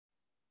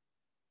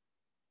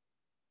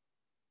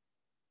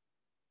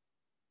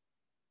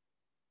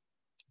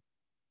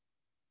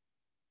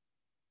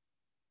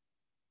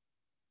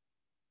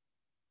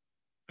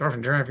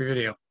Dorfin, turn off your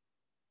video.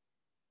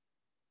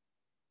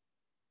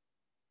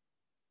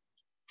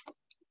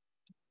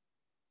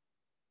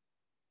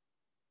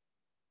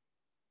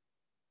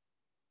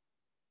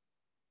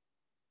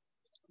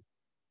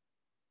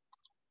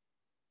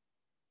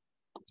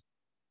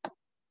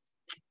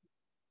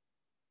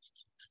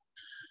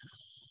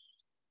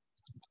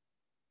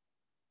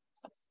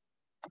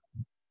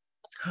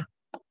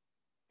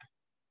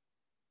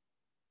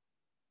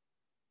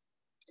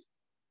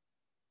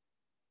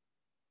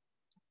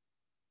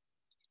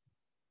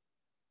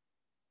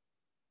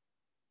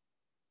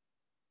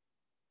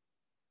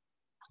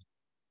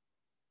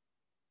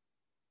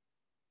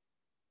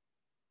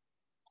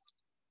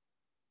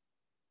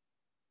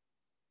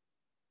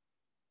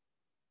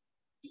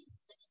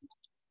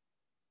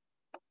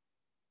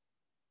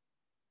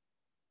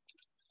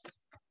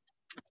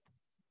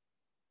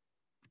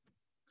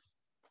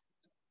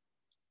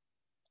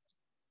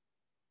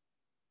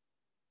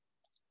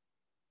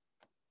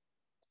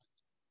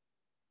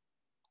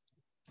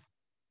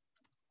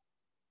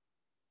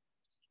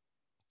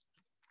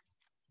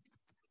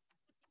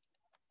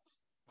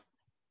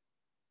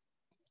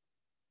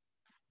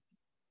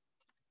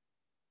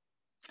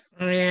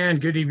 And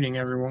good evening,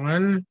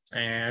 everyone,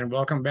 and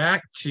welcome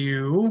back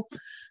to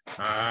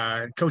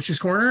Coach's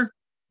Corner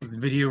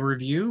video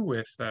review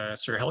with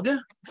Sir Helga.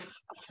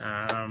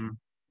 We're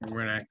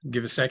going to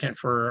give a second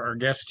for our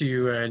guests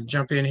to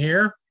jump in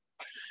here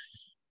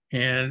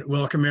and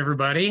welcome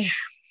everybody.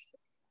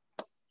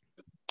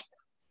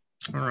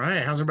 All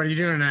right, how's everybody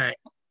doing tonight?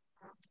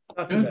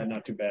 Not too bad,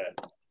 not too bad.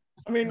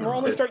 I mean, we're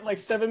only starting like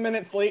 7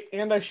 minutes late,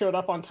 and I showed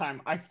up on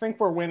time. I think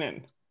we're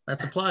winning.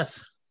 That's a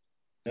plus.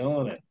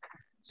 Killing it.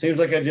 Seems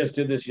like I just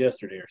did this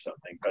yesterday or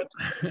something,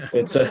 but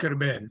it's could have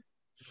been.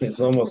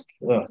 It's almost,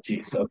 oh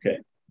geez, okay.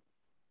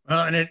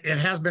 And it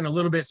has been a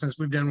little bit since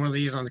we've done one of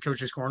these on the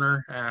Coach's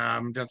Corner.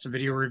 Done some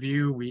video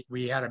review.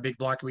 We had a big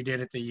block we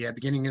did at the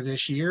beginning of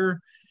this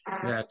year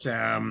that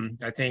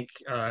I think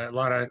a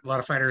lot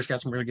of fighters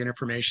got some really good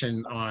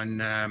information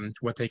on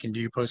what they can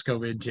do post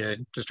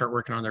COVID to start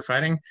working on their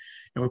fighting.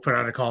 And we put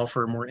out a call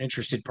for more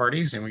interested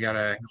parties, and we got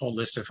a whole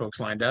list of folks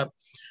lined up.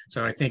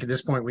 So I think at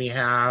this point we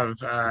have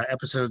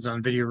episodes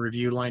on video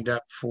review lined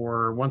up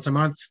for once a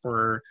month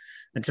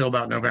until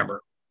about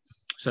November.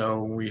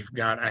 So we've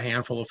got a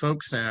handful of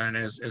folks, and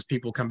as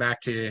people come back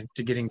to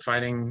getting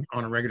fighting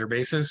on a regular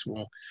basis,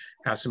 we'll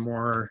have some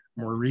more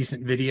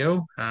recent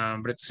video.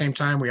 But at the same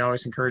time, we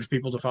always encourage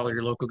people to follow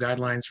your local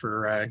guidelines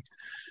for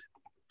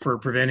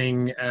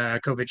preventing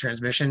COVID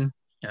transmission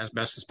as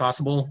best as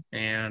possible,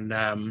 and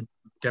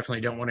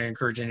definitely don't want to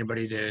encourage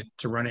anybody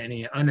to run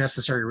any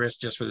unnecessary risk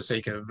just for the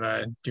sake of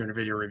doing a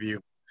video review.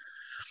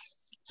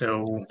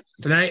 So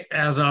tonight,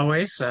 as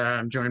always,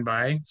 I'm joined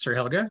by Sir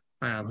Helga,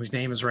 whose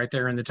name is right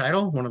there in the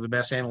title, one of the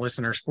best analysts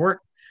in our sport,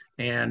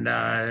 and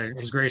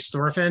His Grace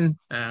Thorfinn,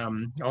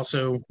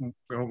 also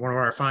one of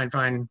our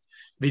fine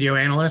video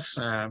analysts.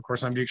 Of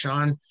course, I'm Duke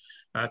Sean.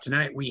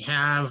 Tonight, we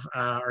have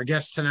our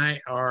guests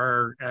tonight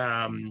are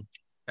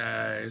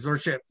His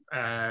Lordship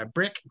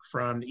Brick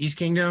from the East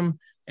Kingdom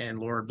and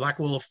Lord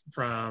Blackwolf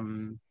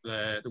from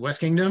the West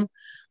Kingdom.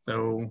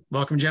 So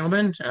welcome,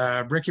 gentlemen.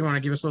 Brick, you want to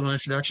give us a little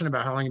introduction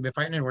about how long you've been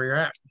fighting and where you're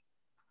at?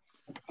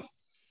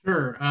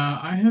 Sure.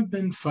 I have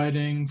been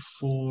fighting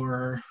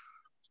for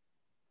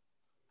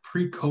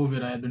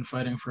pre-COVID. I had been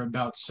fighting for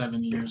about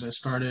 7 years. I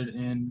started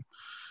in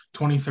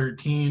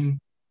 2013.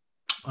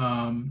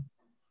 I'm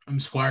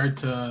squired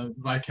to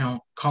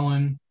Viscount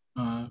Cullen,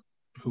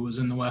 who was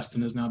in the West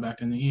and is now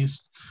back in the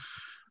East.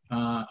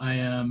 I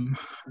am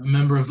a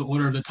member of the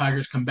Order of the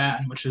Tigers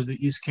Combatant, which is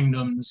the East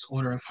Kingdom's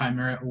Order of High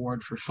Merit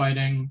Award for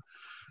fighting.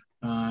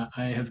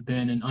 I have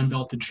been an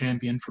unbelted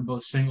champion for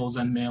both singles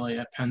and melee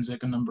at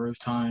Pennsic a number of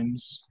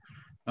times,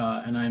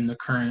 and I am the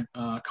current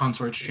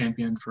Consorts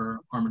champion for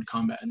Armored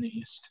Combat in the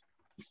East.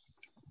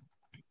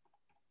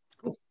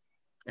 Cool.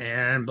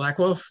 And Black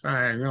Wolf, you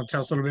want to tell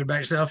us a little bit about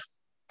yourself?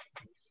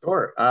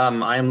 Sure.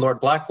 I am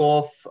Lord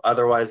Blackwolf,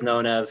 otherwise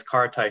known as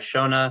Karatai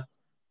Shona.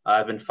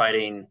 I've been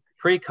fighting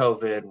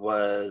pre-COVID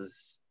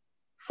was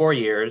 4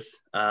 years.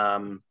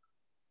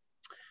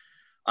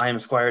 I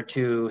am squire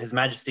to His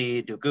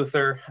Majesty Duke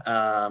Uther.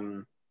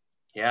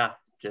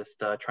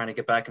 Just trying to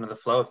get back into the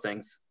flow of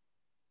things.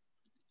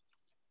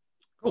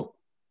 Cool.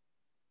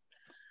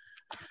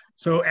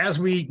 So as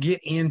we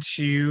get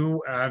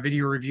into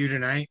video review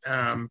tonight,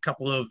 a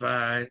couple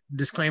of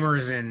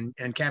disclaimers and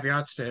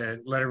caveats to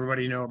let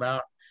everybody know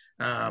about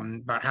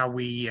how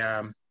we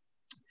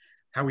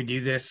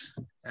do this.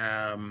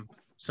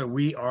 So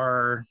we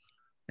are,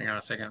 hang on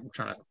a second, I'm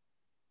trying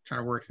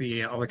to work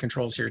all the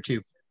controls here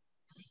too.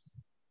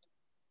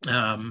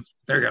 There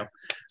we go.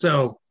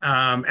 So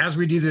as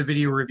we do the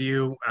video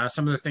review,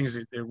 some of the things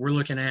that we're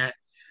looking at,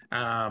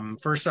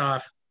 first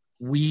off,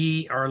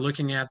 we are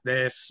looking at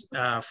this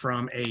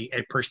from a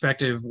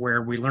perspective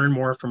where we learn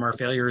more from our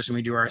failures and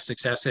we do our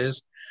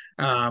successes.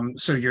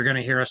 So you're going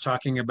to hear us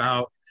talking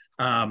about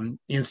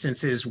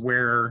instances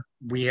where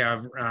we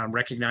have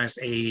recognized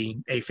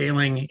a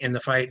failing in the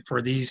fight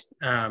for these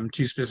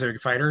two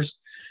specific fighters.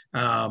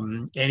 So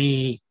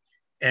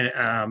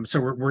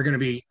we're going to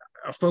be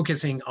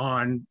focusing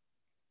on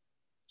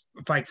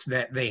fights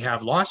that they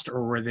have lost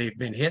or where they've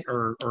been hit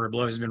or a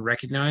blow has been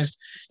recognized.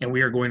 And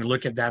we are going to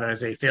look at that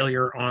as a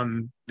failure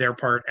on their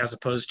part as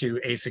opposed to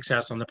a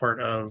success on the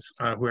part of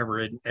whoever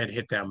had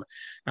hit them.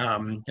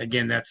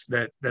 Again, that's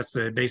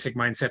the basic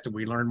mindset that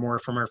we learn more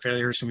from our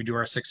failures and we do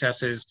our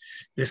successes.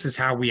 This is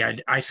how we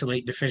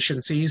isolate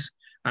deficiencies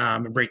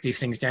and break these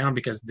things down,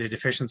 because the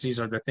deficiencies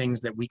are the things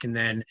that we can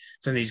then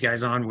send these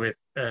guys on with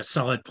a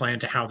solid plan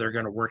to how they're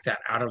going to work that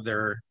out of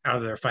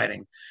their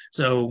fighting.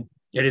 So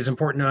it is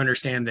important to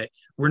understand that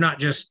we're not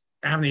just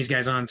having these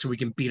guys on so we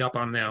can beat up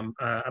on them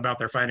about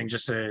their fighting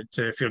just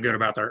to feel good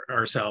about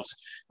ourselves.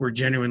 We're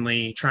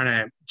genuinely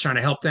trying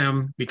to help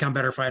them become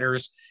better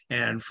fighters.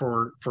 And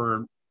for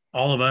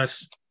all of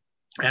us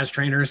as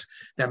trainers,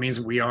 that means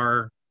we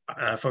are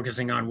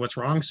focusing on what's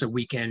wrong so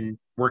we can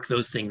work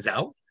those things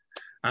out.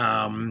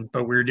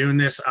 But we're doing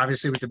this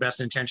obviously with the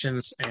best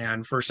intentions.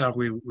 And first off,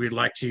 we'd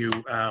like to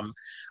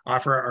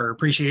offer our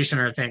appreciation,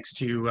 our thanks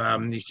to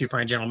these two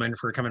fine gentlemen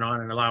for coming on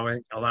and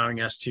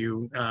allowing us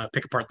to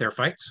pick apart their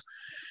fights.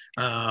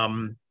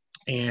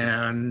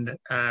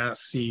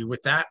 See,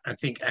 with that, I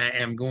think I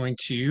am going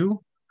to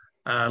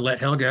let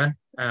Helga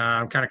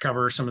kind of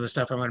cover some of the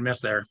stuff I might have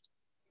missed there.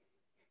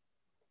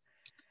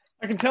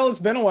 I can tell it's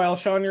been a while,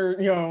 Sean.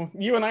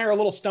 You and I are a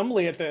little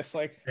stumbly at this.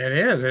 Like it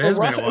is been a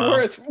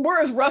while.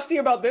 We're as rusty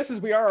about this as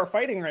we are our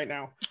fighting right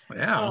now.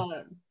 Yeah.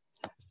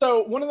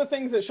 So one of the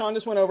things that Sean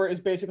just went over is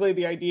basically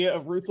the idea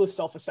of ruthless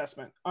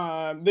self-assessment.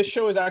 This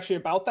show is actually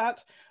about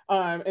that.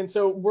 And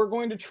so we're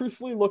going to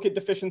truthfully look at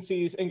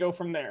deficiencies and go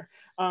from there.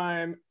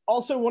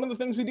 Also, one of the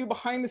things we do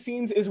behind the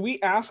scenes is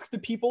we ask the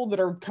people that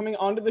are coming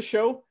onto the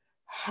show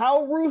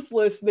how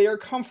ruthless they are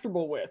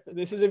comfortable with.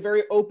 This is a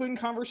very open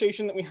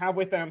conversation that we have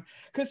with them,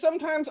 because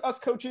sometimes us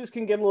coaches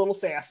can get a little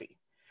sassy.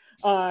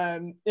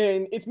 And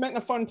it's meant in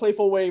a fun,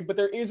 playful way, but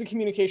there is a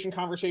communication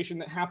conversation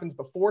that happens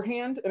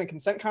beforehand and a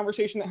consent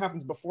conversation that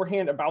happens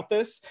beforehand about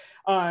this.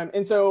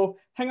 And so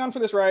hang on for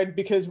this ride,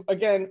 because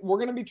again, we're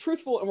going to be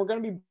truthful and we're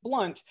going to be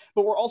blunt,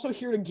 but we're also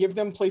here to give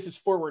them places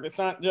forward. It's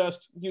not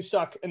just you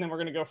suck and then we're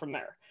going to go from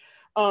there,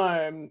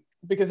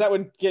 because that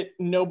would get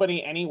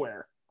nobody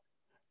anywhere.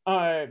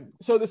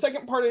 So the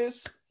second part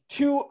is,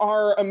 to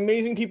our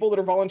amazing people that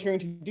are volunteering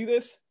to do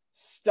this,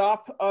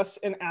 stop us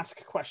and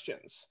ask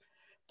questions.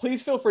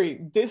 Please feel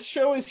free. This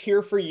show is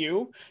here for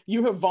you.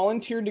 You have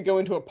volunteered to go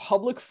into a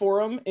public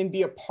forum and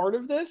be a part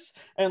of this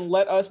and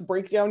let us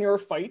break down your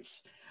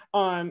fights.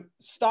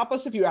 Stop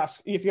us if you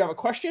have a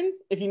question,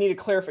 if you need a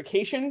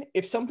clarification,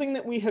 if something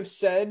that we have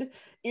said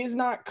is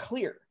not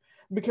clear.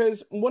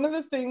 Because one of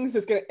the things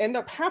that's going to end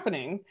up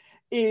happening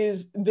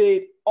is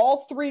that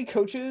all three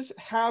coaches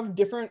have a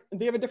different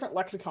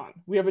lexicon.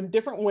 We have a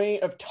different way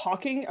of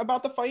talking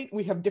about the fight.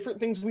 We have different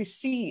things we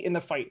see in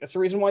the fight. That's the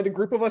reason why the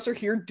group of us are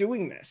here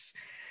doing this.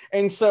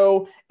 And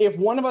so if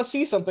one of us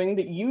sees something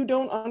that you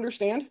don't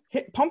understand,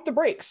 pump the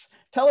brakes.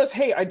 Tell us,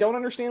 hey, I don't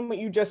understand what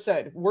you just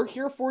said. We're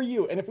here for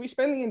you. And if we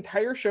spend the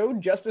entire show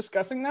just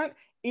discussing that,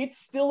 it's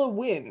still a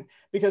win,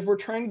 because we're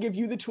trying to give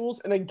you the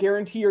tools, and I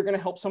guarantee you're going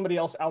to help somebody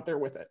else out there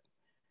with it.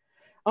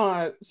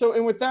 And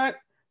with that,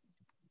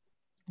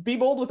 be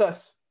bold with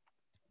us.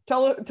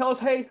 Tell us,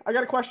 hey, I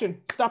got a question.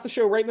 Stop the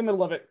show right in the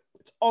middle of it.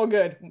 It's all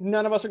good.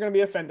 None of us are going to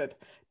be offended.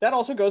 That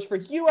also goes for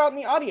you out in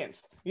the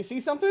audience. You see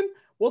something?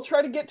 We'll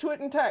try to get to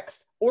it in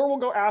text, or we'll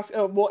go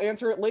we'll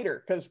answer it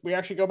later, because we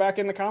actually go back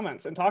in the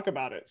comments and talk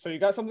about it. So you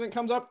got something that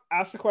comes up,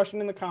 ask the question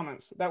in the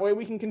comments. That way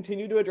we can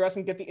continue to address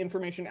and get the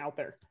information out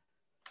there.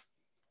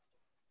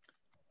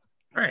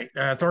 All right.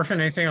 Thorfinn,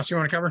 anything else you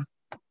want to cover?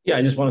 Yeah,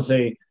 I just want to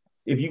say,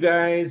 if you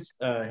guys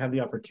have the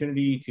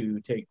opportunity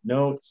to take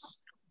notes,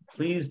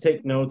 please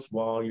take notes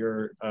while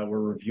we're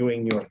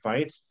reviewing your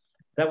fights.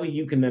 That way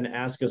you can then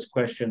ask us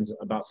questions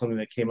about something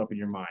that came up in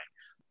your mind.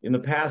 In the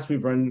past,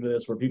 we've run into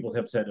this where people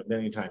have said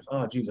many times,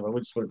 oh, geez, I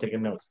just would have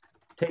taken notes.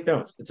 Take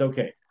notes. It's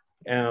okay.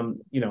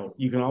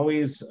 You can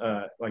always,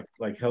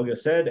 like Helga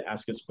said,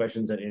 ask us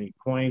questions at any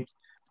point.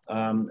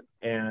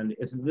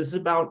 This is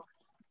about,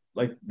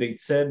 like they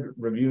said,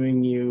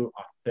 reviewing you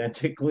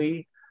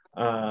authentically,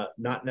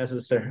 not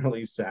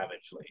necessarily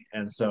savagely.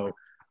 And so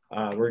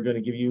we're going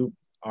to give you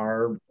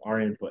our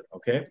input.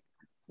 Okay.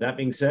 That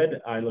being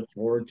said, I look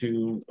forward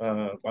to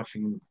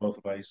watching both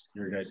of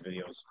your guys'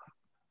 videos.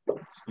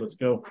 Let's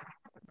go.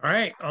 All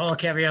right. All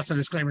caveats and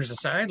disclaimers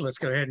aside, let's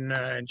go ahead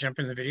and jump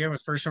into the video.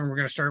 With first one, we're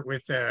going to start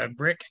with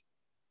Brick.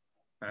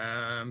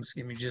 Just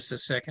give me just a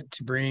second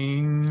to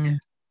bring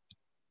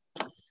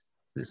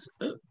this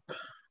up.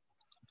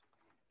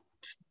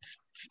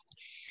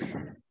 Is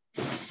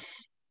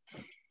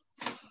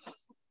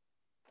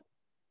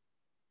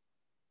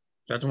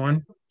that the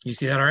one? You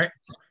see that all right?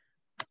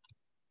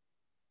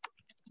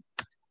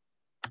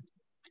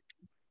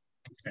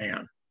 Hang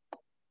on.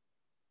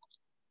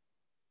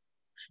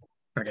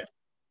 Okay.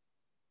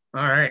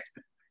 All right.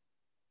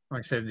 like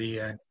I said,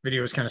 the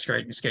video was kind of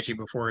sketchy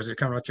before. Is it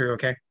coming through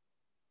okay?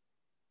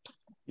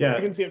 Yeah,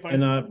 I can see it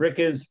fine. And Brick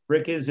is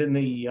in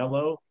the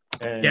yellow.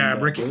 And Yeah,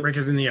 Brick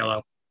is in the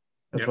yellow.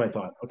 That's what I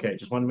thought. Okay,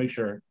 just wanted to make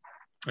sure.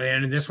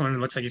 And in this one, it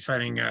looks like he's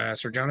fighting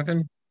Sir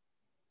Jonathan.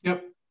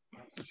 Yep.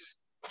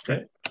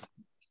 Okay.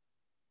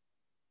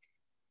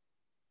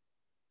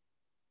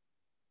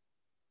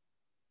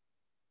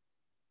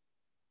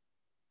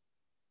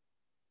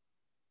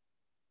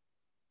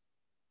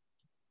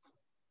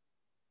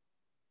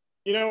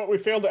 You know what we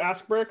failed to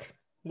ask Brick?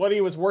 What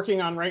he was working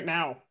on right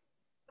now.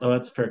 Oh,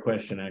 that's a fair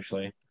question,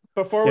 actually.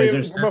 Before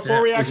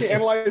we actually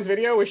analyze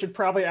video, we should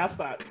probably ask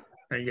that.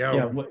 There you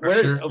go.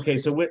 Yeah. Sure. Okay,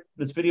 so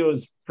this video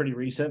is pretty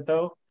recent,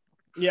 though.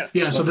 Yes.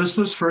 Yeah. So this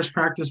was first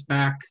practice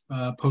back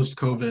post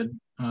COVID,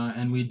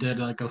 and we did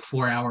like a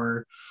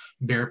 4-hour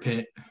bear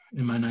pit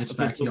in my knight's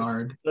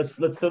backyard. So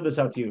let's throw this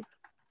out to you.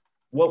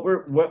 What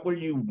were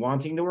you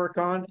wanting to work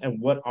on,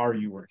 and what are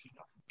you working on?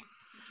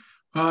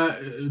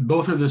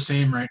 Both are the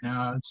same right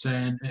now. I'd say,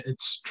 and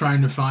it's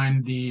trying to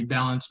find the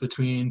balance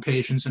between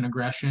patience and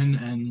aggression,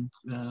 and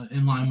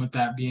in line with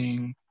that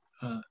being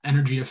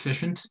energy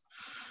efficient.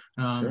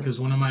 Because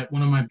one of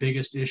my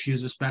biggest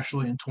issues,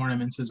 especially in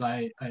tournaments, is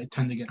I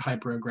tend to get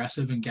hyper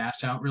aggressive and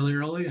gas out really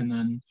early, and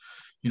then,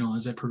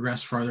 as I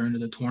progress farther into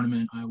the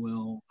tournament, I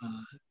will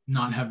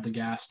not have the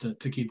gas to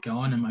keep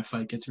going, and my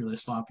fight gets really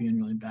sloppy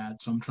and really bad.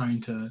 So I'm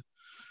trying to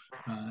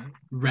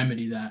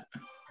remedy that.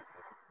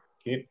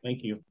 Okay,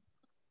 thank you.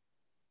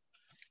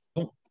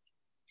 Cool.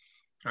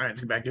 All right,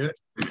 let's get back to it.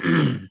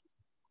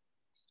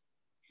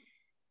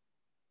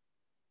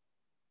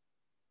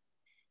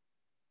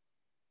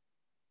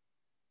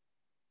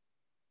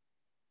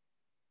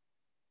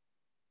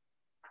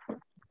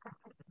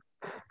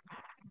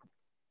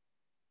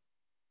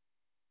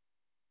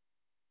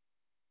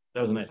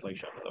 That was a nice leg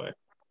shot, by the way.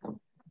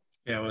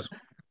 Yeah, it was.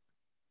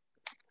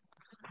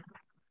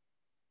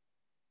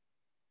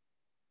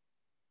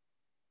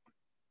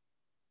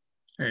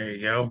 There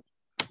you go.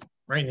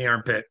 Right in the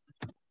armpit.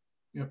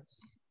 Yep.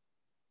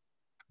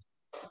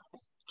 I'm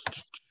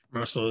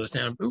going to slow this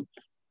down. Oop.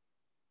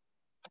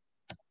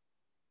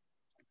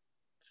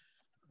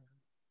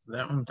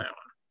 That one. All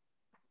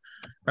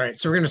right,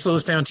 so we're going to slow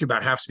this down to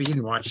about half speed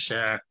and watch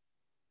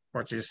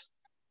his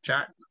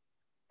shot.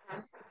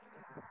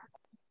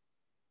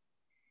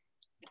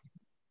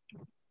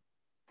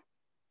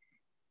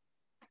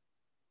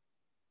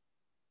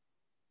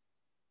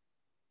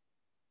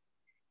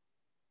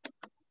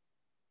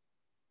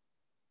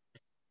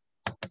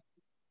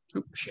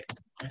 Oop, shit.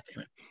 God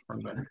damn it.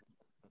 Wrong button.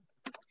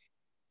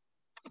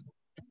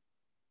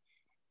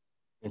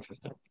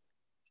 Interesting.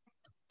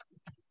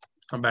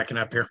 I'm backing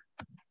up here.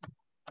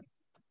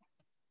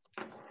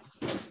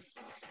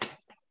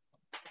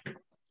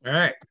 All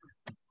right.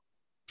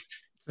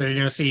 So you're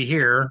going to see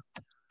here.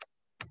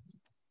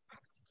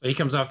 So he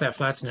comes off that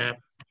flat snap.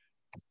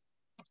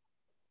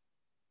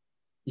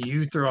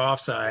 You throw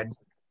offside.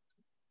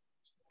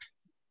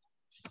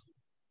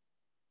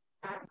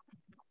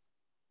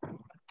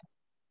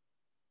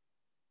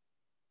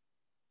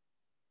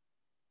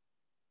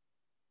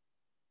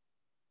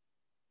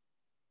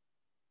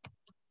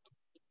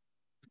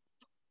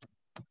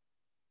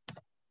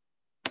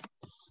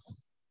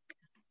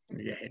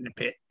 You get hit in the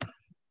pit.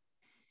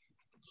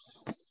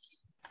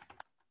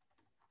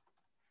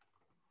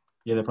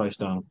 Yeah, they're probably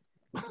stung.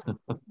 A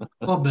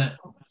little bit.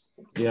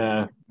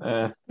 Yeah,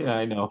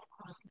 I know.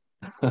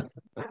 All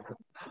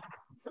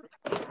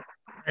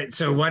right,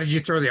 so why did you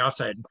throw the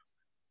offside?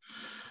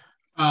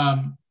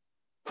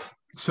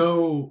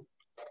 So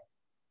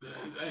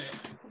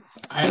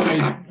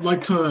I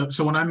like to.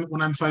 So when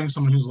I'm fighting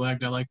someone who's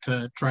legged, I like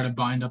to try to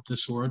bind up the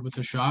sword with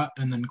a shot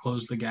and then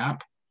close the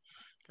gap.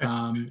 Okay.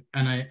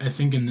 And I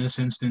think in this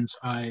instance,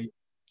 I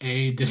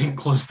didn't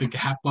close the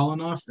gap well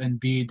enough, and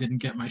B, didn't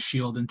get my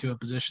shield into a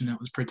position that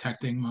was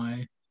protecting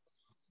my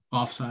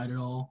offside at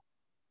all.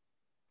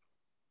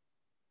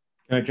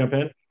 Can I jump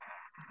in?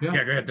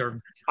 Yeah, go ahead. There.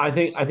 I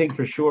think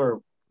for sure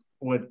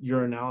what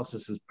your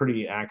analysis is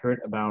pretty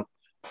accurate about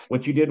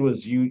what you did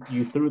was you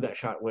threw that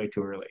shot way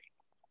too early,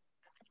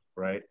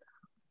 right?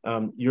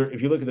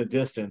 If you look at the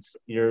distance,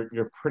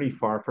 you're pretty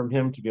far from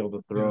him to be able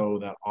to throw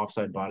that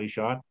offside body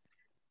shot,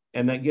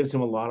 and that gives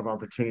him a lot of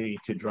opportunity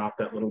to drop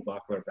that little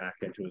buckler back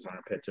into his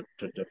armpit to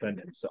defend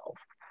himself.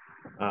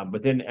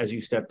 But then as you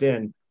stepped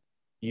in,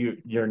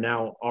 you're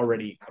now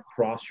already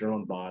across your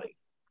own body,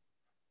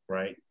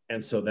 right?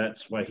 And so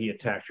that's why he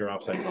attacked your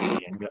offside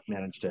body and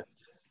managed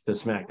to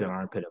smack that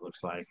armpit, it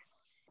looks like.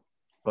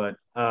 But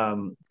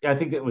I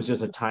think it was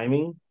just a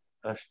timing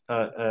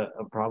a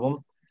problem.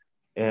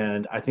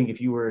 And I think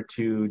if you were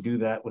to do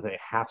that with a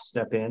half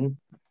step in,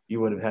 you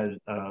would have had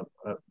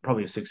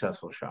probably a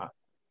successful shot.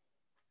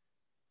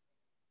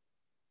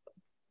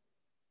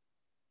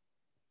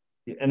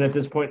 And at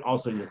this point,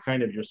 also, you're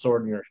kind of your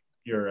sword and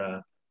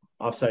your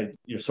offside.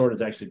 Your sword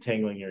is actually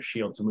tangling your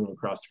shield to move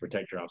across to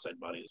protect your offside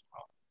body as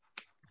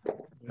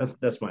well.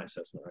 That's my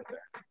assessment right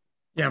there.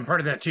 Yeah, and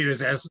part of that too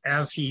is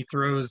as he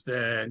throws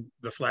the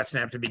flat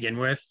snap to begin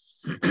with,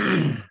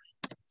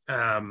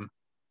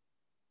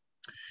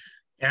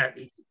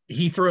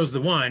 he throws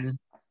the one,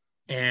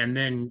 and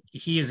then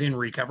he is in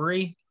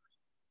recovery.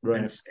 Right.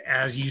 And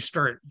as you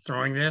start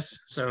throwing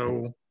this,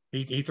 so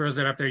he throws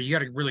that up there. You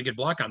got a really good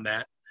block on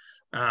that.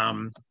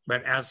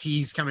 But as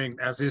his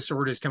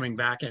sword is coming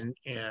back and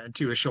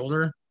to his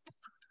shoulder,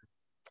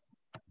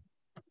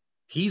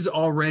 he's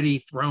already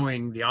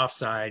throwing the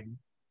offside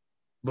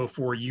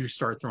before you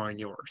start throwing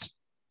yours.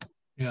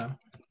 Yeah.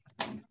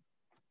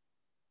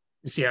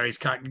 You see how he's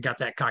got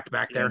that cocked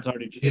back there? It's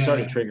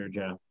already triggered,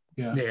 yeah.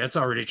 Yeah. Yeah, it's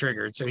already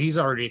triggered. So he's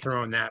already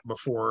throwing that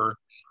before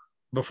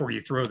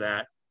you throw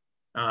that.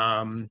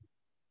 And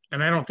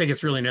I don't think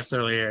it's really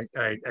necessarily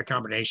a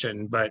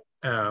combination, but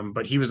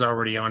he was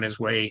already on his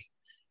way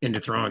into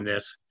throwing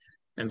this.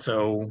 And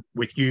so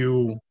with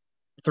you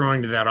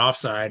throwing to that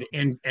offside,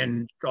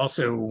 and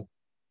also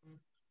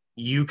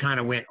you kind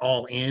of went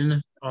all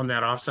in on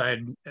that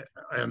offside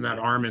on that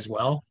arm as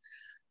well.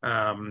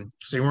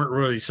 So you weren't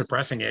really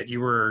suppressing it.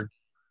 You were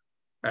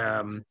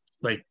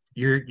like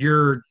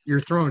you're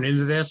throwing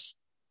into this,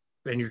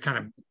 and you're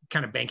kind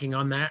of banking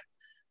on that.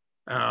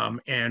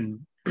 And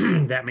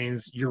that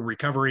means your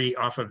recovery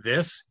off of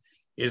this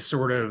is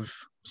sort of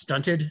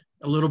stunted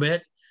a little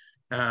bit,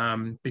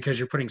 because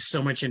you're putting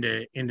so much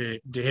into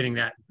hitting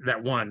that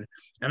one.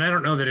 And I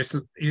don't know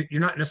that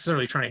you're not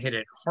necessarily trying to hit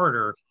it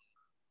harder,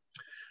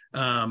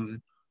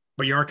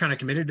 but you are kind of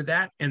committed to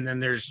that. And then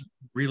there's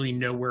really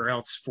nowhere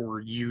else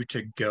for you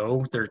to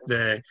go.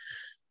 The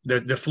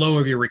flow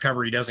of your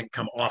recovery doesn't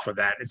come off of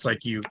that. It's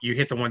like you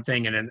hit the one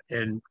thing,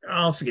 and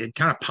also it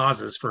kind of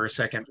pauses for a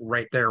second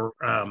right there.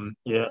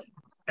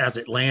 As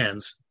it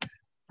lands.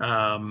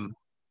 And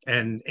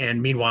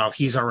meanwhile,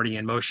 he's already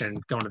in motion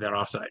going to that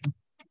offside.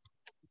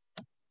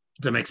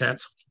 Does that make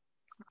sense?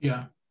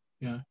 Yeah.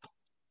 The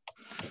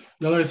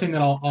other thing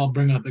that I'll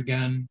bring up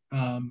again,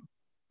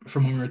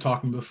 from when we were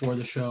talking before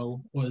the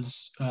show,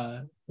 was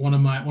one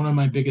of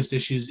my biggest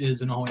issues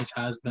is, and always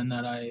has been,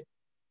 that I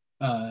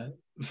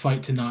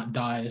fight to not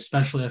die,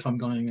 especially if I'm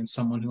going against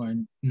someone who I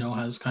know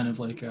has kind of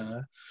like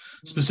a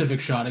specific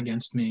shot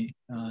against me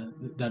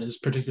that is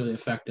particularly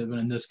effective.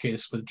 And in this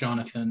case, with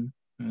Jonathan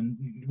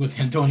and with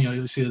Antonio,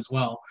 you'll see as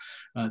well,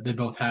 they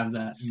both have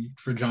that. And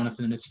for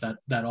Jonathan, it's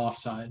that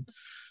offside.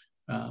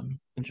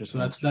 Interesting.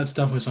 So that's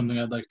definitely something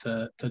I'd like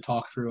to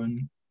talk through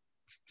and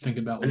think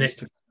about.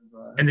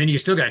 And then you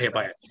still got hit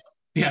by it.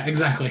 Yeah,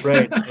 exactly.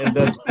 Right. And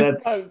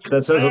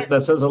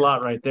that says a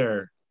lot right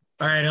there.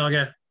 All right,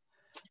 Helga.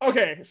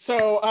 Okay,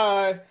 so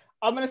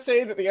I'm going to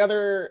say that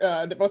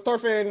that both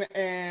Thorfinn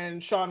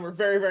and Sean were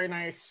very, very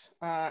nice,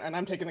 and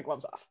I'm taking the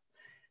gloves off.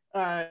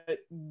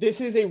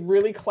 This is a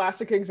really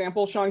classic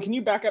example. Sean, can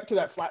you back up to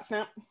that flat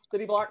snap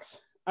that he blocks?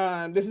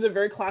 This is a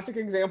very classic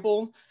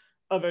example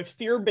of a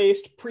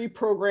fear-based,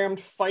 pre-programmed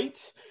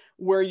fight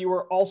where you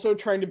are also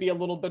trying to be a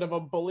little bit of a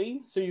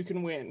bully so you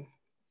can win.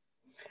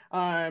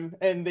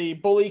 And the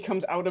bully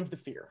comes out of the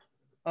fear.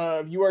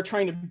 You are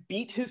trying to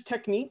beat his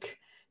technique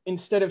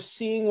instead of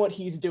seeing what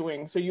he's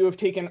doing. So you have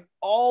taken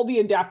all the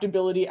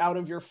adaptability out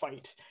of your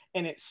fight,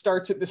 and it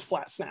starts at this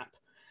flat snap.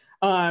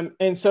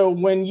 And so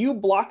when you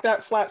block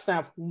that flat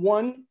snap,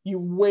 you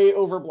way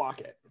overblock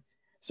it.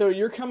 So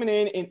you're coming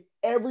in and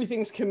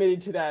everything's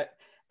committed to that,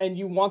 and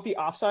you want the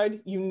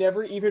offside. You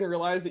never even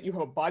realize that you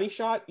have a body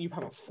shot, you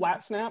have a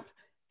flat snap.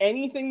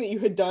 Anything that you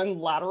had done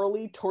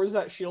laterally towards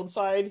that shield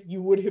side,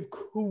 you would have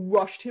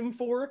crushed him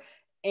for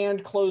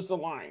and closed the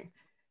line.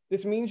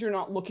 This means you're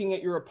not looking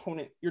at your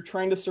opponent. You're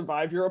trying to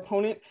survive your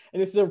opponent.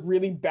 And this is a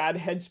really bad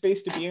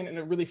headspace to be in, and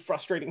a really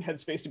frustrating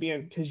headspace to be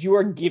in, because you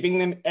are giving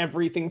them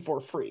everything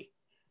for free.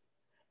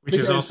 Which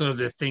is also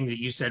the thing that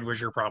you said was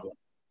your problem.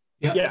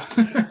 Yeah.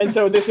 And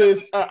so this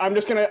is, I'm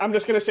just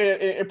gonna say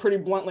it pretty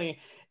bluntly,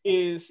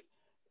 is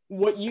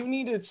what you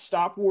need to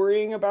stop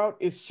worrying about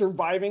is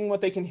surviving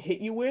what they can hit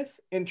you with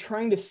and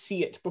trying to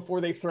see it before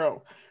they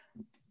throw.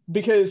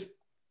 Because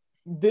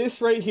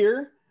this right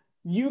here,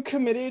 you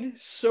committed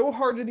so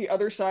hard to the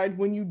other side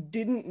when you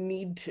didn't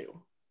need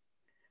to.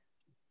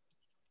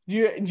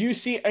 Do you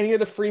see any of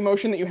the free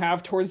motion that you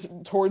have towards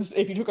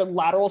if you took a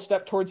lateral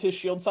step towards his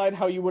shield side,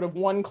 how you would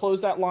have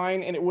closed that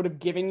line and it would have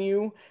given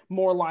you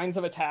more lines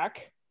of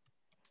attack?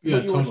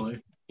 Yeah,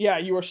 totally.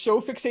 You are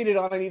so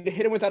fixated on, I need to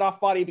hit him with that off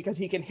body because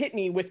he can hit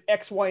me with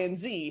X, Y, and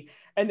Z.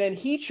 And then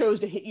he chose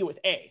to hit you with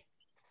A.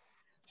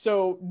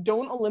 So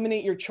don't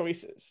eliminate your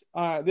choices.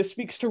 This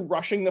speaks to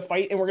rushing the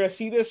fight. And we're going to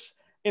see this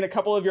in a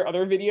couple of your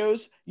other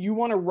videos. You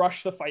want to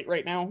rush the fight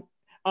right now.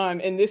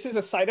 And this is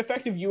a side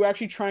effect of you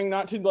actually trying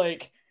not to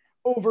like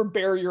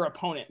overbear your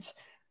opponents.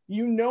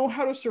 You know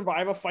how to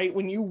survive a fight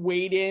when you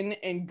wade in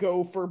and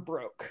go for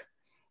broke.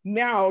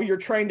 Now you're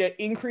trying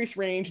to increase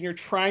range and you're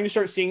trying to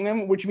start seeing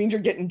them, which means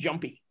you're getting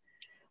jumpy.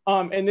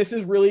 And this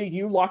is really,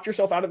 you locked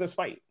yourself out of this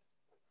fight.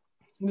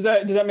 Does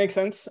that make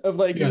sense? Of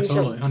like, yeah,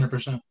 totally,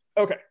 100%.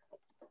 Okay.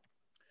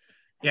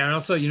 Yeah, and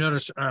also you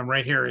notice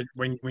right here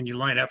when you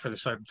line up for the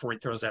side before he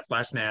throws that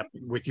flash snap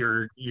with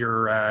your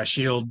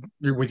shield,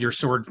 with your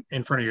sword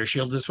in front of your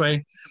shield this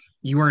way,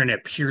 you are in a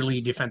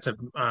purely defensive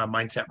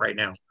mindset right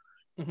now.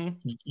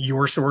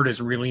 Your sword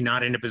is really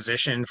not in a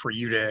position for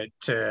you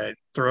to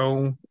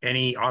throw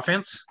any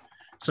offense.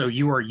 So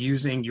you are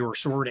using your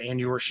sword and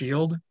your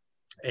shield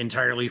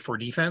entirely for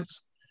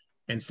defense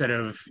instead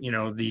of,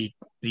 the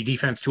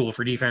defense tool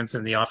for defense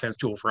and the offense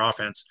tool for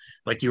offense.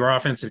 Like your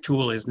offensive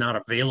tool is not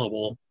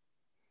available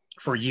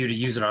for you to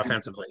use it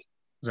offensively.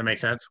 Does that make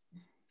sense?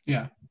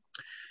 Yeah.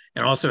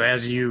 And also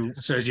as you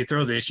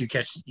throw this, you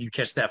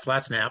catch that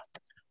flat snap,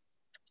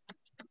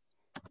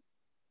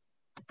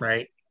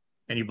 right?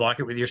 And you block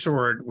it with your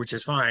sword, which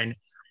is fine.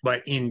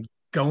 But in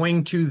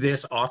going to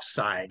this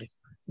offside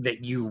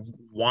that you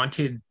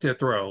wanted to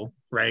throw,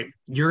 right?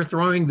 You're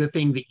throwing the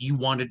thing that you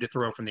wanted to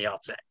throw from the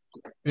outset.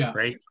 Yeah.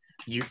 Right.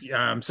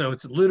 So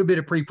it's a little bit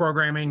of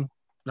pre-programming,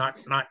 not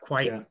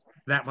quite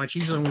that much.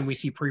 Usually when we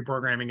see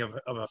pre-programming of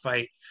a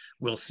fight,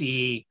 we'll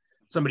see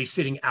somebody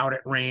sitting out at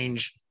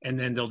range and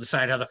then they'll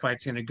decide how the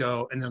fight's going to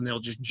go. And then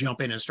they'll just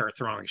jump in and start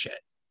throwing shit.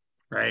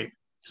 Right.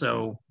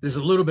 So there's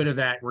a little bit of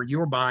that where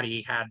your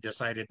body had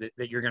decided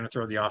that you're going to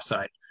throw the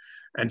offside.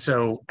 And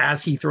so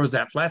as he throws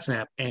that flat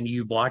snap and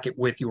you block it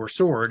with your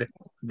sword,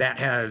 that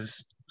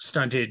has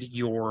stunted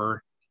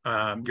your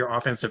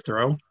offensive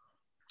throw.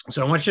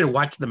 So I want you to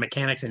watch the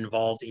mechanics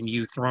involved in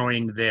you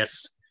throwing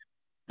this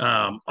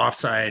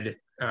offside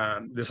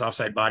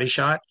body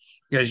shot,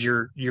 because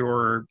your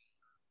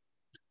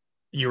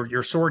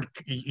sword,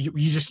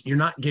 you're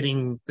not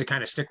getting the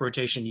kind of stick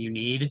rotation you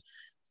need.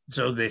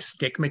 So the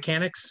stick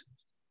mechanics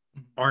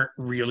aren't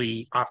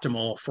really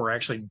optimal for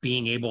actually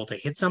being able to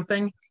hit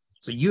something.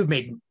 So you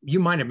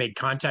might have made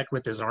contact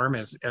with his arm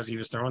as he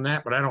was throwing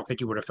that, but I don't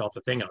think you would have felt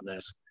a thing on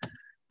this.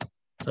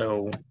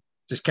 So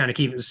just kind of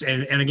keep it.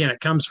 And again, it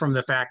comes from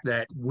the fact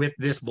that with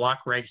this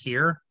block right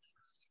here,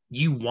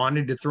 you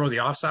wanted to throw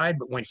the offside,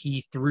 but when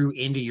he threw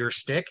into your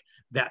stick,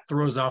 that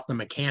throws off the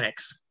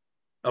mechanics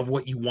of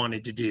what you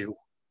wanted to do.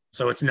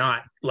 So it's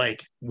not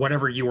like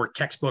whatever your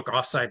textbook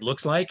offside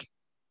looks like.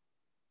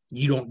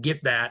 You don't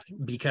get that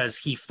because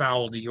he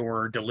fouled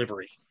your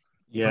delivery.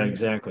 Yeah,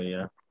 exactly.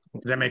 Yeah.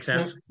 Does that make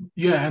sense?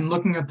 Yeah, and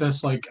looking at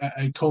this, like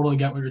I totally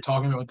get what you're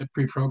talking about with the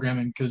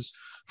pre-programming, because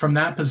from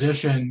that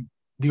position,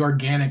 the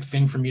organic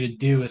thing for me to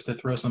do is to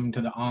throw something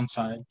to the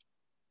onside,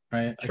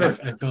 right? Like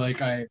Sure. I feel like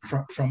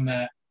from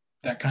that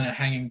kind of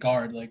hanging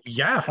guard, like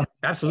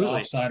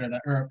absolutely, offside or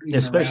that, or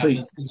especially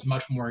is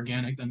much more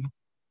organic than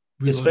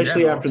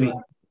especially after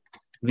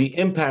the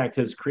impact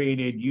has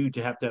created you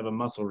to have a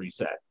muscle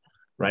reset,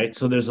 right?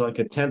 So there's like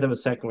a tenth of a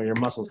second where your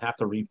muscles have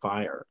to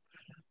refire,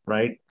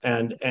 right?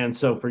 And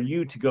so for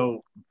you to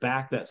go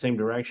back that same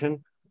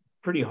direction,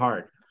 pretty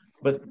hard.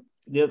 But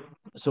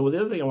so the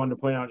other thing I wanted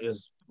to point out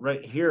is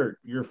right here,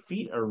 your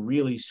feet are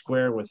really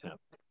square with him,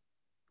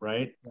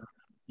 right? Yeah.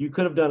 You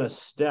could have done a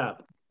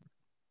step,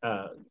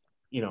 but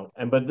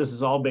this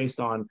is all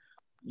based on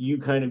you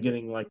kind of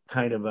getting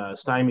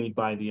stymied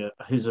by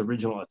his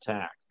original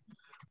attack.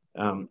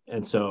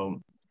 And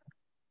so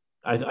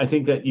I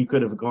think that you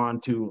could have gone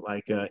to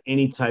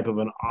any type of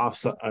an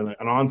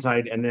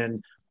onside, and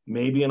then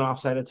maybe an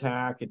offside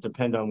attack. It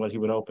depends on what he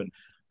would open.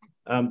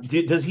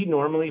 Does he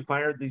normally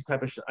fire these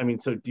type of?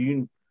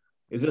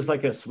 Is this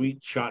like a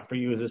sweet shot for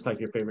you? Is this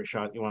like your favorite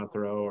shot you want to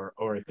throw,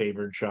 or a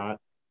favored shot?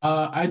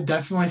 I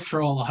definitely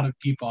throw a lot of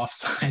deep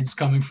offsides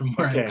coming from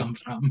where I come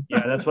from.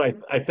 Yeah, that's why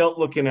I felt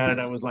looking at it.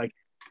 I was like,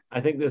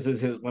 I think this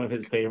is one of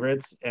his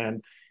favorites,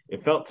 and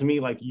it felt to me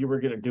like you were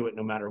going to do it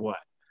no matter what.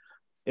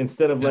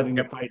 Instead of letting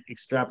the fight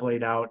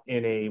extrapolate out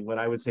in what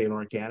I would say an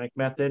organic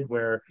method,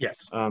 where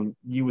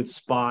you would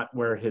spot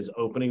where his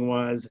opening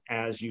was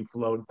as you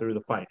flowed through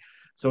the fight.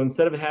 So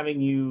instead of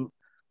having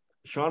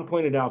Sean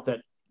pointed out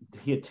that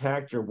he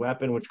attacked your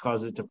weapon, which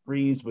caused it to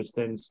freeze, which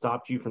then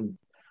stopped you from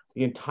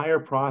the entire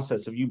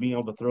process of you being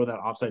able to throw that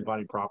offside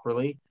body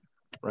properly,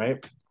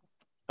 right?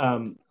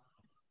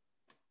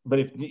 But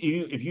if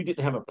you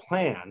didn't have a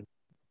plan,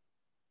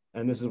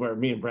 and this is where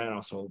me and Brad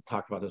also will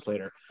talk about this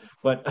later,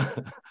 but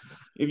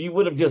if you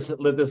would have just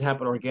let this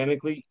happen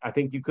organically, I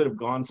think you could have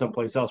gone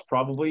someplace else.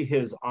 Probably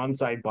his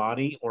onside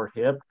body or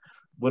hip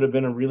would have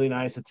been a really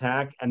nice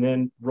attack, and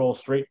then roll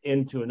straight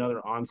into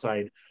another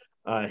onside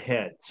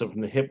head. So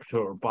from the hip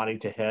to body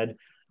to head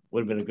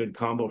would have been a good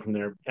combo from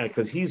there,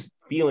 because he's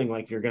feeling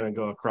like you're going to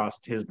go across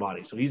his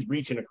body. So he's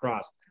reaching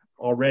across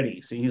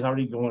already. So he's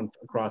already going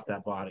across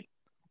that body.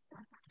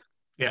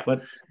 Yeah.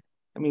 But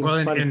I mean,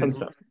 fun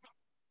stuff.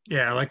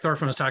 Yeah, like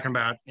Thorfinn was talking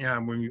about,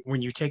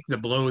 when you take the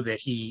blow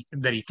that he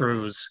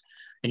throws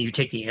and you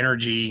take the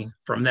energy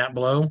from that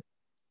blow,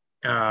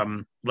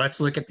 let's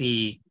look at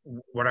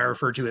what I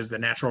refer to as the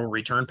natural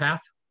return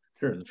path.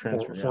 Sure, the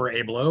transfer for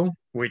a blow,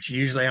 which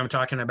usually I'm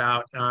talking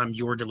about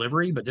your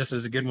delivery, but this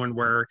is a good one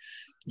where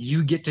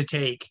you get to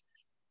take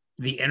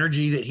the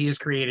energy that he has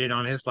created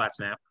on his flat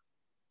snap.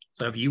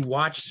 So if you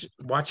watch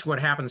what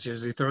happens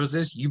as he throws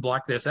this, you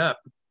block this up.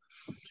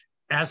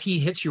 As he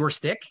hits your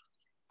stick,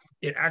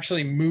 it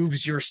actually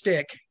moves your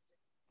stick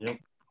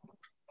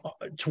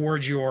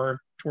towards your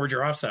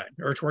offside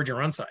or towards your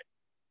onside,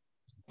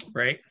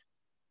 right?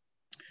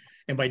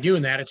 And by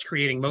doing that, it's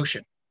creating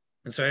motion.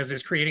 And so as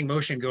it's creating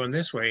motion going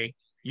this way,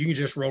 you can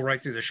just roll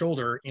right through the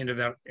shoulder into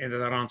that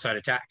onside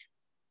attack,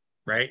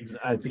 right?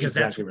 Because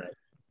exactly right.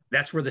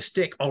 That's where the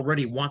stick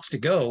already wants to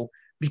go,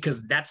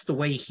 because that's the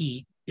way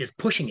he is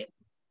pushing it.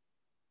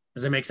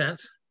 Does that make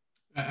sense?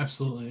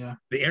 Absolutely, yeah.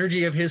 The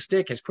energy of his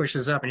stick has pushed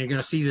this up, and you're going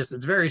to see this.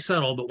 It's very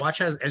subtle, but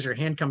watch as your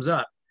hand comes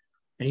up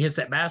and he hits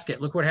that basket.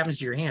 Look what happens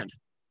to your hand.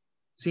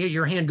 See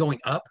your hand going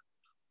up?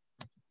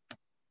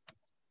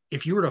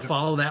 If you were to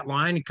follow that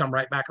line and come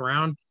right back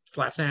around,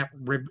 flat snap,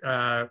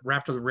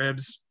 wrap to the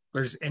ribs,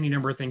 there's any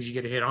number of things you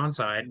get to hit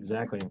onside.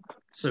 Exactly.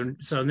 So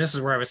and this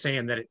is where I was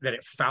saying that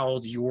it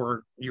fouled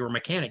your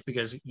mechanic,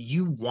 because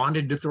you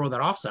wanted to throw that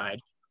offside.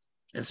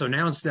 And so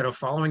now, instead of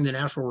following the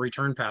natural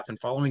return path and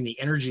following the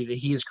energy that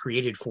he has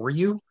created for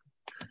you,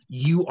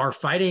 you are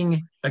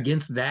fighting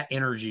against that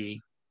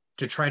energy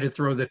to try to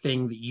throw the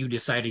thing that you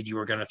decided you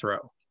were going to throw.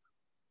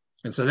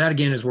 And so that,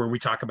 again, is where we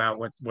talk about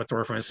what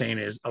Thorfinn was saying,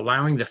 is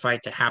allowing the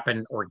fight to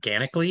happen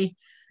organically.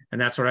 And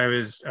that's what I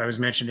was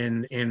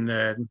mentioning in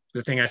the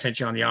thing I sent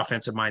you on the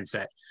offensive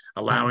mindset,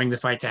 allowing the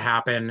fight to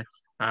happen.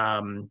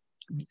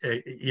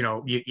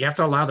 You have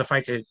to allow the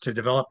fight to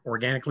develop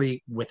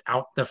organically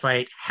without the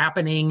fight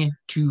happening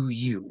to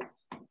you,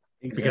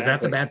 because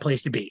that's a bad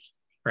place to be,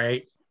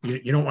 right?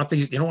 You don't want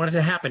you don't want it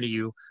to happen to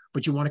you,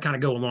 but you want to kind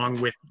of go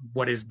along with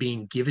what is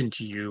being given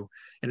to you.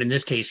 And in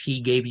this case, he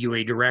gave you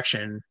a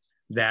direction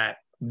that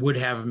would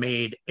have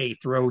made a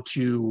throw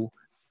to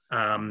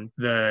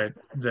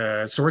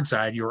the sword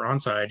side, your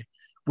onside,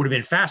 would have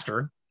been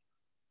faster.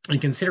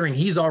 And considering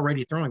he's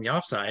already throwing the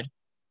offside,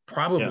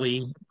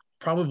 probably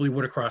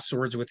would have crossed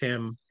swords with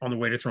him on the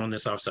way to throwing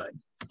this offside.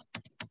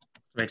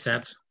 Make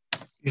sense?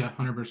 Yeah,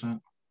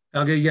 100%.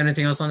 Helga, you got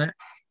anything else on that?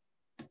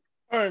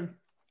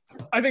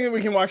 I think that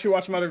we can actually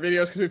watch some other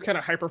videos, because we've kind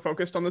of hyper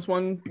focused on this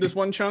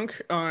one chunk,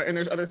 and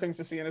there's other things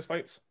to see in his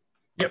fights.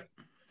 Yep.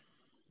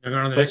 Going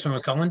on to the next one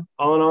with Colin.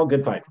 All in all,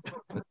 good fight.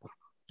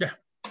 Yeah.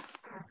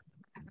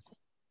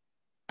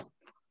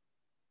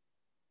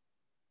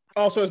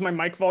 Also, is my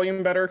mic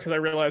volume better? Because I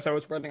realized I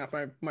was running off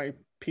my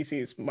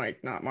PC's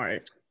mic, not my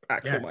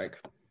actual mic.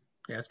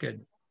 Yeah, that's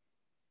good.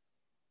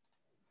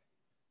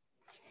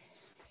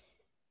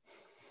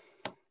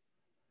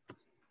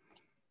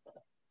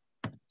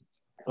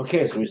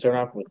 Okay, so we start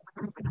off with.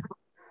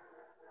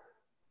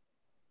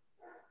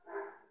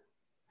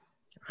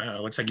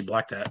 Looks like you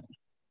blocked that.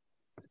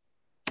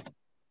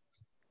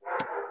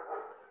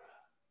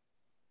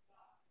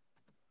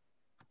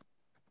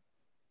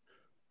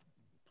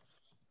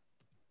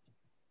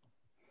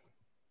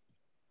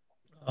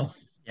 Oh,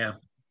 yeah.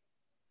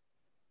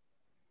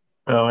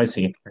 Oh, I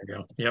see. There you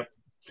go. Yep.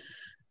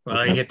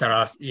 Well, you hit that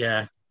off.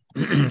 Yeah.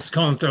 So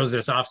Colin throws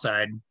this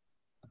offside, and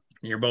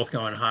you're both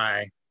going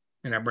high,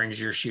 and that brings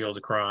your shield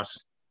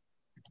across.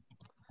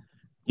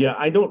 Yeah,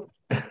 I don't.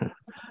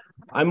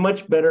 I'm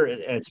much better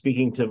at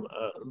speaking to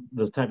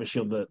the type of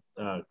shield that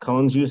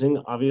Colin's using,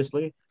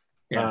 obviously.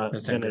 Yeah,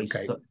 than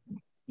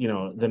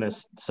a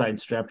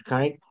side strapped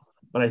kite.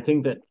 But I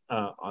think that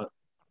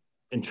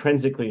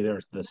intrinsically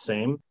they're the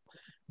same.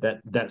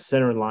 That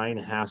center line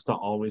has to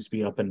always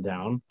be up and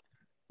down,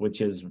 which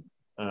is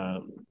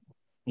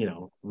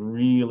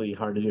really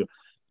hard to do.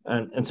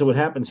 And so what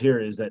happens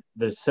here is that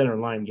the center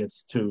line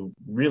gets to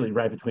really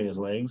right between his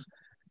legs,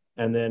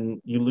 and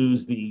then you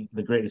lose the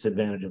greatest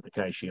advantage of the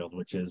Kai shield,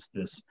 which is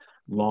this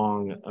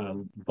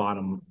long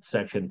bottom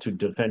section to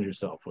defend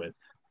yourself with,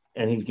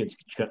 and he gets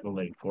cut in the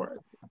leg for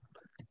it.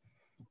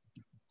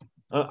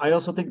 I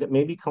also think that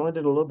maybe Colin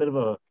did a little bit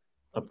of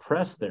a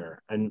press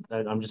there, and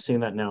I'm just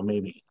seeing that now,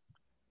 maybe.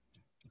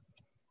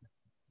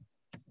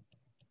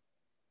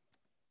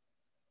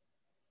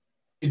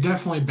 It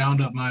definitely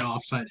bound up my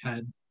offside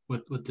head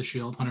with the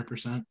shield,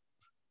 100%.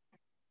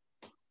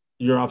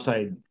 Your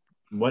offside.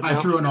 What?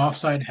 I threw an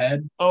offside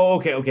head. Oh,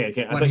 okay. I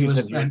thought you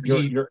said I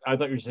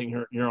thought you were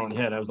saying your own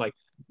head. I was like,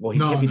 well, he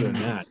can't be doing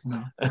that.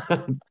 No.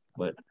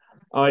 But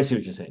I see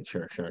what you're saying.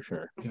 Sure.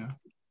 Yeah.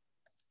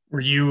 Were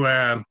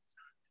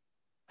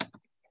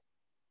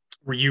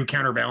you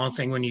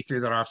counterbalancing when you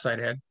threw that offside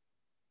head?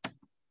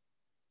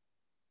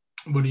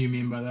 What do you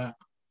mean by that?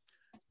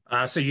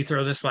 So you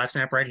throw this flat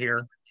snap right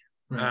here,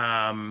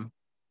 Right.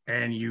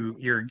 and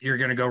you're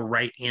going to go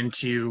right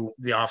into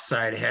the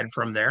offside head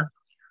from there.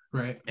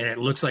 Right. And it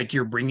looks like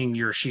you're bringing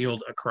your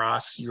shield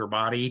across your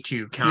body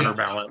to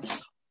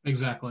counterbalance. Yeah,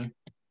 exactly.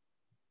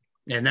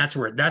 And that's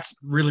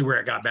really where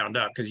it got bound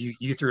up, because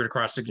you threw it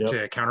across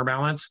to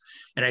counterbalance.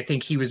 And I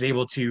think he was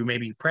able to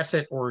maybe press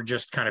it or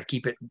just kind of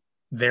keep it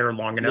there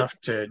long enough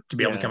to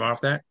be able to come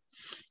off that.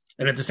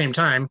 And at the same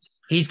time,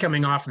 he's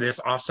coming off this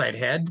offside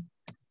head.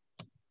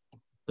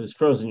 It's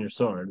frozen your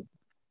sword.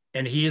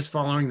 And he is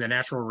following the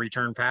natural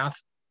return path.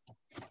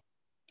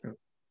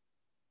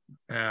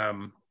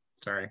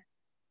 Sorry.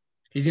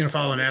 He's going to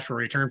follow a natural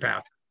return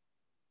path,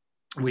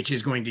 which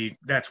is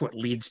that's what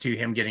leads to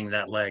him getting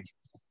that leg.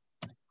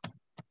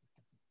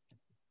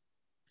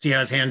 See how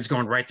his hand's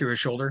going right through his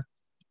shoulder?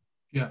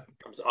 Yeah.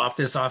 Comes off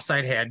this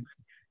offside head.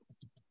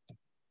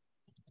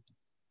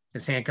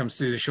 His hand comes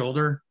through the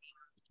shoulder.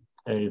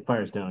 And he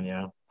fires down,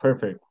 yeah.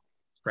 Perfect.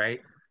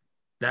 Right?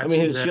 I That's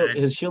mean, the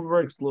his shield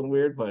works a little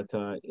weird, but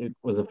it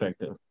was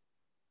effective.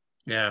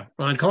 yeah.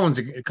 Well, and Colin's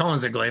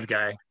a glaive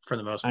guy for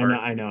the most part.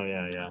 I know,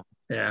 yeah.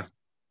 Yeah.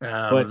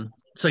 But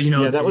So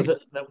yeah, that was the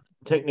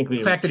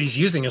technically fact that he's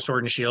using a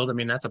sword and shield, I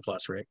mean, that's a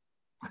plus, right?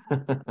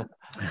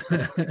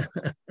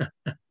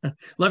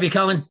 Love you,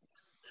 Colin.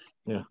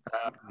 Yeah.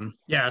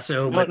 Yeah.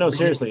 So, no,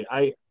 seriously,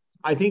 I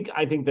think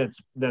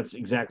that's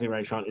exactly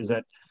right, Sean. Is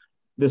that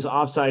this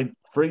offside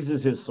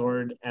freezes his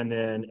sword, and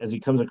then as he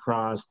comes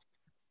across,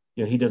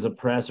 he does a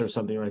press or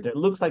something right there. It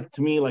looks like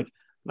to me like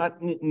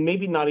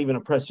maybe not even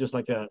a press, just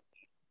like a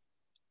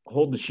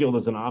hold the shield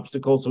as an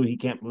obstacle so he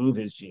can't move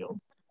his shield.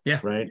 Yeah.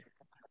 Right.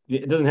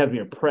 It doesn't have to be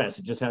a press;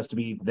 it just has to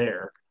be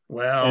there.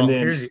 Well, and then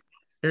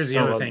here's the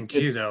other thing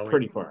too, though.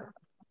 Pretty far.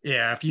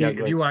 Yeah, if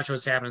you watch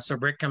what's happening, so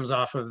Brick comes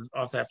off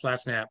that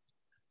flat snap,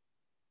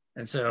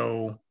 and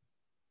so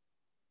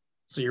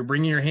you're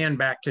bringing your hand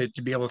back to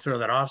be able to throw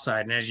that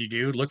offside, and as you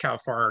do, look how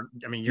far.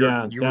 I mean,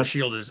 your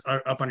shield is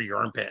up under your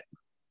armpit.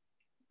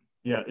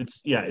 Yeah,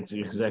 it's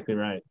exactly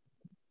right.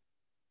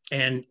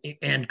 And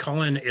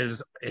Cullen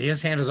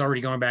his hand is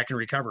already going back in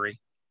recovery,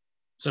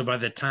 so by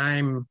the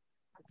time,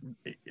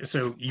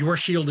 so your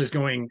shield is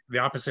going the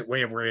opposite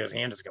way of where his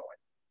hand is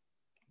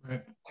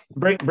going.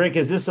 Right. Break,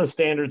 is this a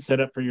standard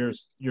setup for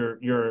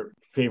your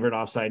favorite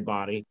offside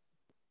body?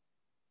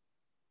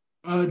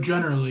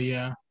 Generally,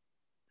 yeah.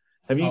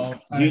 Have you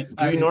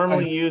do you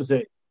normally use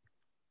it?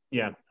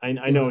 Yeah,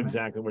 I know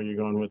exactly where you're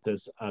going with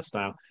this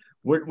style.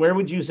 Where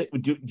would you say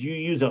do you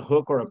use a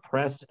hook or a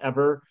press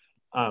ever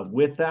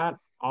with that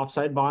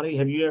offside body?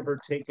 Have you ever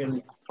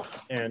taken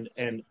and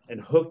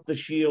hooked the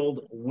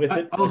shield with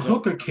it? I'll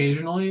hook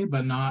occasionally,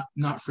 but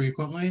not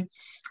frequently.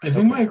 I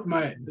think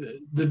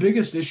the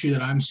biggest issue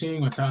that I'm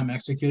seeing with how I'm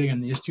executing in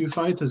these two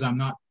fights is I'm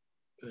not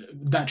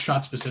that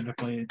shot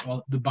specifically,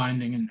 all the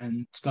binding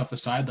and stuff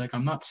aside, like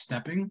I'm not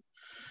stepping.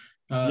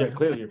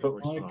 Clearly your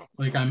footwork's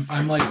like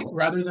I'm like,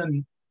 rather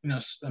than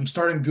I'm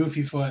starting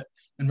goofy foot,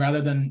 and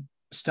rather than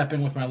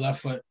stepping with my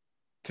left foot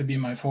to be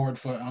my forward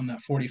foot on that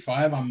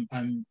 45,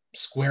 I'm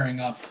squaring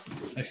up,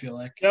 I feel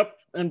like. Yep.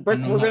 And Brick,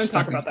 we're going to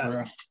talk about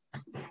that.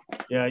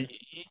 Yeah,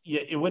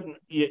 it wouldn't.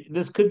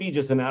 This could be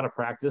just an out of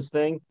practice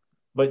thing,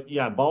 but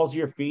yeah, balls to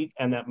your feet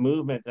and that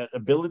movement, that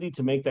ability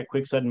to make that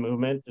quick sudden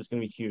movement is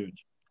going to be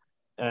huge.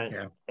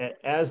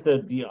 As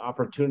the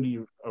opportunity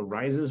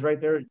arises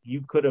right there,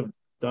 you could have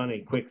done a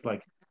quick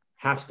like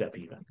half step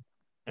even,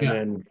 and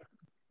then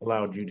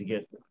allowed you to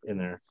get in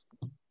there.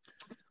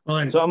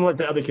 Well, so I'm gonna let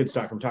the other kids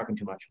talk. I'm talking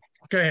too much.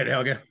 Go ahead,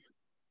 Helga.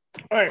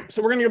 All right,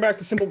 so we're gonna go back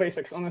to simple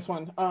basics on this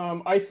one.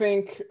 I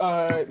think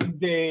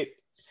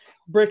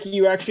Brick,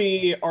 you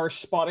actually are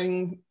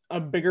spotting a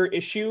bigger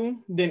issue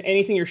than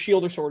anything your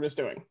shield or sword is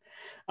doing.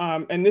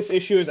 And this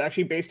issue is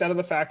actually based out of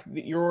the fact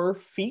that your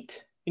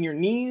feet and your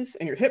knees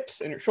and your hips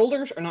and your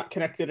shoulders are not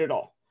connected at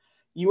all.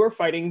 You are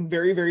fighting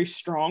very, very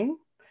strong,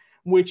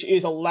 which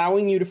is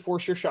allowing you to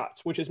force your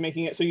shots, which is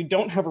making it so you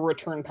don't have a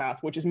return path,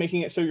 which is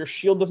making it so your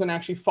shield doesn't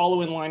actually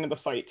follow in line of the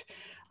fight.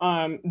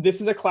 This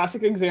is a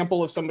classic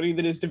example of somebody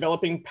that is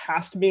developing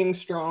past being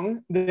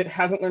strong that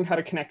hasn't learned how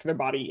to connect their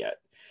body yet.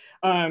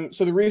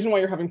 So the reason why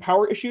you're having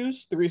power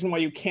issues, the reason why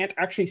you can't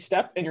actually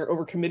step and you're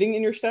overcommitting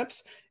in your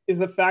steps is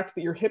the fact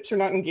that your hips are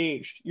not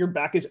engaged. Your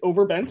back is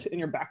overbent and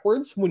you're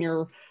backwards when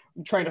you're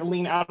trying to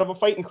lean out of a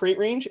fight and create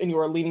range, and you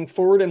are leaning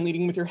forward and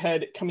leading with your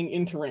head coming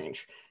into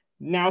range.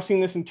 Now seeing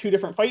this in 2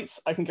 different fights,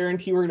 I can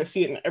guarantee we're going to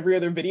see it in every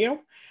other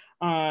video.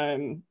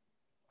 And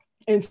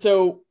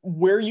so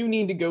where you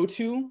need to go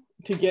to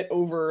get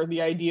over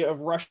the idea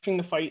of rushing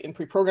the fight and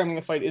pre-programming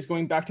the fight is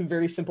going back to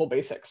very simple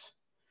basics.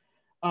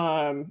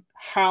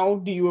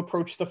 How do you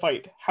approach the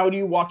fight? How do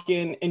you walk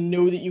in and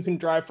know that you can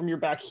drive from your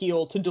back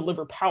heel to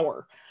deliver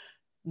power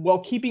while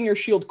keeping your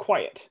shield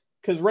quiet?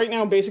 Because right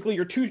now, basically,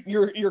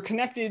 you're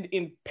connected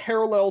in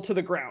parallel to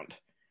the ground,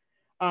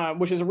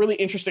 which is a really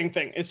interesting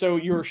thing. And so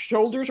your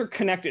shoulders are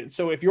connected.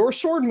 So if your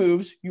sword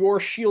moves,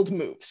 your shield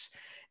moves.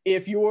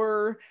 If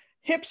your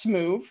hips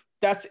move,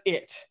 that's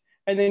it.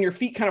 And then your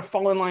feet kind of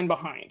fall in line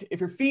behind. If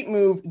your feet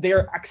move,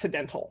 they're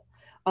accidental.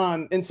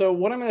 And so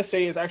what I'm going to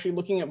say is actually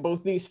looking at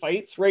both these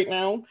fights right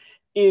now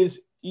is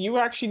you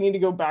actually need to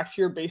go back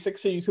to your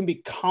basics so you can be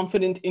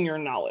confident in your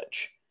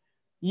knowledge.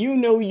 You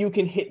know you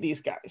can hit these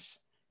guys.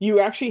 You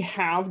actually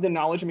have the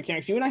knowledge and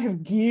mechanics. You and I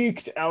have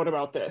geeked out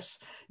about this.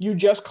 You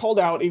just called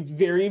out a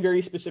very,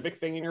 very specific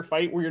thing in your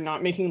fight where you're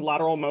not making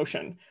lateral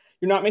motion.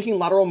 You're not making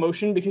lateral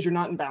motion because you're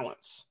not in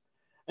balance.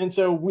 And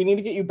so we need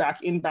to get you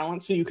back in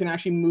balance so you can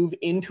actually move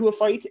into a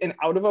fight and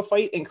out of a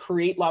fight and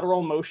create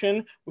lateral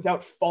motion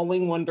without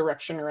falling one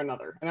direction or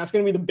another. And that's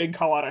going to be the big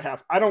call out I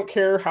have. I don't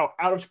care how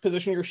out of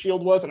position your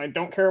shield was, and I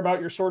don't care about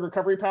your sword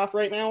recovery path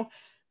right now,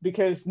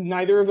 because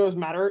neither of those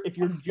matter if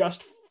you're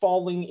just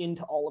falling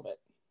into all of it.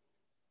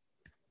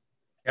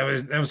 That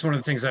was one of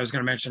the things I was going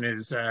to mention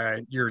is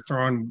you're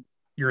throwing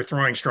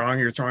strong.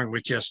 You're throwing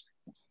with just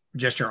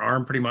your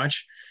arm pretty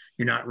much.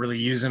 You're not really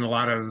using a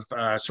lot of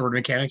sword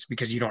mechanics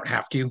because you don't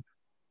have to,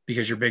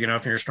 because you're big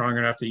enough and you're strong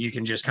enough that you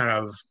can just kind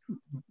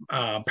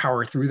of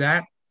power through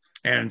that.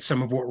 And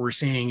some of what we're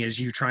seeing is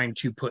you trying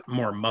to put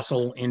more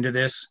muscle into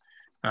this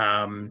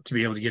to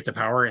be able to get the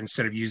power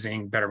instead of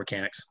using better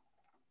mechanics.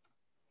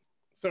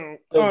 So,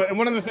 and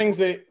one of the things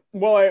that,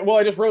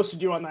 I just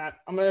roasted you on that.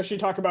 I'm going to actually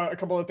talk about a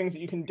couple of things that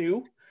you can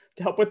do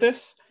to help with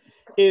this.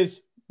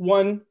 Is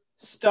one,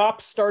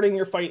 stop starting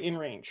your fight in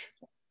range.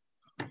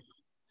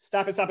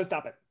 Stop it.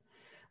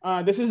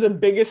 This is the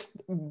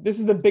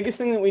biggest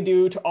thing that we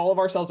do to all of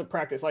ourselves at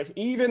practice. Like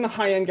even the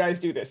high-end guys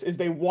do this, is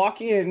they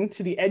walk in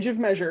to the edge of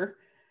measure,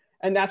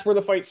 and that's where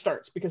the fight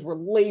starts because we're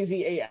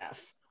lazy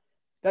AF.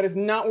 That is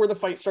not where the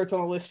fight starts on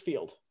the list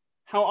field.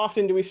 How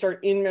often do we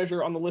start in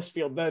measure on the list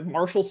field? The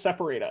marshals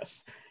separate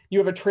us. You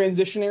have a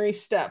transitionary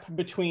step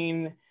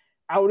between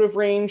out of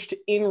range to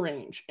in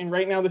range. And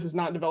right now this is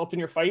not developed in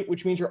your fight,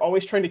 which means you're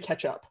always trying to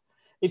catch up.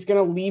 It's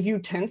going to leave you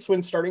tense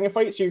when starting a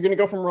fight. So you're going to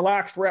go from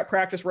relaxed, we're at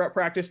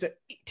practice to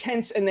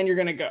tense, and then you're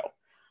going to go.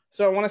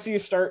 So I want to see you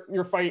start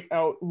your fight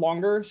out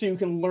longer so you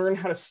can learn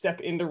how to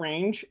step into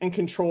range and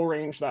control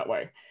range that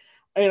way.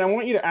 And I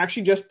want you to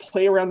actually just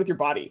play around with your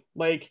body.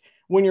 Like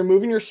when you're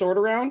moving your sword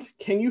around,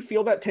 can you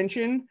feel that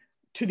tension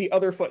to the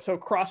other foot? So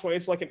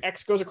crossways, like an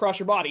X goes across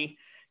your body.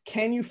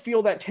 Can you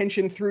feel that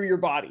tension through your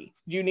body?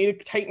 Do you need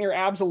to tighten your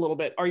abs a little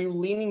bit? Are you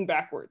leaning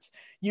backwards?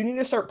 You need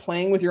to start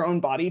playing with your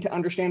own body to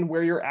understand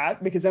where you're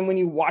at, because then when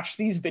you watch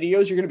these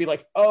videos, you're going to be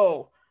like,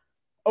 oh,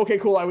 okay,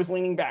 cool. I was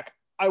leaning back.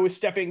 I was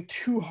stepping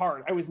too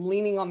hard. I was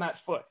leaning on that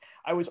foot.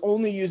 I was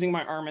only using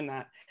my arm in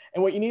that.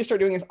 And what you need to start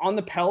doing is on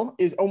the Pel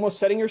is almost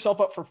setting yourself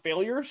up for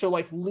failure. So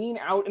like lean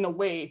out in a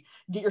way,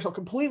 get yourself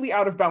completely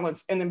out of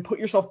balance, and then put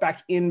yourself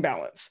back in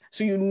balance.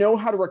 So you know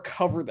how to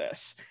recover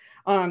this.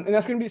 And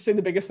that's going to be, say,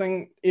 the biggest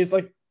thing is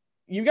like,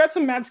 you got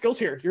some mad skills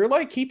here. You're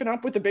like keeping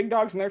up with the big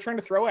dogs and they're trying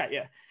to throw at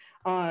you.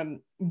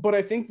 But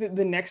I think that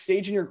the next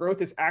stage in your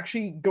growth is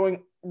actually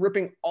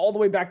ripping all the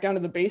way back down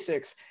to the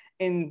basics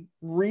and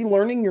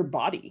relearning your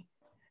body.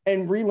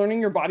 And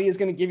relearning your body is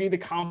going to give you the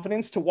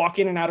confidence to walk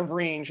in and out of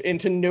range and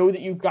to know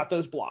that you've got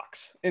those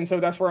blocks. And so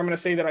that's where I'm going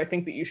to say that I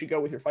think that you should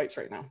go with your fights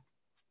right now.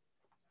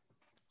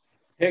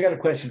 Hey, I got a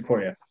question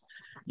for you.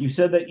 You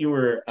said that you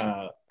were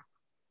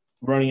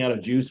running out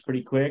of juice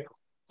pretty quick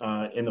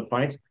in the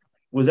fights.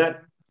 Was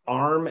that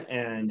arm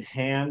and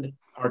hand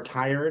are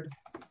tired?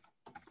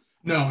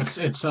 No,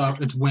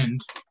 it's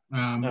wind.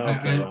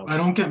 I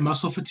don't get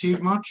muscle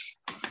fatigue much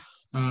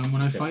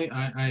when I fight.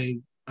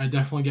 I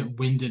definitely get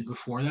winded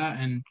before that,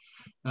 and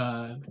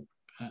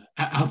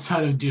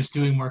outside of just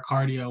doing more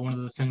cardio, one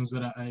of the things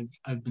that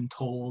I've been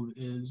told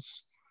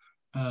is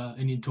I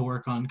need to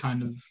work on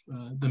kind of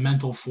the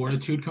mental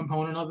fortitude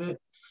component of it.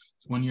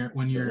 When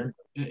you're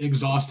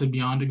exhausted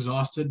beyond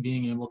exhausted,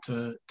 being able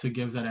to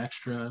give that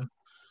extra.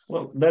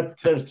 Well,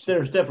 there's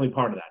definitely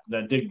part of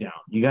that dig down.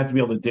 You got to be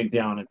able to dig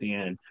down at the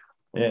end,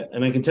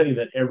 and I can tell you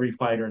that every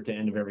fighter at the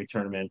end of every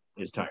tournament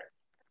is tired,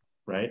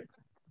 right?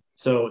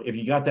 So if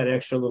you got that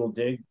extra little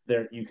dig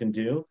there, you can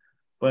do.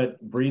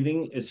 But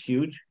breathing is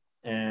huge,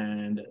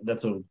 and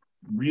that's a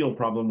real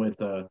problem with,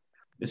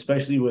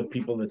 especially with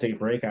people that take a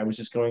break. I was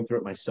just going through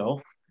it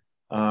myself.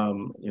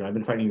 I've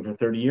been fighting for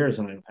 30 years,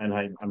 and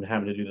I'm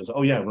having to do this.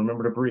 Oh yeah,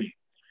 remember to breathe,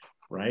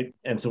 right?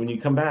 And so when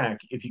you come back,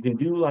 if you can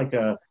do like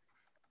a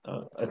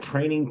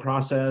training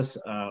process,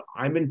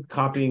 I've been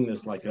copying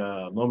this like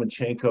a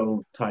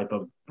Lomachenko type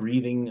of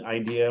breathing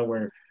idea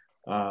where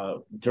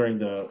during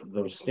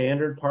the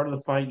standard part of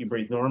the fight, you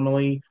breathe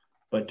normally,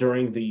 but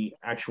during the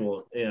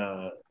actual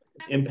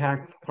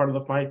impact part of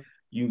the fight,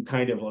 you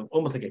kind of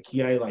almost like a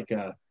ki, like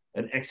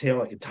an exhale,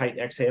 like a tight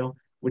exhale,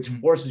 which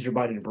forces your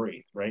body to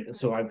breathe, right? And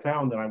so I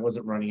found that I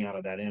wasn't running out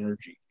of that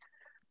energy,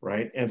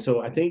 right? And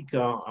so I think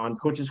on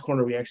Coach's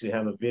Corner, we actually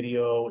have a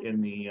video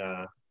in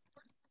the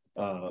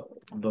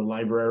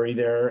library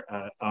there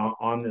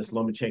on this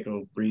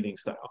Lomachenko breathing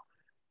style.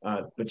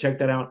 But check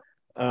that out.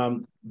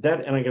 And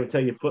I got to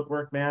tell you,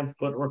 footwork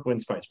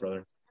wins fights,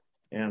 brother.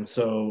 And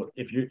so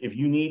if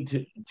you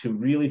need to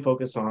really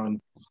focus on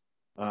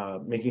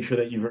making sure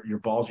that your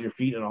balls are your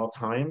feet at all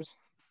times,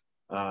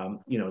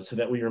 so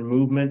that way your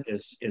movement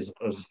is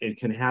it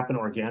can happen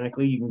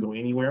organically. You can go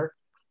anywhere,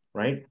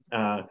 right?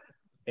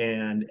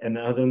 And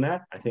other than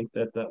that, I think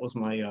that was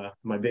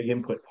my big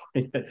input.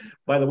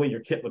 By the way, your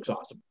kit looks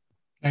awesome.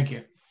 Thank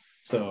you.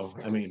 So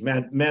I mean,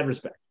 mad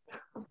respect.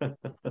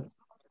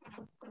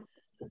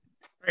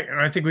 Right,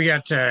 I think we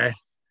got.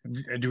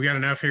 Do we got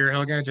enough here,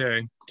 Helga,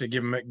 to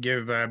give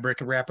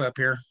Brick a wrap up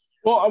here?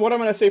 Well, what I'm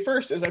going to say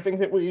first is I think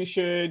that we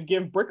should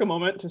give Brick a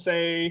moment to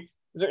say,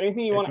 is there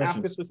anything you want to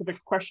ask a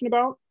specific question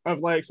about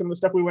of like some of the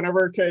stuff we went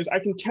over? Because I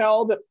can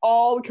tell that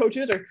all the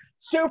coaches are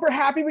super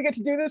happy we get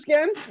to do this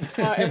again,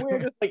 and we're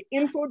just like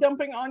info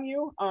dumping on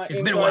you.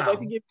 It's been a while. I'd like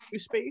to give you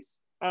space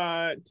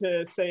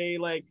to say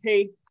like,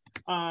 hey,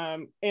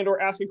 and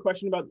or ask a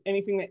question about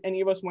anything that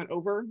any of us went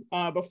over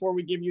before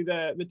we give you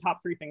the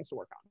top 3 things to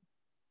work on.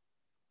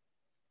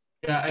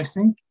 Yeah, I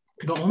think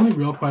the only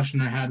real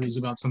question I had was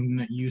about something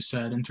that you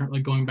said in terms,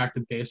 like going back to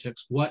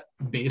basics. What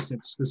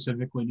basics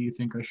specifically do you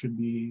think I should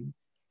be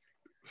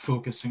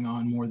focusing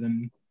on more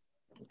than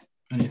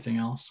anything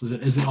else?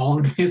 Is it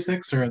all the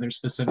basics, or are there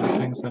specific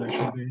things that I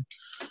should be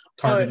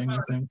targeting,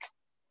 you think?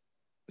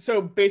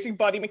 So basic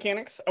body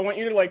mechanics. I want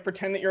you to like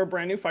pretend that you're a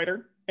brand new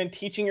fighter and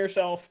teaching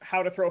yourself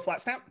how to throw a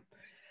flat snap.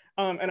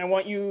 And I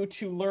want you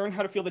to learn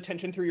how to feel the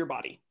tension through your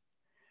body.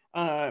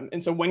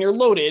 And so when you're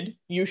loaded,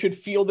 you should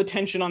feel the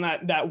tension on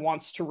that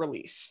wants to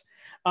release.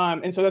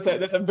 And so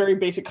that's a very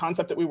basic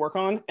concept that we work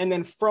on. And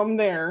then from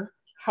there,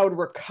 how to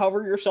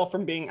recover yourself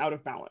from being out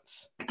of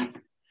balance.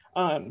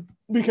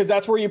 Because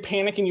that's where you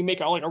panic and you make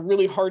a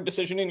really hard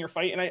decision in your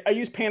fight. And I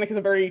use panic as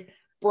a very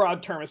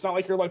broad term. It's not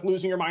like you're like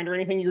losing your mind or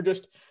anything.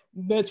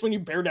 That's when you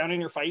bear down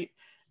in your fight,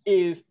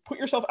 is put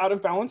yourself out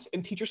of balance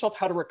and teach yourself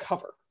how to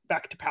recover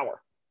back to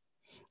power.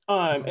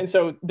 And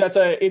so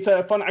it's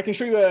a fun, I can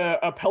show you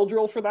a Pell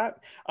drill for that,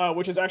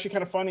 which is actually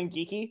kind of fun and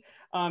geeky,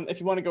 if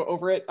you want to go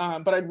over it.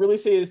 But I'd really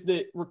say is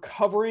that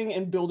recovering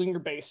and building your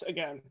base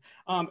again.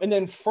 And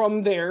then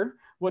from there,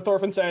 what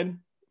Thorfinn said,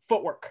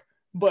 footwork.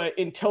 But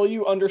until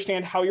you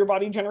understand how your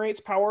body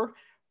generates power,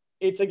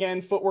 it's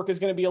again, footwork is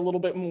going to be a little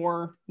bit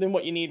more than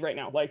what you need right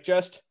now. Like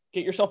just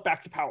get yourself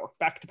back to power,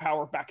 back to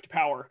power, back to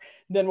power.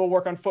 Then we'll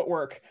work on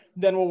footwork.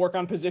 Then we'll work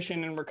on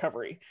position and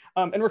recovery.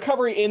 And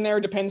recovery in there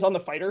depends on the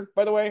fighter,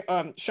 by the way.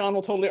 Sean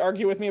will totally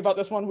argue with me about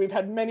this one. We've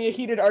had many a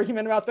heated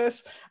argument about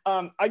this.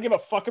 I give a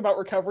fuck about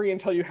recovery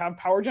until you have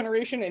power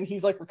generation, and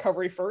he's like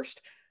recovery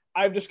first.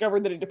 I've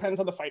discovered that it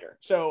depends on the fighter.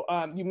 So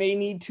you may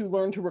need to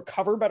learn to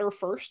recover better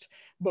first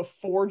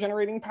before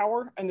generating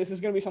power. And this is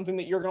going to be something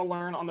that you're going to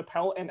learn on the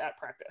Pell and at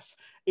practice,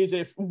 is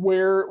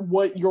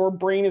what your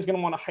brain is going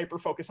to want to hyper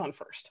focus on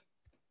first.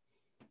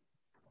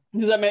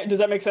 Does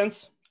that make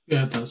sense?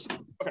 Yeah, it does.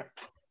 Okay.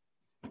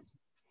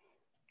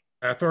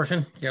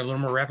 Thorfinn, you got a little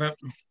more wrap up?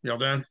 Y'all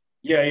done?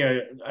 Yeah.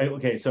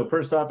 Okay, so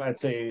first off, I'd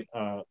say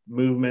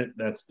movement.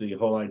 That's the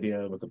whole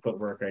idea with the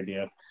footwork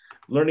idea.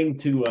 Learning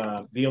to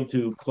be able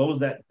to close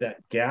that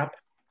gap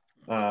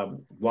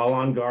while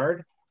on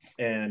guard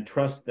and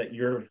trust that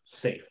you're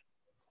safe,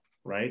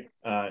 right?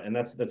 And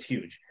that's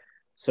huge.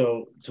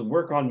 So to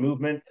work on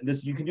movement,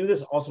 you can do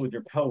this also with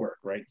your Pell work,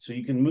 right? So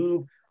you can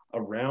move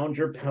around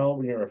your Pell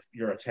when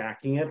you're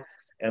attacking it,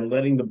 and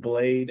letting the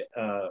blade,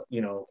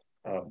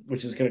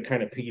 which is going to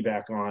kind of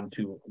piggyback on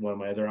to one of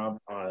my other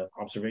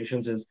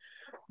observations, is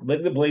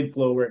letting the blade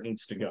flow where it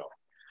needs to go,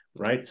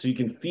 right? So you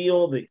can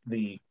feel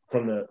the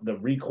from the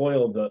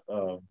recoil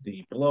of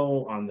the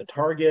blow on the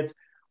target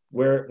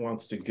where it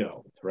wants to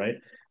go, right?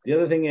 The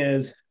other thing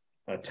is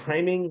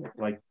timing.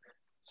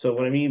 So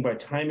what I mean by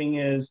timing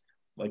is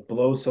like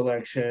blow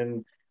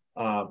selection.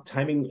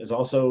 Timing is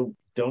also,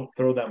 don't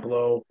throw that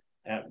blow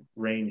at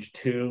range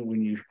 2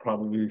 when you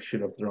probably should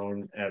have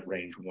thrown at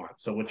range 1.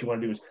 So what you want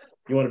to do is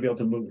you want to be able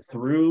to move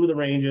through the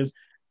ranges,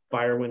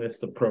 fire when it's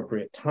the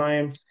appropriate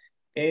time,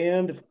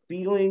 and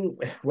feeling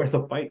where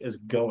the fight is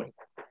going.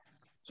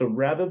 So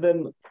rather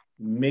than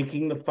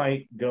making the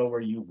fight go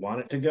where you want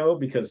it to go,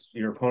 because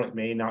your opponent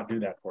may not do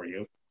that for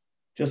you,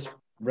 just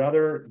let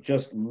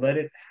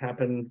it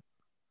happen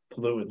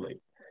fluidly.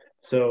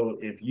 So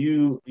if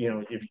you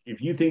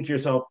think to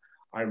yourself,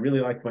 I really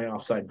like my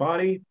offside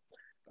body,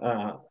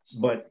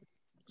 but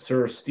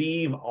Sir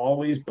Steve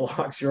always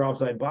blocks your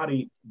offside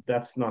body,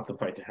 that's not the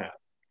fight to have,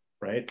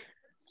 right?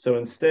 So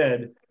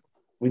instead,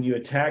 when you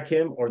attack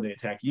him or they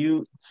attack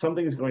you,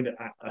 something is going to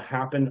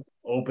happen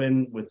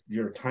open with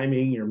your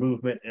timing, your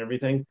movement,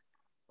 everything,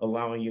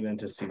 allowing you then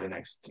to see the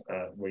next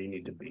where you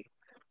need to be.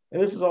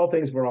 And this is all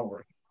things we're all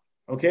working.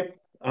 Okay.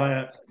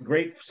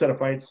 Great set of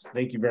fights.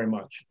 Thank you very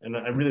much. And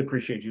I really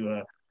appreciate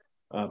you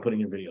putting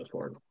your videos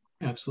forward.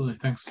 Absolutely.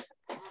 Thanks.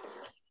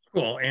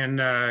 Cool. And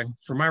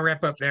for my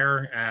wrap up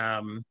there,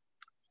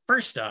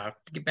 first off,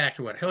 to get back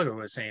to what Helga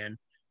was saying,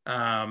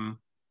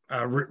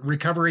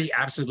 recovery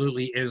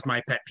absolutely is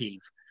my pet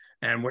peeve.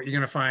 And what you're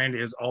going to find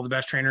is all the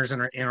best trainers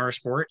in our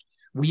sport,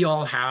 we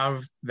all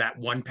have that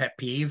one pet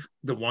peeve,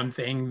 the one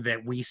thing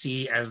that we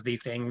see as the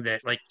thing that,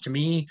 like, to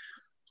me,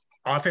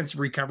 offensive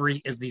recovery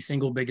is the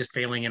single biggest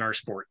failing in our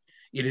sport.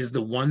 It is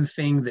the one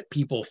thing that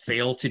people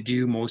fail to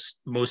do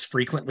most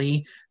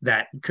frequently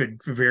that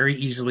could very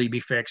easily be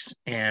fixed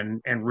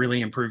and really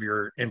improve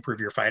your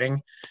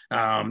fighting.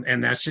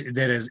 And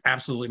that is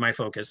absolutely my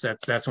focus.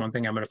 That's one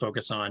thing I'm going to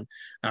focus on.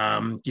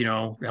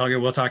 Helga,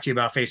 we'll talk to you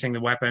about facing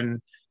the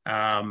weapon.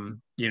 Branos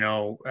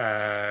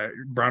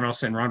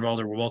and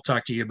Ronvalder will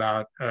talk to you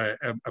about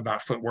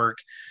footwork,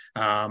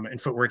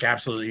 and footwork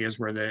absolutely is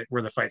where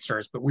the fight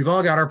starts. But we've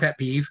all got our pet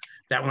peeve.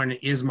 That one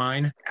is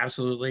mine.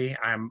 Absolutely.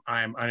 I'm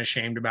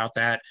unashamed about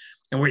that.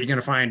 And what you're going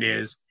to find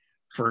is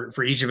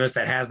for each of us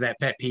that has that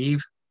pet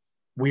peeve,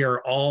 we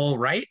are all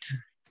right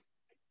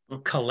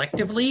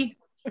collectively.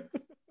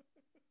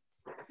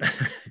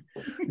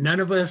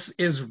 None of us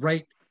is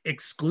right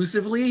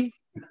exclusively,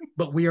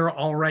 but we are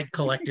all right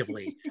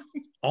collectively.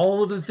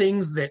 All of the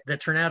things that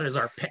turn out as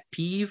our pet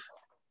peeve,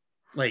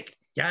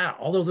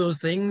 all of those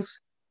things,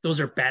 those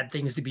are bad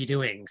things to be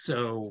doing.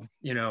 So,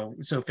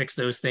 so fix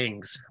those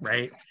things,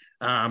 right?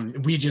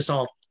 We just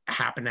all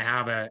happen to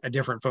have a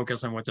different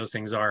focus on what those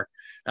things are.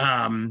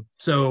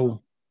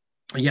 So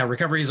yeah,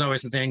 recovery is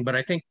always the thing, but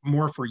I think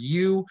more for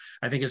you,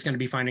 I think it's going to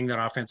be finding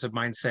that offensive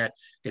mindset.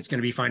 It's going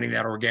to be finding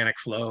that organic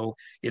flow.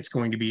 It's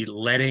going to be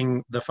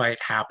letting the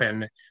fight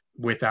happen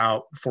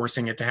without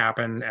forcing it to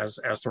happen. As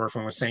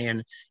Thorfinn was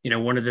saying,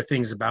 one of the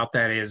things about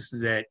that is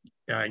that,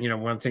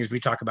 one of the things we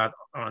talk about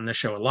on this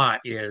show a lot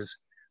is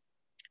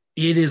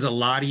it is a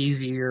lot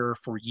easier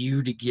for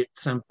you to get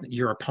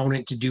your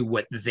opponent to do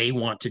what they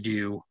want to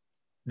do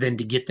than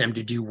to get them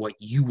to do what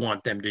you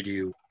want them to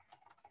do.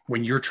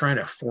 When you're trying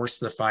to force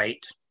the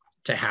fight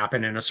to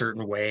happen in a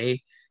certain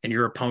way and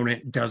your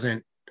opponent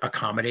doesn't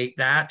accommodate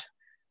that,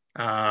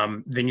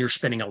 then you're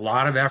spending a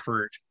lot of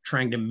effort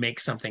trying to make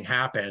something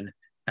happen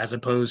as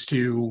opposed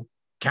to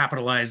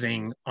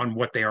capitalizing on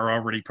what they are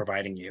already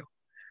providing you.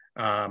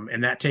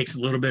 And that takes a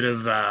little bit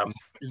of,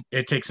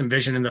 it takes some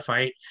vision in the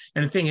fight.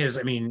 And the thing is,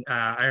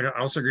 I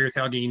also agree with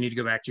Helga, you need to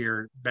go back to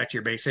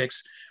your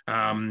basics.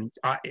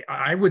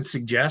 I would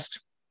suggest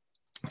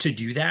to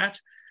do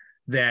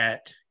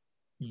that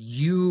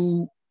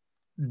you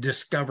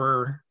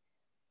discover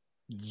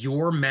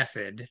your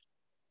method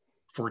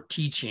for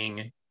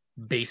teaching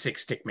basic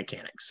stick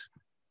mechanics,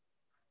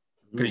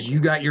 because you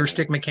got your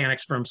stick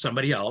mechanics from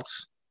somebody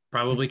else,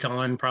 probably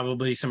Colin,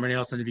 probably somebody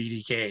else in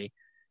the VDK.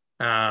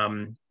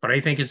 But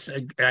I think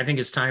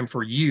it's time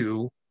for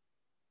you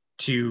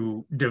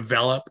to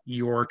develop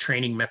your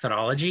training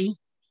methodology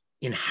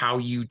in how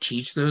you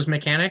teach those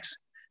mechanics,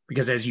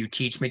 because as you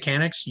teach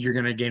mechanics, you're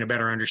going to gain a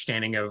better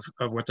understanding of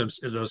what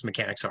those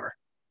mechanics are.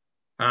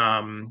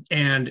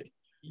 And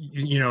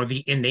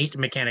the innate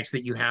mechanics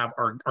that you have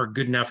are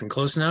good enough and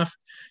close enough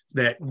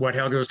that what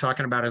Helga was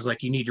talking about is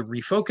like, you need to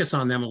refocus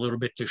on them a little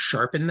bit to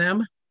sharpen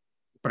them.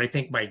 But I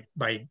think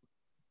by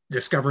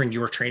discovering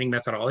your training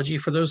methodology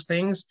for those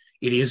things,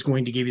 it is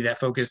going to give you that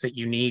focus that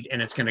you need.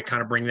 And it's going to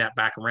kind of bring that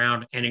back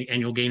around, and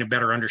you'll gain a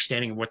better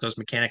understanding of what those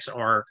mechanics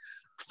are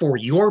for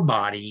your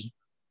body,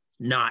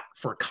 not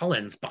for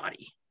Cullen's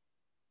body.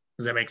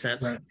 Does that make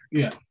sense? Right.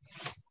 Yeah.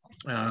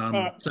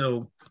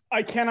 So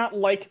I cannot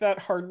like that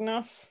hard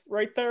enough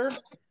right there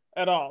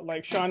at all.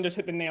 Like Sean just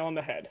hit the nail on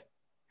the head.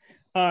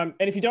 And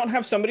if you don't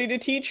have somebody to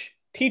teach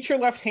your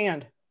left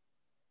hand.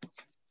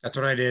 That's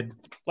what I did.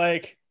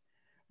 Like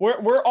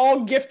we're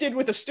all gifted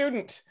with a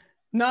student.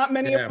 Not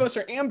many of us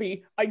are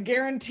ambi. I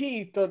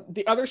guarantee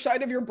the other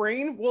side of your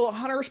brain will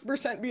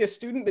 100% be a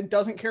student that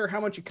doesn't care how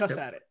much you cuss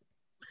at it.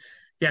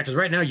 Yeah, because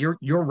right now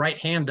your right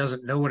hand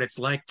doesn't know what it's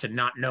like to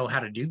not know how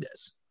to do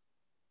this.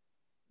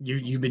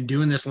 You've been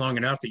doing this long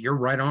enough that your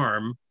right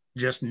arm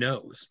just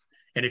knows.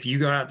 And if you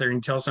go out there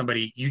and tell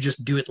somebody you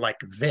just do it like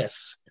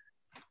this,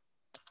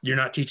 you're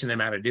not teaching them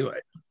how to do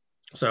it.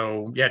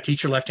 So yeah,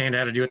 teach your left hand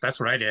how to do it. That's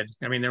what I did.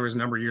 There was a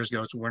number of years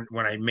ago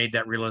when I made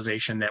that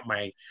realization that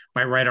my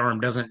right arm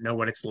doesn't know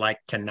what it's like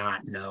to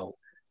not know.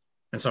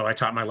 And so I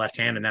taught my left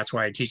hand, and that's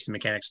why I teach the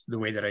mechanics the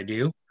way that I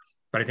do.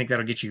 But I think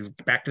that'll get you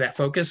back to that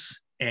focus,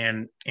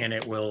 and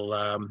it will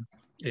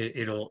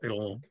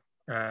it'll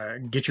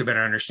get you a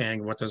better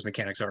understanding of what those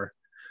mechanics are.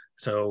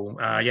 So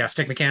yeah,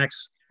 stick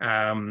mechanics,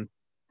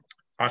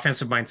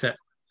 offensive mindset,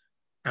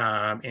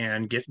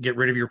 and get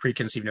rid of your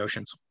preconceived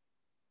notions.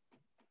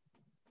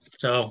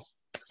 So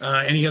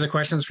any other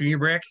questions for you,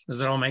 Brick? Does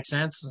that all make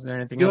sense? Is there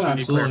anything else we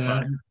need to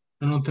clarify?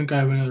 I don't think I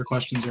have any other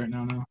questions right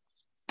now. No.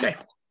 Okay,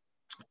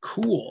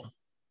 cool.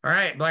 All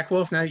right, Black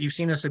Wolf, now that you've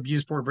seen us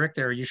abuse poor Brick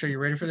there, are you sure you're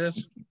ready for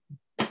this?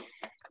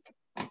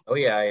 Oh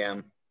yeah, I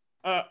am.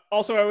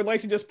 Also, I would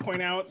like to just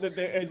point out that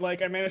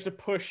I managed to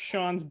push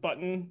Sean's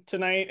button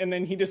tonight, and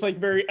then he just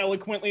very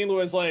eloquently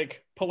was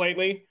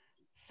politely,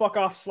 "Fuck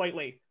off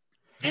slightly."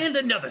 And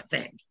another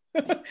thing.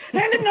 And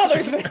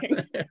another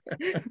thing.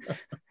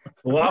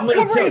 Well,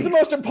 recovery is the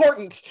most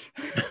important.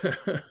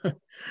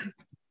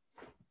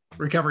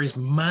 Recovery is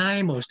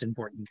my most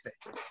important thing.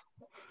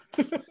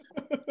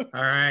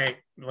 All right,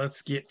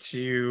 let's get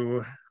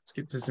to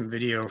some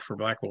video for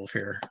Black Wolf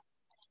here.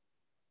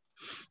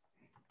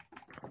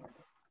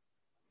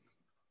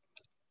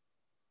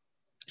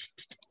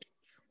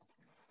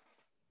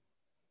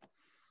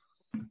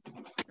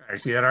 I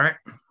see that all right?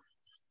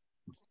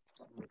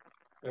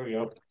 There we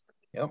go.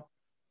 Yep.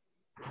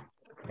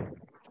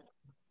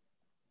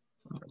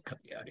 I'm gonna cut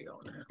the audio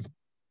on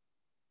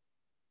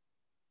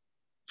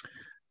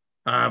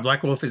that.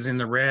 Black Wolf is in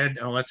the red.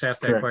 Oh, let's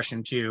ask that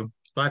question too.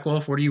 Black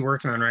Wolf, what are you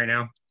working on right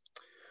now?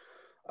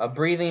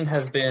 Breathing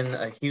has been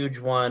a huge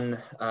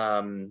one.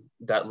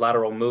 That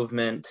lateral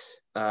movement,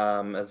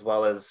 as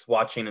well as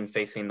watching and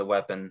facing the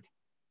weapon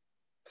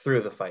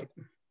through the fight.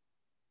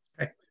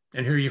 Okay.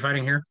 And who are you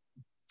fighting here?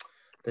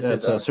 This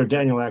is Sir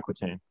Daniel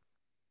Aquitaine.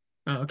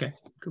 Oh, okay,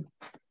 cool.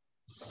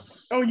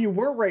 Oh, you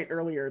were right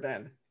earlier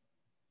then.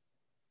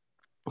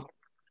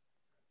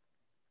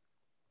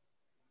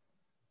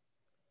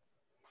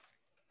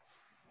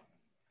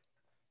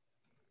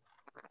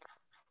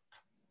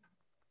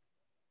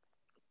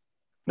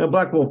 Now,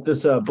 Black Wolf,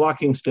 this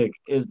blocking stick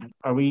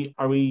are we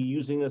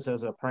using this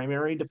as a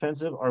primary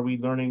defensive? Are we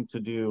learning to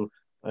do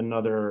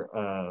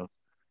another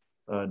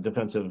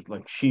defensive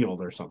like shield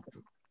or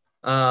something?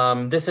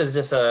 This is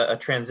just a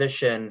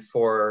transition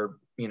for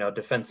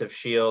defensive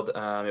shield.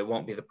 It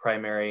won't be the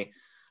primary.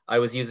 I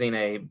was using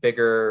a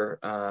bigger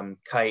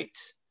kite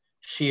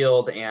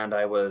shield, and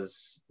I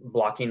was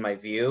blocking my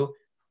view,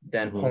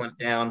 then pulling it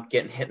down,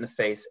 getting hit in the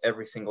face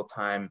every single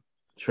time.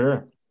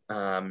 Sure.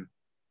 So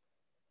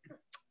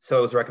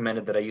it was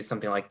recommended that I use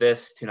something like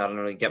this to not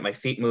only get my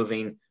feet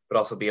moving, but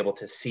also be able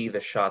to see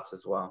the shots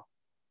as well.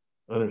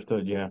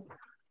 Understood. Yeah.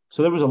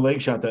 So there was a leg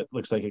shot that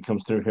looks like it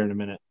comes through here in a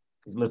minute.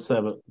 Let's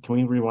have a. Can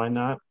we rewind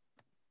that?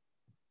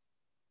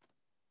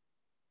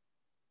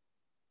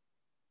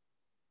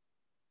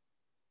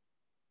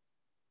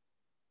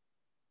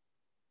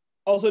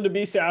 Also, to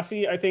be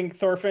sassy, I think,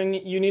 Thorfinn,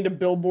 you need to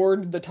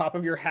billboard the top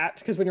of your hat,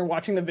 because when you're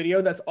watching the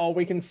video, that's all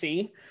we can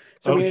see.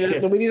 So we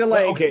need to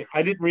like. Okay,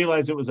 I didn't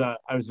realize it was I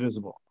was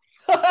visible.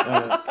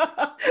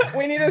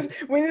 we need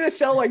to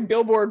sell like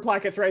billboard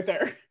plackets right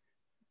there.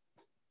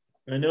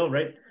 I know,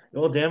 right?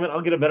 Oh, damn it!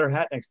 I'll get a better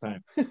hat next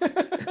time.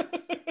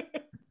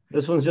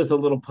 This one's just a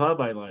little pub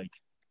I like.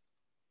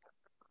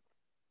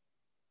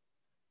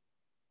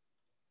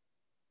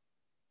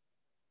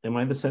 Am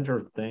I the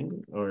center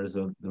thing, or is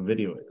the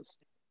video is?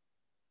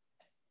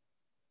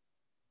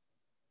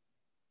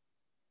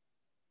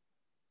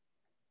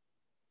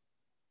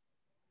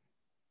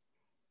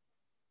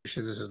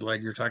 Sure, this is the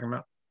leg you're talking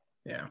about.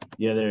 Yeah.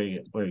 Yeah, there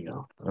you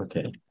go.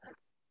 Okay.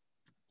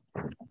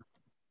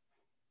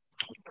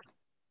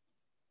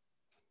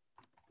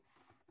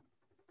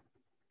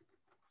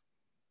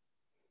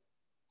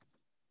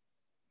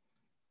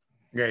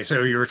 Okay,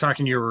 so you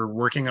were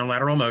working on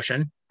lateral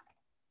motion.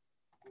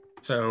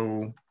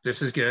 So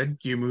this is good.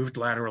 You moved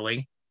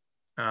laterally.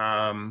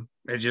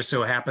 It just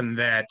so happened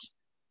that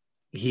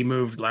he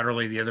moved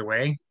laterally the other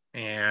way,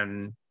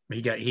 and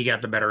he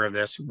got the better of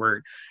this,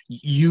 where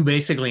you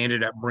basically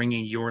ended up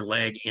bringing your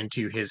leg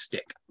into his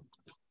stick.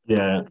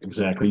 Yeah,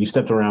 exactly. You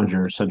stepped around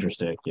your center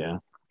stick. Yeah.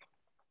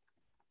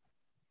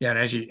 Yeah, and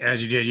as you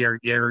did, your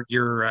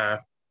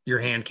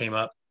hand came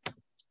up.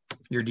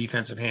 Your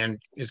defensive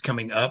hand is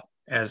coming up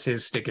as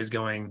his stick is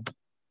going.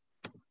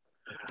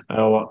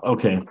 Oh,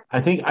 okay.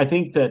 I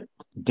think that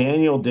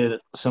Daniel did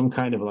some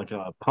kind of like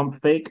a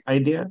pump fake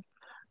idea,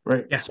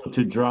 right? Yeah. So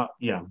to draw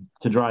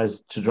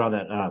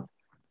that up,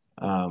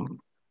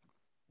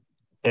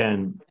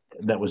 and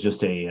that was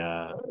just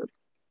a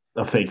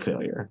fake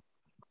failure.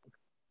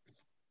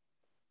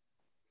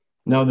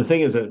 Now the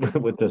thing is that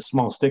with the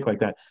small stick like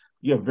that,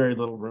 you have very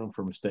little room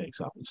for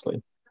mistakes,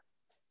 obviously.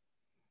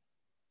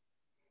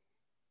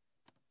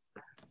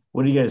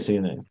 What are you guys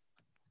seeing there?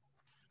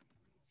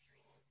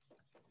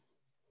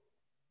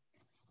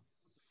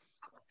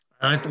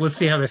 Let's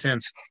see how this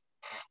ends.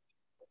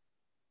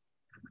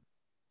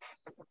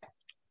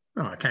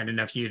 Oh, kind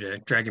enough of you to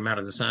drag him out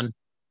of the sun.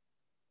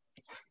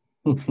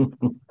 All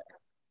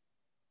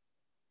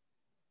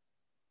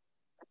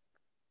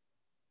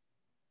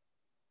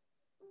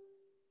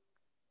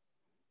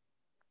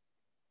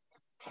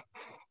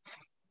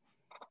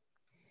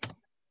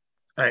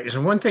right.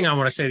 So one thing I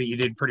want to say that you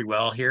did pretty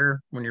well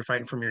here when you're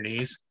fighting from your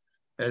knees,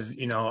 as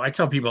I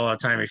tell people all the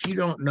time, if you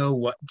don't know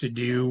what to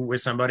do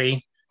with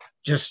somebody,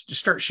 just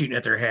start shooting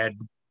at their head,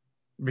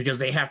 because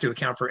they have to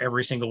account for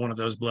every single one of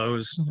those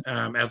blows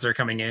as they're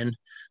coming in.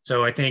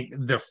 So I think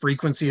the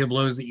frequency of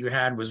blows that you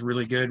had was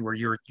really good, where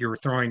you were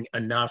throwing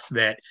enough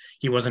that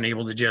he wasn't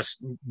able to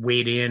just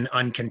wade in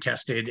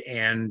uncontested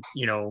and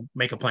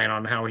make a plan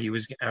on how he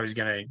was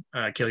going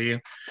to kill you.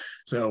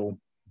 So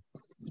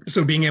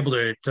being able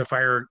to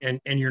fire, and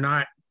you're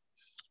not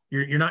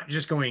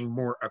just going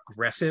more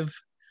aggressive,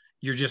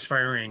 you're just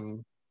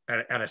firing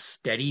at a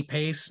steady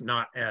pace,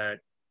 not a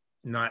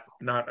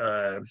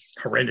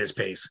horrendous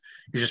pace.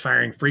 You're just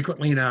firing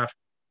frequently enough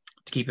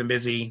to keep him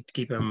busy, to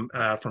keep him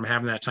from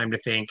having that time to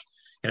think,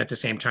 and at the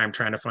same time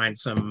trying to find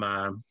some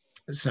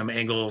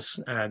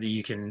angles that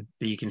you can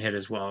hit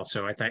as well.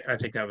 So I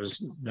think that was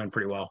done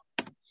pretty well.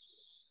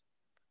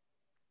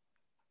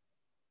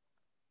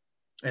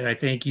 And I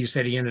think you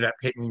said he ended up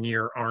hitting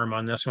your arm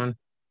on this one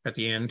at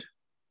the end.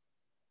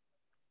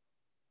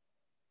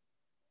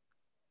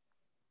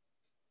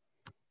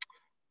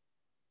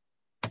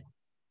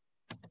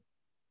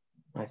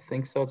 I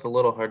think so. It's a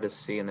little hard to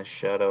see in the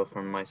shadow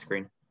from my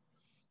screen.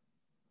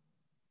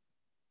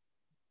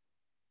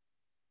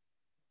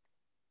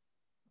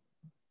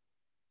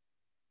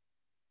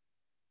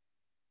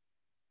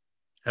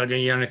 Helga,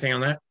 you got anything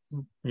on that?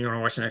 You want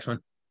to watch the next one?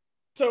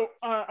 So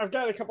I've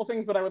got a couple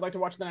things, but I would like to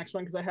watch the next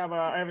one because I have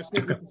a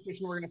sneaky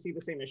suspicion we're going to see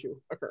the same issue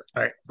occur.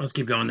 All right, let's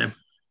keep going then.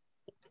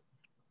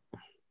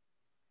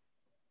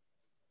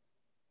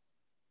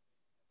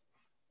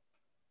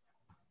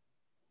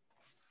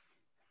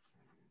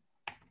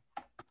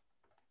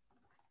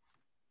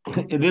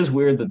 It is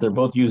weird that they're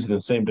both using the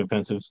same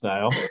defensive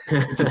style,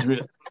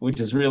 which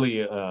is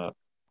really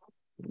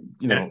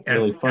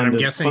really fun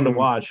to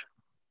watch.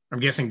 I'm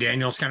guessing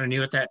Daniel's kind of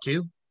new at that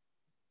too.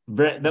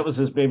 That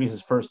was maybe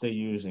his first day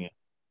using it.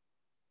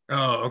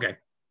 Oh, okay.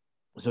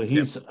 So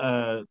he's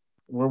we're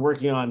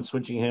working on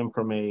switching him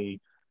from a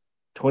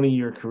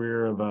 20-year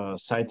career of a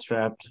side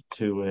strap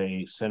to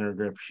a center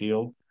grip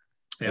shield,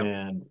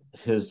 and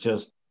his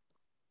just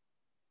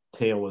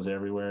tail was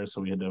everywhere,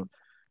 so we had to.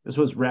 This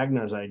was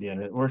Ragnar's idea,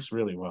 and it works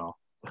really well.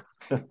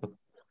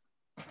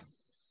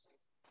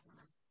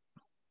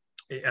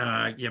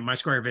 Yeah, my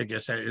Squire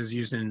Vegas is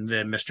using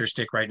the Mr.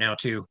 Stick right now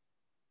too.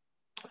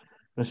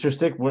 Mr.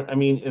 Stick, I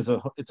mean, it's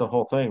a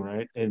whole thing,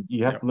 right? And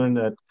you have to learn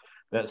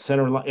that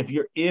center line.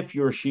 If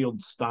your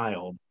shield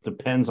style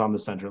depends on the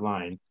center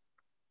line,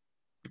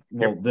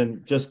 well,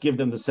 then just give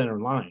them the center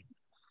line,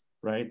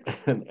 right?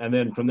 And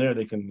then from there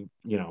they can,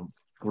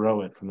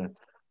 grow it from there.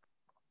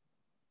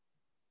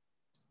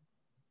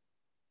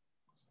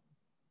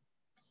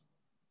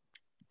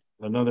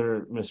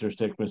 Another Mr.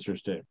 Stick, Mr.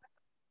 Stick.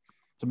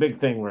 It's a big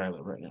thing where I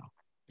live right now.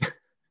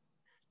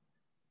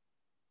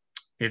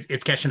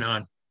 It's catching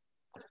on.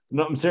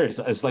 No, I'm serious.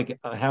 It's like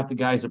half the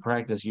guys at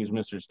practice use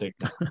Mr. Stick.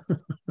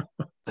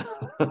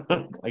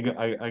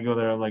 I go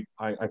there like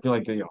I feel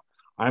like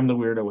I'm the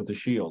weirdo with the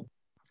shield.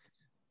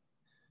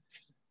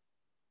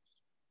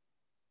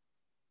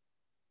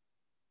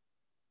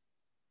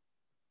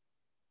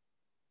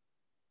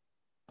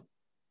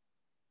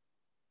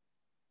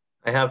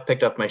 I have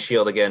picked up my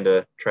shield again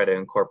to try to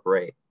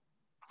incorporate.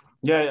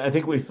 Yeah, I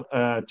think we've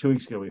 2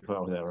 weeks ago we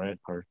fought with that, right?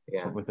 Or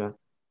Yeah. something like that.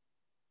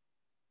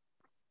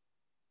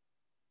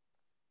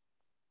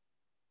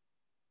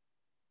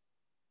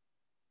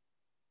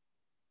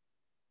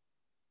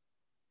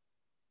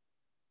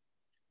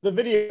 The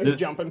video is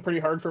jumping pretty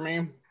hard for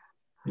me.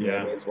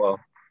 Yeah, me as well.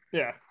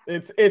 Yeah,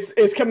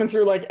 it's coming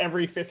through like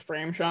every 5th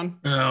frame, Sean.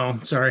 Oh,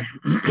 sorry.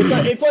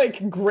 It's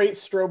like great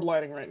strobe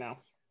lighting right now.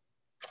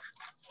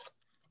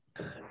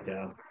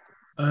 Yeah.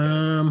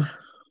 Well,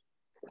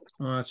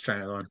 let's try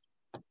another one.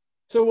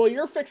 So while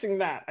you're fixing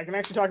that, I can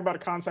actually talk about a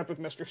concept with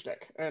Mr.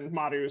 Stick and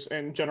Madus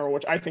in general,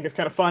 which I think is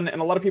kind of fun, and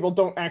a lot of people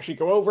don't actually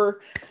go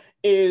over,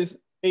 is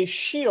a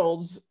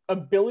shield's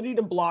ability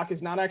to block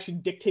is not actually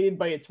dictated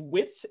by its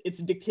width, it's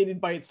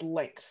dictated by its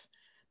length.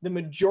 The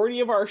majority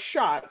of our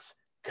shots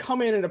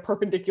come in at a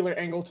perpendicular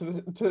angle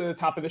to the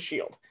top of the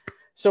shield.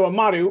 So a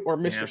Madu, or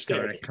Mr.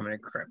 Stick, coming in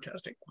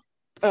craptastic.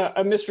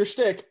 A Mr.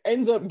 Stick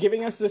ends up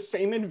giving us the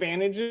same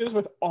advantages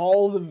with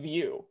all the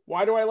view.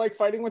 Why do I like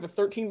fighting with a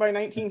 13 by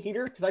 19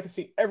 heater? Because I can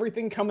see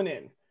everything coming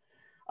in.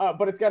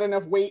 But it's got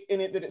enough weight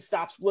in it that it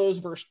stops blows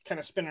versus kind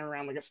of spinning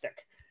around like a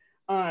stick.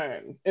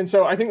 And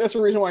so I think that's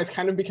the reason why it's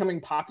kind of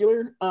becoming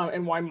popular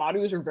and why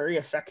Madus are very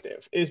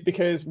effective, is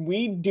because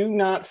we do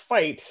not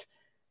fight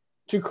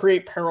to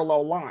create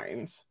parallel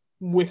lines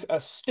with a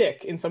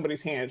stick in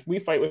somebody's hands. We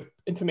fight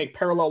to make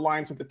parallel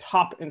lines with the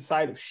top and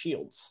side of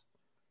shields.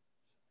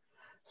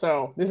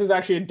 So this is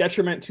actually a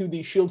detriment to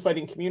the shield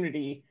fighting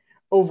community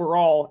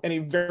overall, and a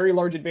very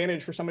large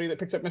advantage for somebody that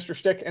picks up Mr.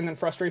 Stick and then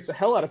frustrates the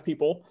hell out of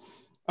people.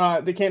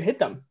 They can't hit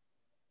them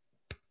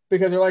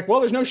because they're like, well,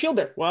 there's no shield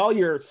there. Well,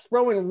 you're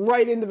throwing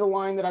right into the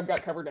line that I've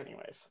got covered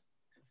anyways.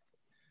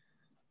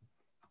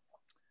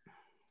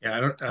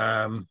 Yeah,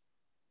 I'm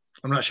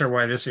not sure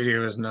why this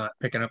video is not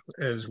picking up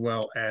as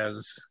well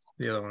as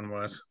the other one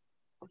was.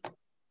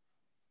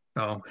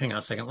 Oh, hang on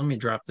a second. Let me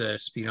drop the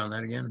speed on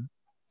that again.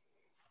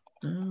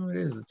 Oh, it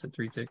is. It's a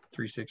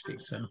 360.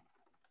 So.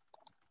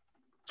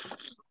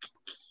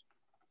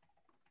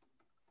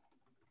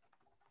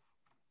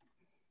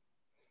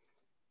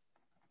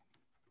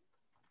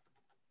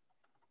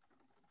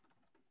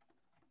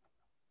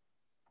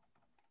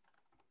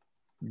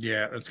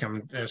 Yeah, it's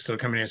coming. It's still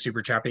coming in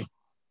super choppy.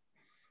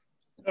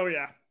 Oh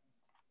yeah.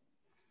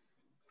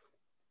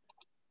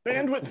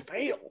 Bandwidth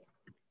fail.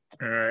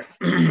 All right.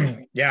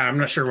 Yeah, I'm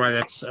not sure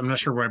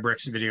why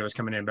Brick's video is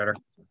coming in better.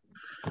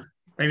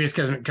 Maybe it's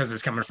because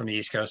it's coming from the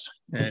East Coast.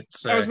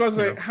 It's. I was supposed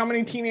to say, how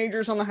many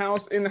teenagers in the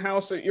house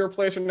at your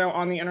place are now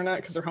on the internet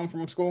because they're home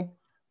from school?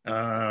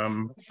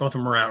 Both of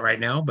them are out right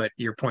now, but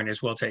your point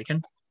is well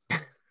taken.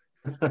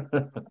 All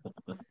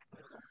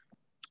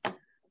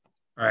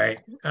right.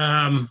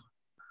 I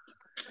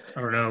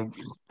don't know.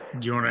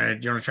 Do you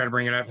want to try to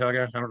bring it up,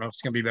 Helga? I don't know if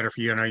it's gonna be better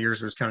for you. I know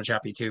yours was kind of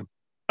choppy too.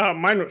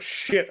 Mine was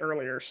shit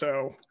earlier,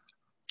 so.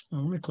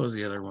 Let me close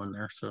the other one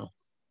there. So.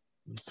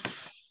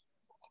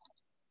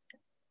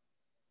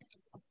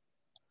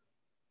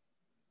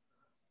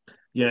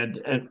 Yeah,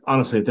 and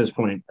honestly, at this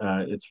point,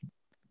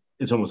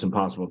 it's almost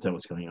impossible to tell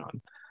what's going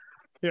on.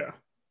 Yeah.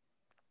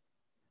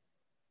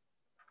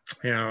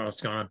 Yeah,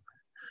 what's going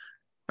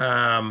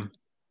on?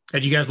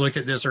 Had you guys looked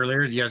at this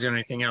earlier? Do you guys got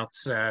anything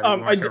else?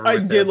 I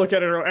did look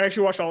at it earlier. I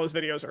actually watched all his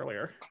videos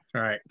earlier.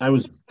 All right. I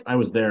was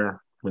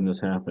there when this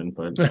happened,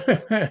 but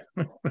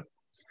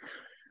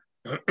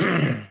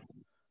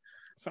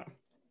so.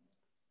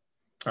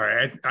 All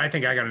right, I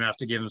think I got enough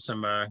to give him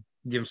some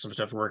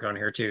stuff to work on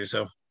here too.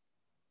 So.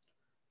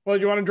 Well,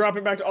 do you want to drop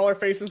it back to all our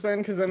faces then?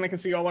 Because then they can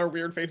see all our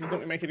weird faces that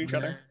we make at each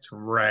other. That's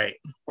right.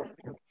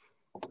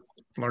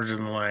 Larger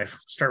than life.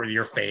 Start with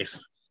your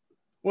face.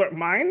 What,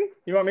 mine?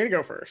 You want me to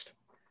go first?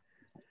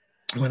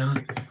 Why not?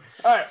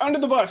 All right, under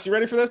the bus. You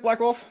ready for this, Black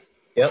Wolf?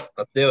 Yep,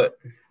 let's do it.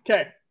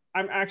 Okay.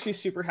 I'm actually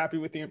super happy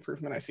with the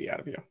improvement I see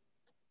out of you.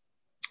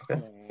 Okay.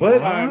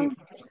 What?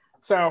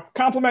 So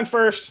compliment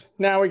first.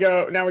 Now we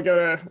go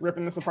to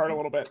ripping this apart a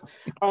little bit.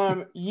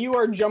 You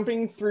are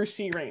jumping through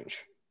C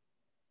range.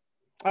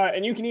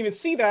 And you can even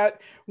see that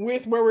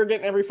with where we're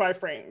getting every 5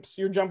 frames.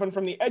 You're jumping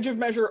from the edge of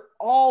measure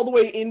all the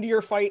way into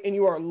your fight, and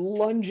you are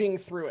lunging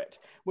through it,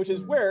 which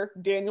is where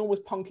Daniel was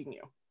punking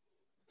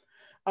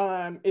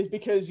you. Is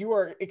because you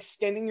are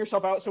extending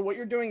yourself out. So what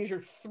you're doing is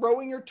you're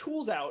throwing your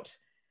tools out,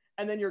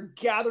 and then you're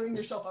gathering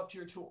yourself up to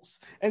your tools.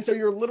 And so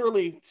you're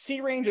literally,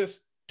 C range is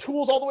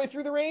tools all the way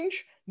through the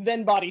range,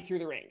 then body through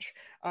the range.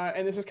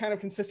 And this is kind of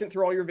consistent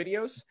through all your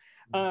videos.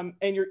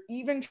 And you're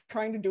even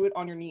trying to do it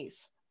on your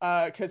knees.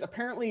 Because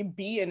apparently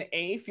B and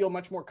A feel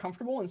much more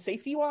comfortable and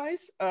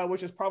safety-wise,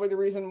 which is probably the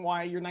reason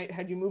why your knight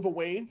had you move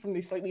away from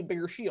the slightly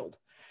bigger shield.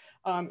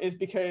 Is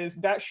because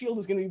that shield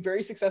is going to be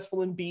very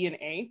successful in B and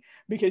A,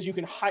 because you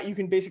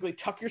can basically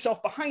tuck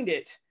yourself behind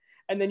it,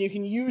 and then you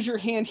can use your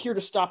hand here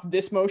to stop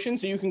this motion,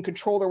 so you can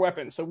control their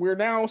weapon. So we're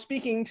now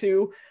speaking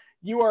to,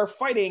 you are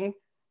fighting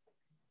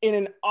in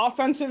an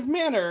offensive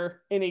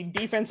manner in a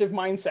defensive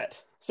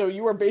mindset. So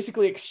you are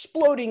basically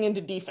exploding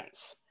into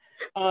defense.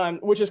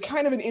 Which is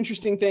kind of an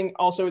interesting thing.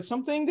 Also, it's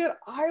something that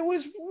I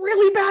was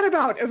really bad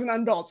about as an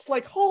adult. It's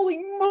like,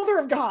 holy mother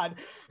of God.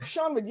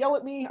 Sean would yell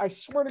at me. I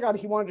swear to God,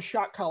 he wanted to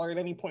shot collar at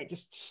any point.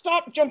 Just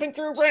stop jumping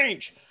through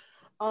range.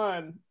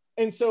 And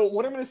so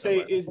what I'm going to say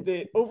is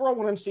that overall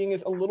what I'm seeing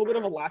is a little bit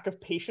of a lack of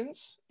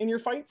patience in your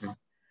fights,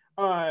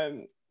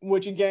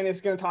 which again is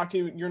going to talk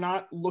to, you're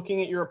not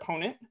looking at your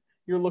opponent,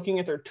 you're looking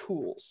at their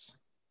tools.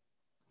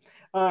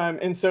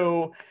 And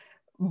so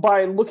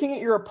by looking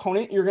at your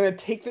opponent, you're going to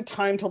take the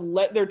time to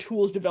let their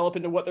tools develop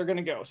into what they're going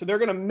to go. So they're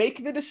going to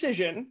make the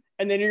decision,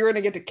 and then you're going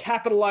to get to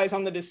capitalize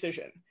on the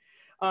decision.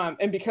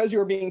 And because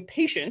you're being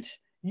patient,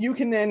 you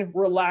can then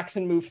relax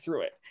and move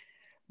through it.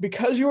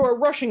 Because you are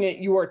rushing it,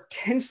 you are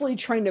tensely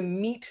trying to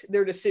meet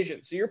their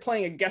decision. So you're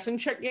playing a guess and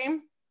check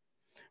game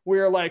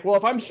where you're like, well,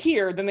 if I'm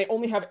here, then they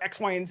only have X,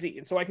 Y, and Z.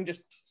 And so I can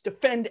just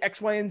defend X,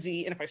 Y, and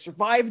Z. And if I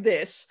survive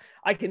this,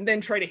 I can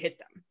then try to hit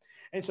them.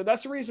 And so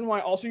that's the reason why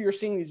also you're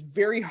seeing these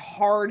very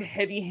hard,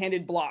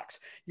 heavy-handed blocks.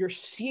 You're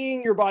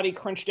seeing your body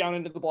crunch down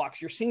into the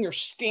blocks. You're seeing your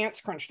stance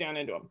crunch down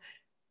into them.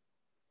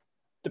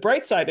 The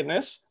bright side in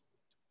this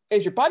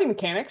is your body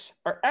mechanics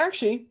are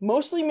actually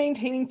mostly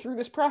maintaining through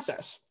this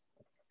process,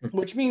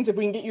 which means if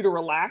we can get you to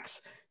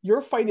relax,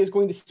 your fight is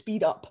going to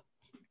speed up.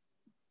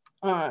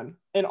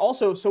 And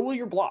also, so will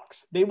your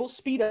blocks. They will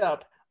speed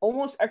up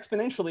almost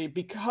exponentially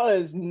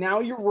because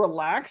now you're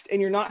relaxed and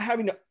you're not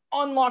having to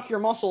unlock your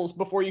muscles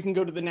before you can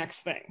go to the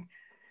next thing.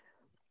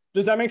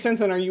 Does that make sense?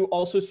 And are you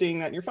also seeing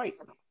that in your fight?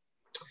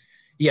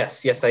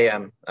 Yes, I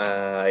am.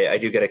 I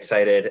do get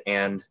excited,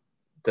 and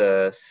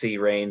the C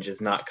range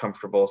is not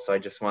comfortable, so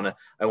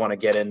I want to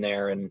get in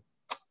there and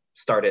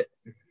start it.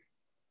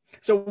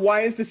 So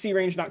why is the C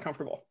range not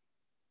comfortable?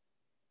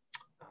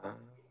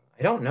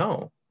 I don't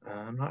know.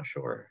 I'm not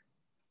sure.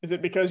 Is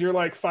it because you're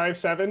like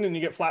 5'7" and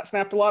you get flat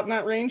snapped a lot in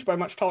that range by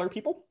much taller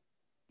people?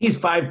 He's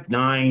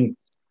 5'9".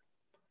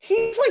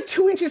 He's like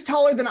 2 inches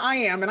taller than I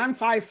am, and I'm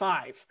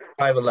 5'5".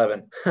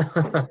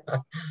 5'11".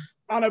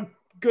 On a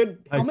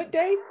good helmet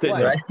day?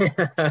 Right?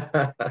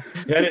 Yeah, I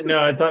didn't know.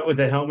 I thought with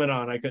the helmet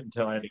on, I couldn't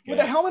tell. I had to guess. With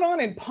a helmet on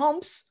and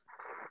pumps.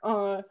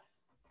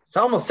 It's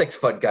almost 6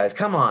 foot, guys.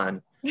 Come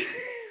on.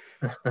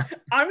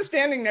 I'm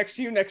standing next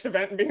to you next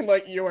event and being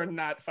like, you are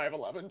not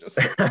 5'11". Just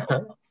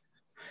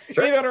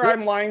Sure, either or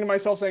I'm lying to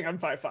myself saying I'm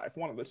 5'5",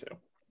 one of the two.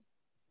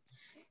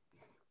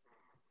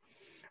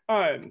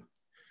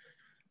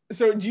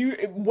 So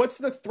what's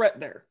the threat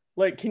there?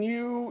 Like, can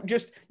you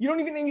don't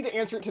even need to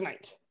answer it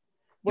tonight.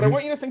 What I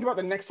want you to think about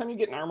the next time you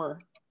get in armor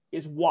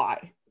is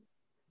why.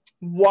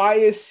 Why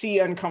is C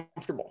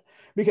uncomfortable?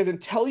 Because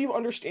until you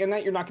understand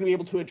that, you're not going to be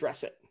able to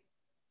address it.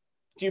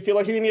 Do you feel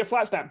like you're going to get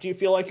flat snap? Do you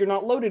feel like you're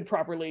not loaded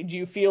properly? Do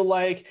you feel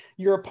like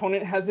your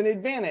opponent has an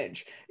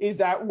advantage? Is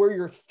that where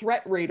your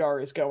threat radar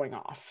is going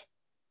off?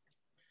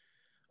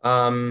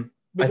 I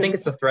think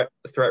it's the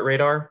threat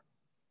radar.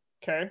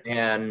 Okay.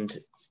 And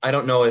I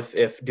don't know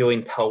if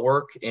doing Pell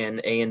work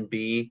in A and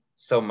B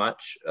so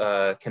much,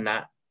 can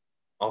that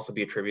also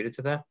be attributed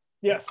to that?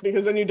 Yes,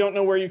 because then you don't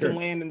know where you can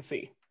land and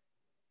see.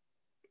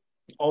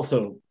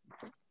 Also,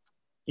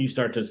 you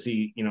start to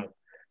see,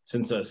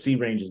 since a C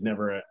range is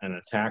never an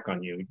attack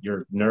on you,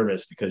 you're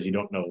nervous because you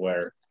don't know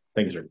where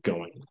things are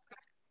going,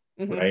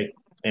 right?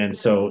 And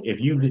so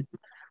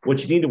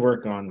what you need to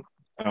work on,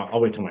 I'll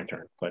wait till my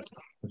turn, but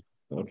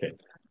okay.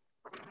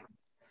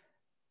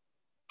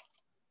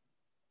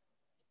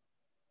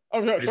 Oh,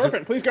 no,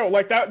 perfect. Please go.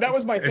 Like that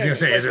was my thing. I was going to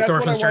say, is it that's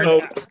Thorfinn's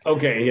turn?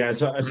 Okay, yeah.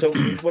 So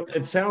what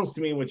it sounds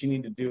to me, what you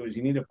need to do is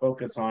you need to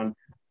focus on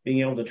being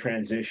able to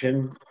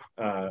transition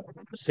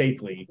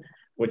safely,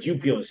 what you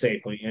feel is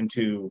safely,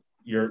 into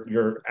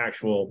your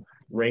actual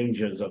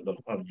ranges of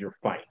your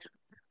fight,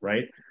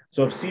 right?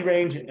 So if C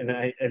range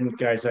and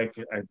guys like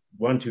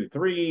 1, 2,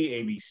 3,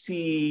 A, B,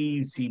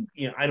 C,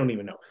 I don't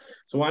even know.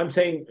 So what I'm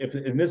saying, if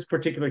in this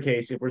particular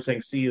case, if we're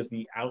saying C is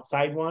the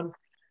outside one,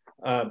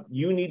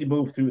 you need to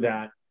move through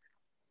that.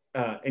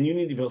 And you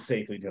need to feel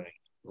safely doing it,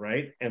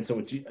 right? And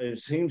so it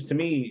seems to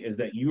me is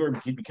that you are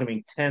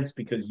becoming tense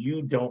because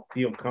you don't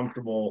feel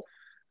comfortable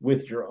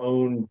with your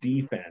own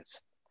defense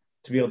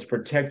to be able to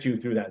protect you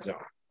through that zone.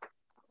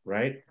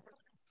 right?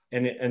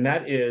 And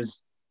that is,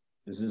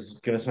 this is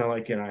going to sound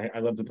like, and I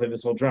love to play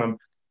this old drum,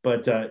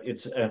 but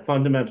it's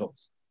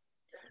fundamentals.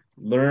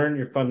 Learn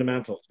your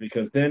fundamentals,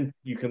 because then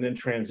you can then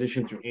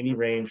transition through any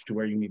range to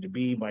where you need to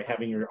be by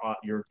having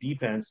your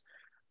defense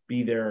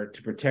be there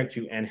to protect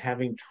you and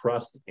having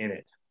trust in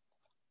it.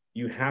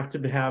 You have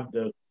to have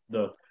the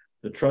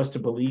trust to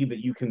believe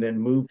that you can then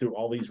move through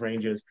all these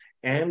ranges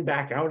and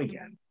back out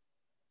again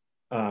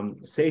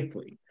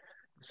safely.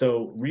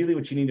 So really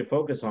what you need to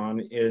focus on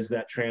is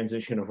that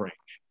transition of range.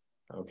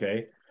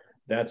 Okay.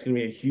 That's going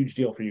to be a huge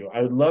deal for you.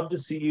 I would love to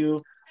see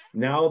you,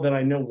 now that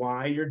I know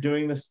why you're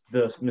doing this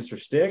Mr.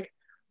 Stick.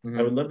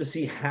 I would love to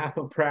see half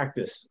of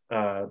practice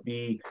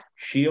be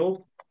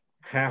shield,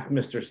 half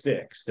Mr.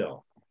 Stick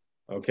still.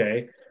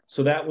 Okay.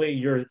 So that way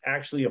you're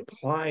actually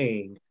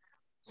applying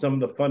some of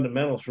the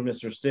fundamentals from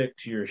Mr. Stick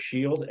to your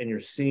shield, and you're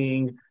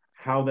seeing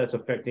how that's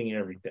affecting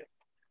everything.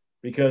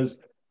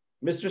 Because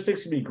Mr.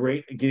 Stick's gonna be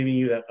great at giving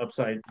you that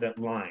upside, that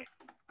line,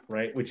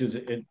 right? Which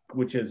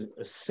is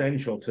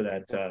essential to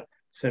that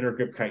center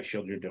grip kite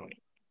shield you're doing.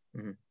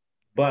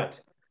 But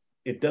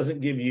it doesn't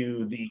give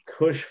you the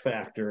cush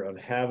factor of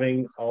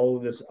having all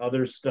of this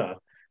other stuff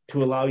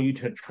to allow you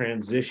to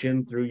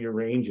transition through your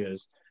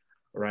ranges,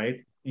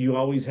 right? You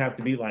always have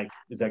to be like,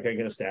 is that guy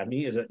going to stab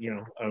me? Is it,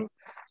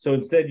 so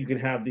instead you can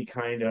have the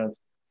kind of,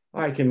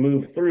 I can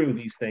move through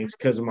these things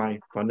because of my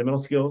fundamental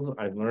skills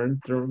I've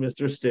learned through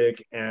Mr.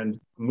 Stick and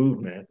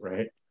movement,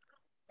 right?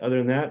 Other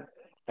than that,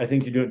 I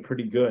think you're doing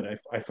pretty good.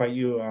 I fight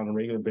you on a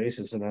regular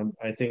basis, and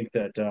I think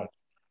that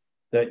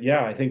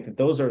I think that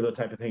those are the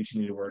type of things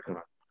you need to work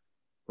on,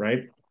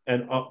 right?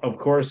 And of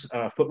course,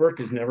 footwork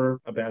is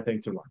never a bad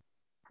thing to learn.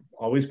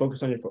 Always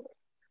focus on your footwork.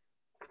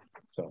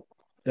 So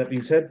that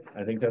being said,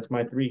 I think that's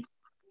my 3.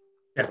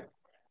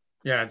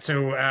 Yeah.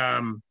 So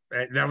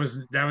that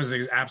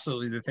was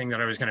absolutely the thing that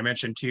I was going to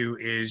mention too,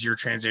 is your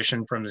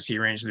transition from the C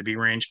range to the B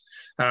range.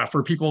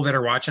 For people that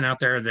are watching out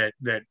there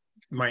that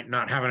might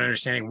not have an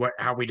understanding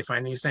how we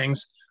define these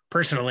things.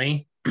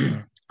 Personally,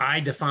 I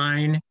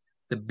define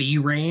the B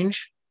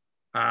range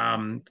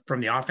from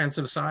the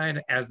offensive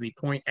side as the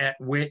point at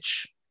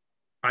which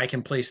I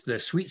can place the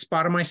sweet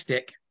spot of my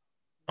stick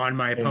on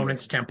my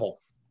opponent's temple.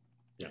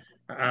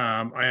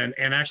 And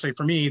actually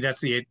for me,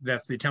 that's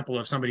the temple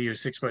of somebody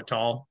who's 6 foot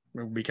tall,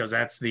 because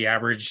that's the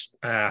average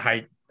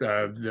height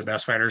of the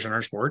best fighters in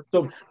our sport.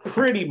 So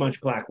pretty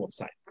much Black Wolf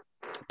side.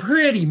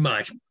 Pretty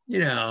much,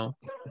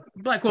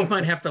 Black Wolf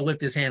might have to lift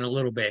his hand a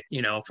little bit,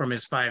 from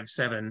his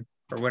 5'7"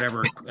 or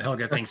whatever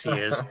Helga thinks he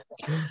is.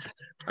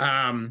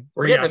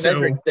 We're getting a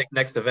measuring stick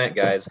next event,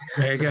 guys.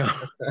 There you go.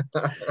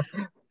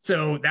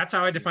 So that's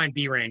how I define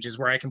B range, is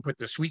where I can put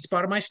the sweet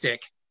spot of my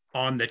stick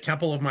on the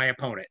temple of my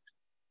opponent.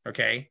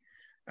 Okay.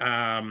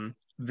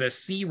 The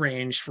C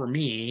range for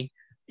me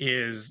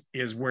is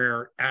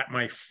where at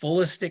my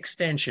fullest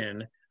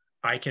extension,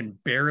 I can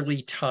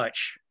barely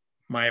touch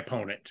my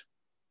opponent.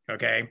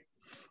 Okay.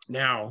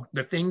 Now,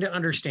 the thing to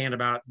understand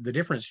about the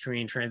difference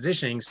between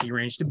transitioning C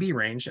range to B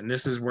range, and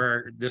this is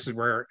where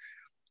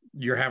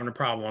you're having a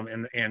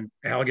problem, and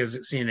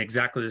Helga's seeing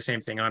exactly the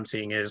same thing I'm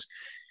seeing, is,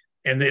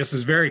 and this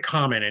is very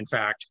common, in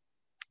fact,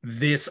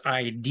 this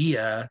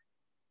idea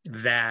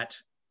that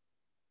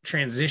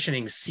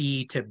transitioning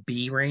C to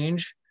B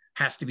range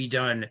has to be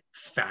done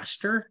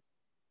faster,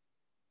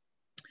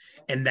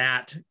 and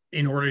that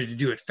in order to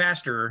do it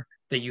faster,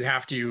 that you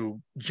have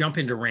to jump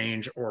into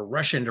range or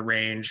rush into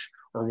range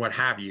or what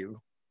have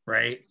you,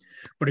 right?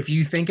 But if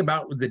you think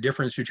about the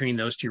difference between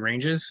those two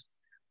ranges,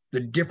 the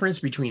difference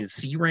between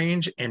C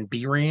range and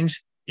B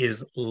range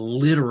is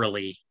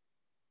literally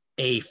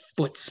a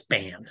foot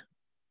span.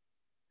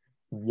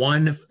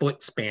 1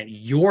 foot span,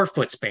 your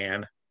foot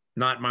span,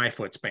 not my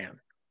foot span.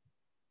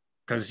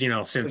 Because,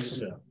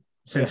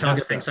 since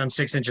Helga thinks I'm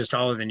 6 inches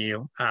taller than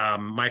you,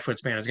 my foot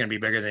span is going to be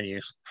bigger than you.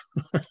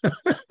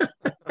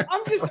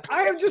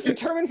 I have just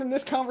determined from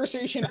this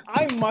conversation,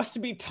 I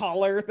must be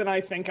taller than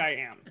I think I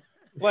am.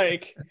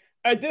 Like,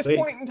 at this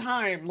point in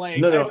time, like,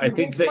 no, I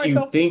think that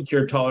you think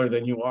you're taller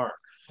than you are.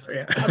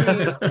 Yeah.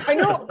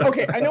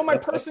 I know my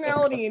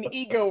personality and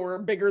ego are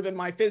bigger than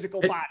my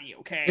physical body.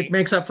 Okay. It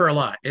makes up for a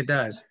lot. It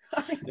does.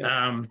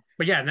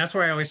 But yeah, and that's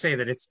why I always say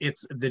that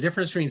it's the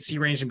difference between C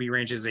range and B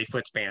range is a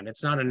foot span.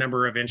 It's not a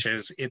number of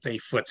inches, it's a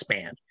foot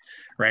span,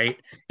 right?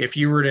 If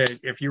you were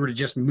to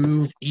just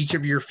move each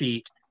of your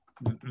feet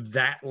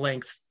that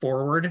length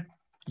forward,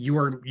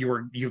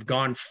 you've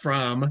gone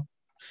from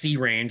C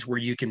range, where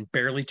you can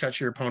barely touch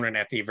your opponent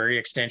at the very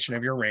extension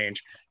of your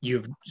range.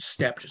 You've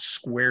stepped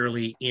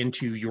squarely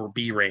into your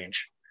B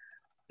range.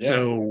 Yeah.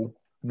 So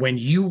when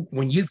you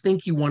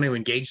think you want to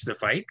engage the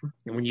fight,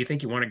 and when you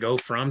think you want to go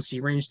from C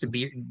range to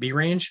B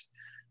range,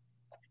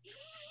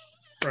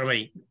 from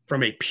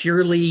a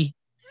purely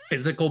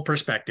physical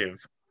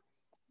perspective,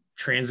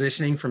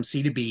 transitioning from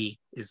C to B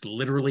is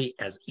literally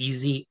as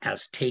easy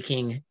as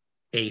taking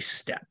a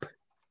step.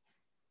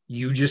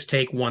 You just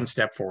take 1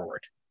 step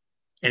forward.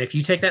 And if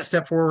you take that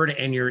step forward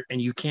and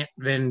you can't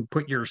then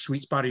put your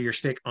sweet spot of your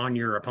stick on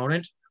your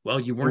opponent, well,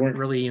 you weren't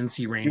really in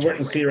C range. You weren't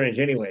in C range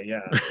anyway,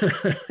 yeah.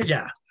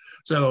 Yeah.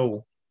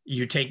 So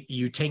you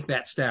take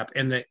that step,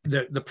 and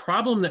the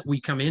problem that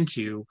we come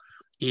into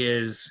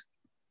is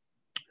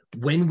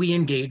when we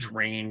engage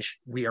range,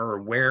 we are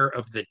aware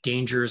of the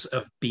dangers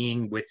of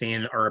being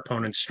within our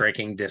opponent's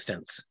striking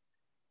distance,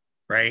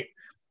 right?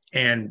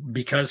 And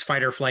because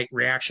fight or flight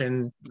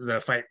reaction, the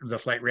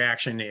flight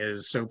reaction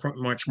is so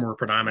much more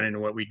predominant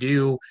in what we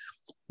do,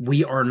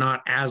 we are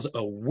not as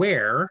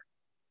aware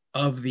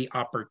of the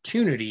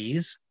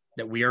opportunities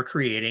that we are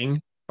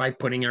creating by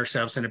putting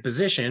ourselves in a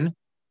position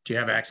to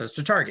have access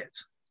to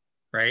targets,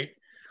 right?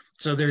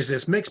 So there's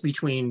this mix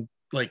between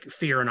like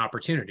fear and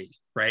opportunity,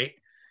 right?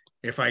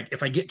 If I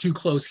get too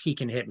close, he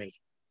can hit me.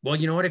 Well,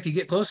 you know what? If you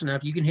get close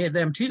enough, you can hit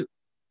them too,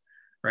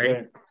 right?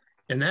 Yeah.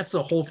 And that's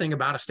the whole thing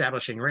about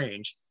establishing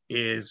range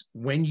is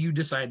when you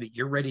decide that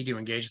you're ready to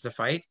engage the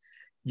fight,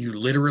 you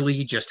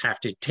literally just have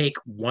to take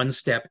one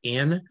step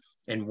in.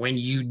 And when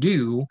you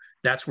do,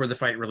 that's where the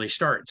fight really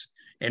starts.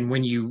 And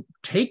when you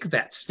take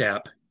that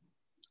step,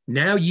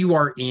 now you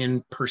are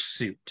in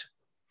pursuit,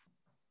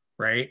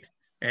 right?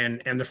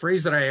 And the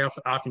phrase that I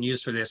often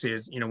use for this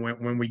is,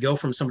 when we go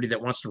from somebody that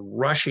wants to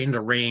rush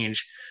into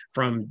range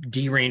from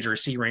D range or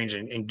C range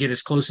and get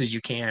as close as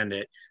you can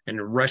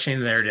and rush in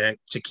there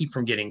to keep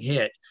from getting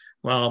hit.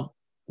 Well,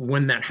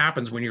 when that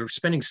happens, when you're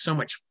spending so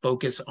much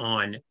focus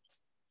on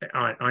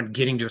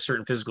getting to a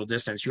certain physical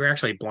distance, you're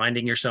actually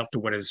blinding yourself to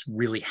what is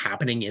really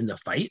happening in the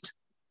fight.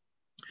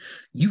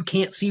 You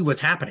can't see what's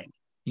happening.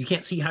 You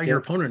can't see how your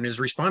opponent is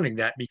responding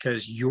to that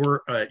because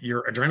your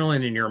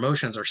adrenaline and your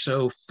emotions are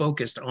so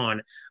focused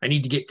on, I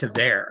need to get to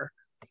there.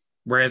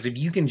 Whereas if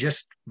you can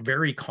just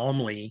very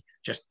calmly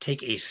just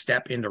take a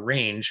step into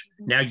range,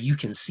 now you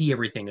can see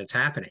everything that's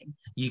happening.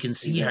 You can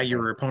see how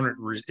your opponent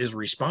is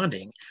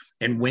responding.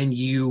 And when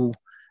you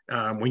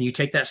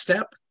take that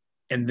step,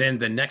 and then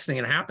the next thing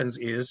that happens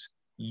is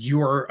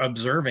you're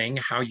observing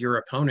how your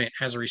opponent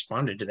has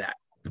responded to that.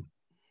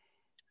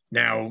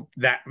 Now,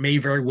 that may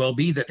very well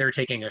be that they're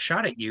taking a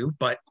shot at you,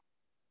 but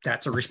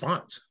that's a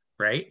response,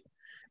 right?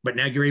 But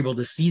now you're able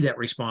to see that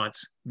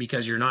response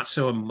because you're not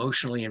so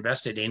emotionally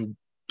invested in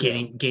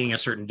gaining a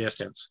certain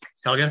distance.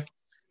 Helga?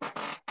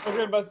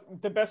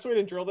 The best way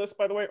to drill this,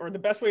 by the way, or the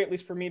best way, at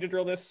least for me to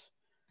drill this,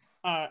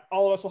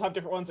 all of us will have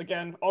different ones.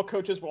 Again, all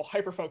coaches will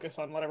hyper-focus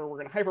on whatever we're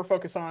going to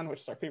hyper-focus on, which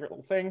is our favorite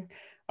little thing.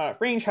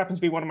 Range happens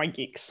to be one of my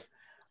geeks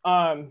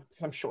because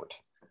I'm short.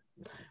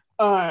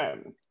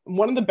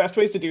 One of the best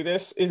ways to do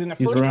this is in the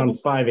He's first around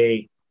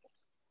 5'8".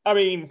 I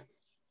mean,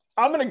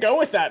 I'm going to go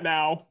with that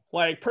now.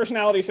 Like,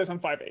 personality says I'm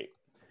 5'8".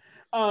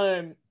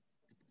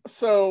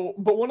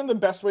 But one of the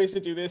best ways to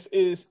do this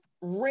is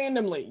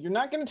randomly. You're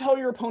not going to tell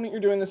your opponent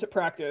you're doing this at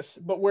practice,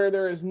 but where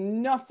there is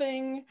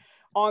nothing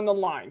on the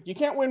line. You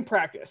can't win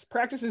practice.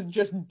 Practice is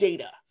just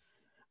data.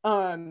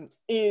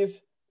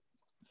 Is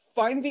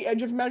find the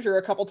edge of measure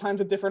a couple times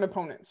with different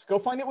opponents. Go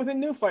find it with a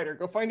new fighter.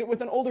 Go find it with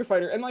an older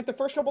fighter. And like the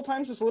first couple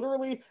times, it's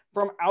literally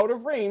from out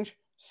of range,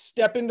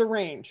 step into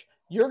range.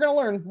 You're going to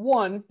learn,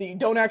 one, that you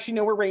don't actually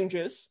know where range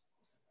is.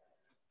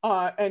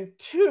 And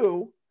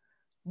two,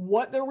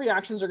 what their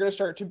reactions are going to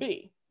start to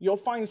be. You'll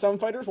find some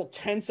fighters will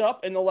tense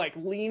up and they'll like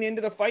lean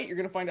into the fight. You're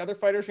going to find other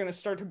fighters are going to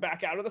start to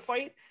back out of the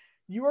fight.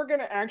 You are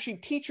going to actually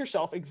teach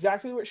yourself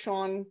exactly what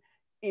Sean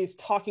is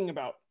talking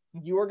about.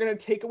 You are going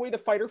to take away the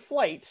fight or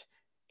flight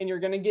and you're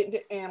going to get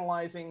into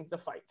analyzing the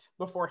fight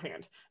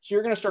beforehand. So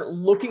you're going to start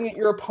looking at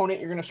your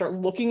opponent. You're going to start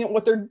looking at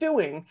what they're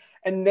doing.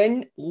 And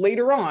then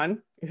later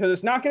on, because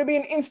it's not going to be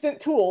an instant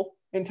tool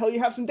until you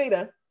have some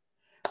data,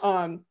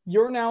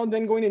 you're now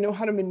then going to know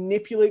how to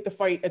manipulate the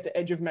fight at the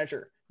edge of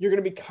measure. You're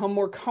going to become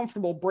more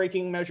comfortable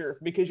breaking measure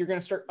because you're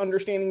going to start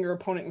understanding your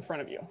opponent in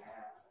front of you.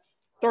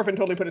 Thorfinn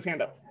totally put his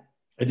hand up.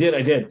 I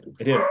did.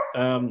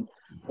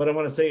 What I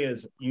want to say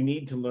is you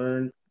need to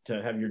learn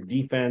to have your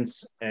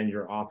defense and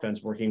your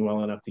offense working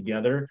well enough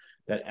together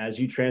that as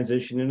you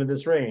transition into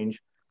this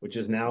range, which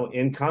is now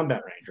in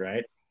combat range,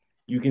 right,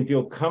 you can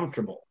feel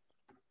comfortable,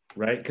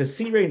 right? Because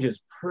C range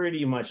is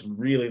pretty much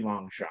really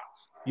long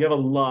shots. You have a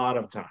lot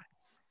of time,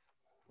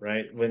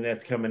 right? When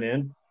that's coming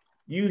in,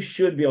 you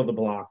should be able to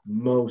block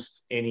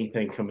most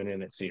anything coming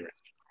in at C range.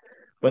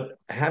 But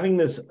having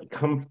this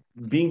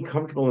being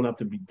comfortable enough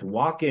to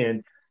walk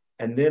in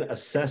and then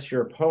assess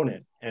your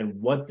opponent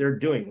and what they're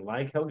doing,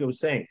 like Helga was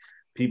saying,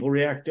 people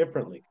react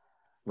differently,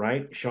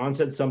 right? Sean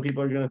said some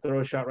people are going to throw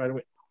a shot right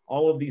away.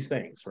 All of these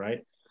things,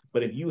 right?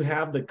 But if you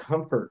have the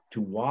comfort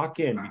to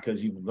walk in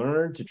because you've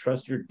learned to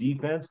trust your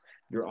defense,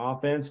 your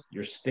offense,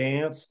 your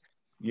stance,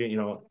 you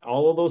know,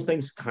 all of those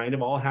things kind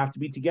of all have to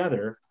be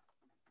together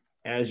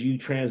as you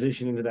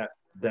transition into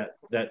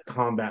that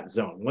combat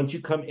zone. Once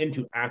you come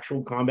into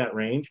actual combat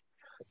range,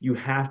 you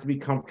have to be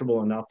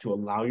comfortable enough to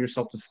allow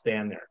yourself to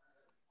stand there,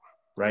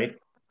 right?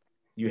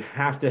 You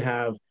have to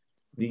have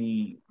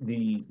the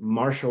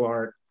martial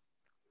art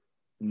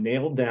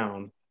nailed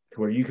down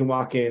to where you can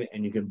walk in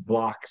and you can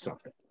block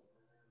something.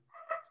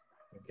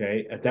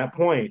 Okay, at that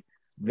point,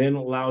 then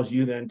allows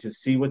you then to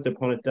see what the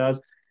opponent does,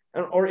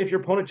 or if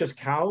your opponent just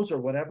cows or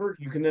whatever,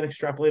 you can then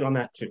extrapolate on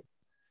that too,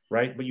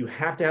 right? But you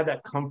have to have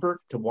that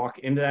comfort to walk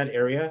into that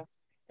area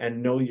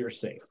and know you're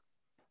safe.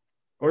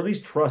 or at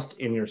least trust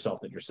in yourself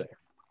that you're safe.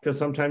 Because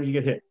sometimes you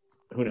get hit,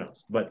 who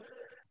knows? But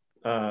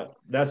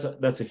that's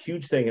a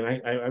huge thing,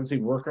 and I would say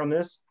work on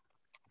this.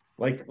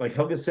 Like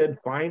Helga said,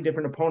 find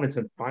different opponents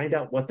and find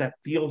out what that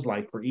feels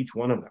like for each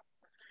one of them.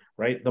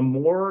 Right, the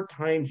more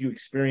times you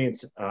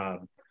experience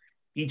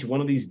each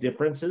one of these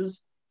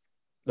differences,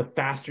 the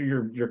faster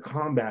your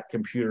combat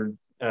computer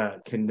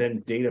can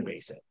then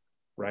database it.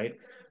 Right,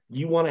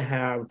 you want to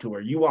have to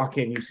where you walk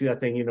in, you see that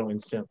thing, you know,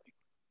 instantly.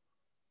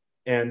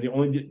 And the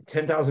only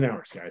 10,000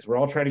 hours, guys. We're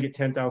all trying to get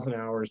 10,000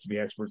 hours to be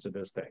experts at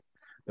this thing.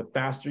 The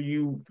faster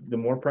the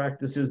more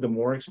practices, the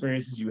more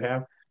experiences you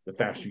have, the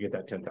faster you get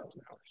that 10,000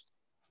 hours.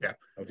 Yeah.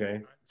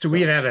 Okay. So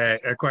we had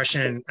a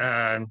question,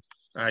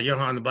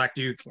 Johan the Black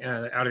Duke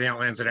out of the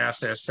Outlands had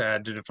asked us to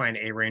define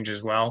A range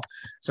as well.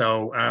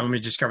 So let me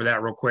just cover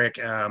that real quick.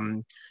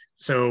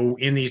 So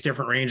in these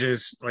different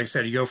ranges, like I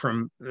said, you go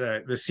from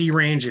the C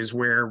range is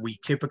where we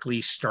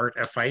typically start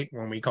a fight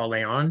when we call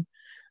lay on.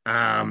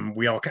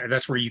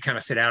 That's where you kind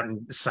of sit out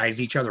and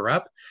size each other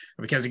up,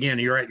 because again,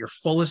 you're at your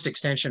fullest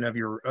extension of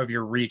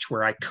your reach,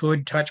 where I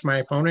could touch my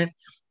opponent,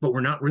 but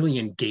we're not really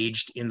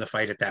engaged in the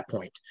fight at that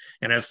point.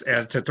 And as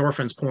to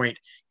Thorfinn's point,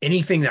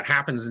 anything that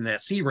happens in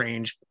that C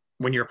range,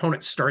 when your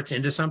opponent starts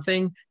into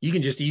something, you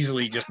can just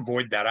easily just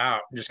void that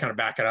out and just kind of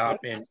back it up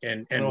and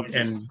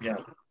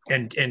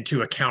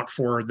to account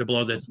for the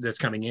blow that's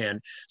coming in.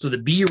 So the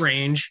B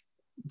range,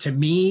 to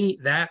me,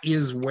 that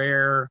is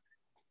where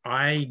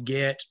I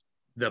get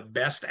the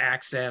best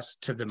access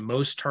to the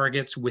most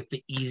targets with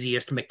the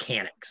easiest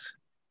mechanics.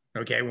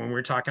 Okay, when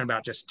we're talking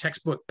about just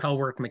textbook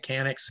Pellwork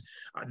mechanics,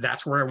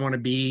 that's where I want to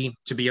be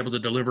able to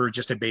deliver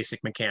just a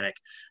basic mechanic.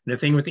 And the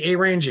thing with the A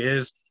range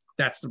is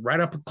that's right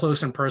up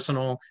close and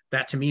personal.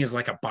 That to me is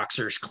like a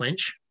boxer's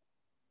clinch.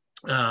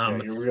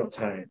 You're real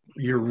tight.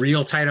 You're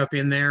real tight up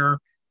in there.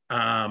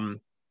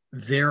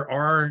 There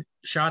are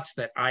shots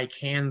that I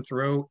can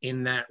throw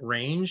in that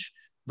range,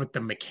 but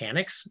the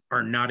mechanics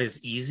are not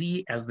as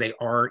easy as they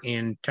are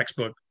in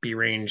textbook B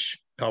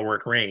range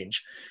Pellwork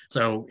range.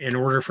 So in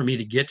order for me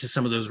to get to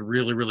some of those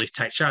really, really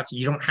tight shots,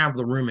 you don't have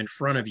the room in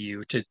front of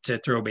you to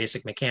throw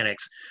basic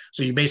mechanics.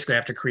 So you basically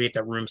have to create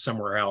that room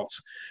somewhere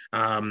else.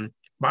 And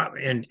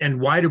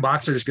why do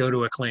boxers go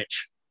to a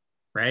clinch,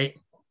 right?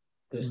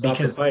 Because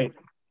the fight.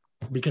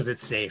 Because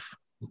it's safe.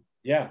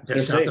 Yeah. To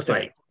stop the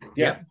fight.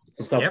 Yeah.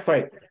 Stop the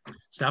fight.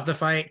 Stop the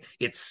fight.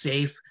 It's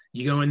safe.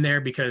 You go in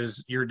there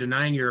because you're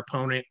denying your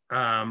opponent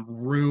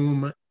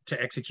room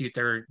to execute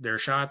their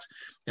shots.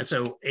 And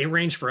so A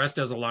range for us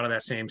does a lot of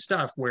that same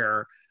stuff,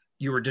 where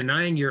you are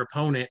denying your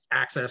opponent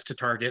access to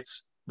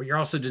targets, but you're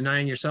also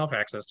denying yourself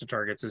access to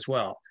targets as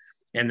well.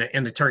 And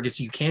the targets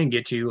you can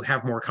get to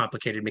have more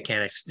complicated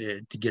mechanics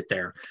to get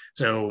there.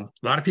 So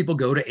a lot of people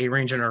go to A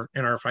range in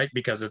our fight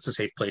because it's a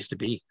safe place to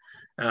be.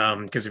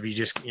 Because if you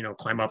just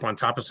climb up on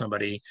top of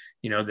somebody,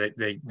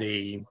 that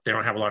they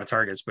don't have a lot of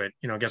targets. But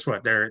guess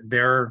what?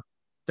 There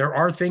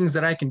are things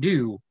that I can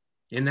do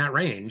in that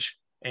range,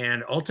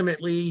 and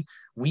ultimately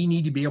we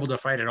need to be able to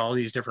fight at all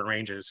these different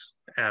ranges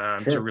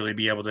to really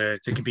be able to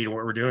compete in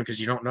what we're doing, because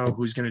you don't know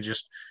who's going to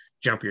just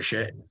jump your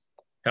shit.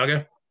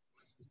 Helga?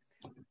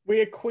 We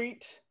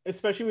equate,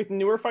 especially with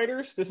newer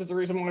fighters, this is the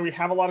reason why we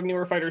have a lot of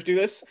newer fighters do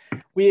this.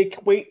 We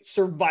equate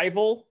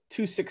survival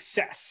to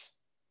success.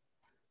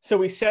 So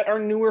we set our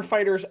newer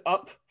fighters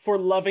up for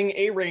loving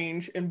A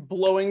range and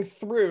blowing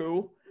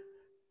through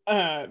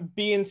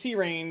B and C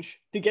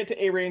range to get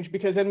to A range,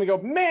 because then we go,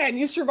 man,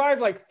 you survived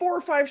like 4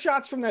 or 5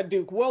 shots from that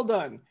Duke. Well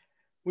done.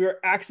 We are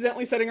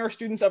accidentally setting our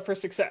students up for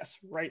success.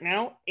 Right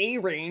now, A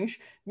range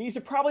needs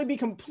to probably be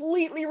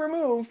completely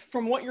removed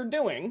from what you're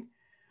doing.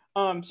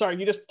 Sorry,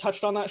 you just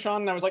touched on that,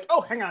 Sean, and I was like, oh,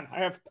 hang on, I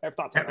have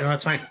thoughts on that. No,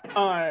 that's fine.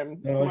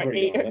 My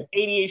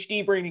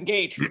ADHD brain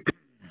engaged.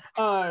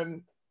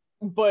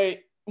 But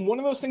one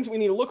of those things we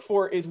need to look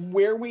for is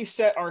where we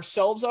set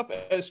ourselves up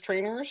as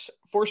trainers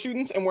for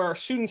students and where our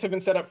students have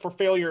been set up for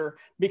failure,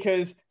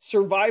 because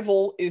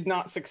survival is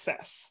not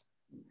success.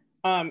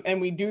 And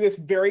we do this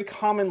very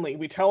commonly.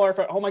 We tell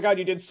our, oh my God,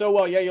 you did so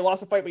well. Yeah, you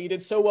lost a fight, but you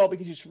did so well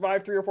because you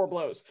survived 3 or 4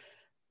 blows.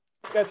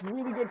 That's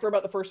really good for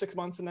about the first 6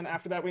 months, and then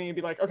after that we need to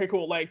be like, okay,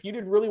 cool, like you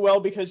did really well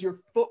because your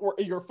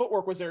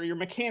footwork was there, your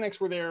mechanics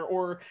were there,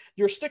 or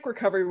your stick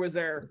recovery was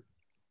there.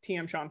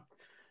 TM Sean.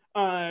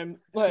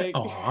 Like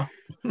Aww.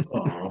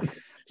 Like,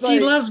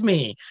 she loves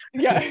me.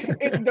 Yeah,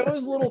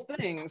 those little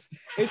things.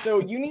 And so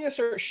you need to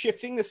start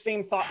shifting the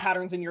same thought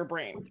patterns in your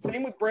brain.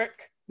 Same with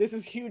Brick. This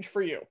is huge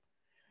for you.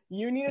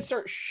 You need to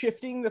start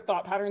shifting the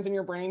thought patterns in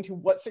your brain to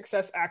what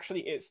success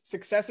actually is.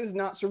 Success is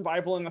not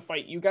survival in the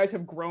fight. You guys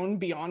have grown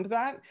beyond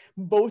that.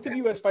 Both of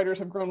you as fighters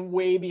have grown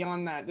way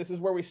beyond that. This is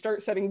where we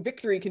start setting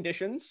victory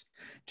conditions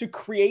to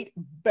create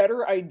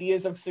better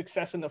ideas of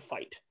success in the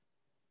fight.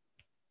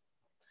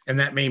 And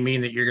that may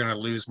mean that you're going to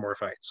lose more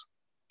fights.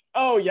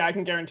 Oh yeah, I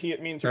can guarantee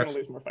it means you're going to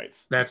lose more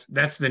fights.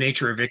 That's the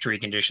nature of victory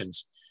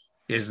conditions,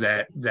 is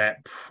that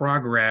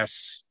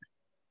progress,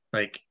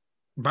 like,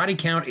 body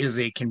count is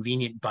a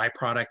convenient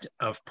byproduct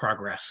of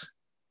progress.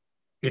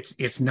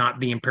 It's not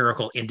the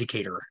empirical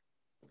indicator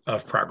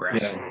of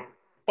progress.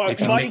 But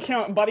body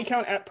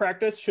count at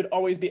practice should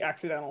always be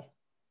accidental.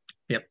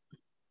 Yep.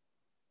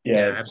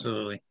 Yeah,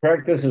 absolutely.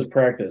 Practice is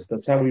practice.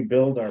 That's how we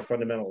build our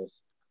fundamentals,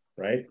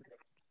 right?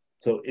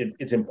 So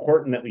it's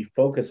important that we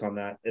focus on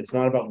that. It's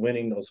not about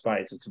winning those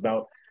fights. It's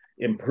about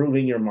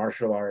improving your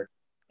martial art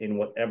in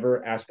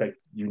whatever aspect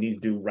you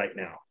need to do right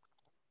now.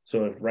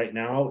 So if right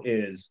now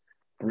is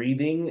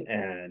breathing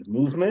and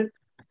movement,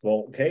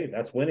 well, okay,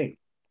 that's winning.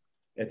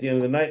 At the end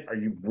of the night, are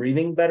you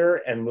breathing better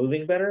and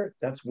moving better?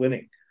 That's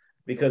winning.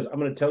 Because I'm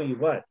going to tell you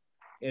what,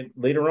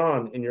 later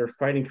on in your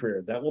fighting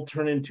career, that will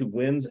turn into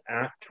wins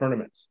at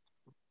tournaments.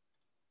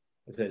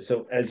 Okay,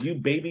 so as you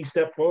baby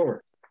step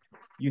forward,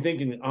 you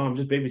thinking, oh, I'm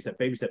just baby step,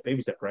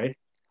 right?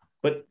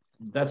 But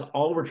that's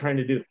all we're trying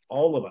to do.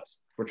 All of us,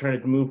 we're trying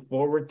to move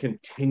forward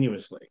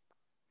continuously,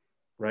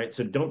 right?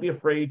 So don't be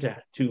afraid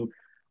to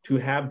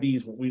have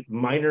these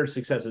minor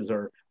successes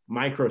or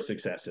micro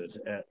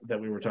successes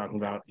that we were talking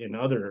about in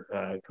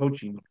other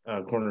coaching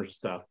corners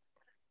stuff,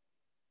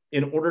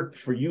 in order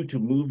for you to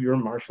move your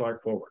martial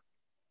art forward.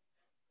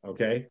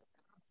 Okay,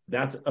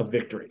 that's a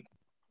victory.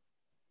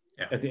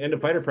 Yeah. At the end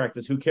of fighter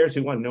practice, who cares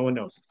who won? No one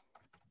knows.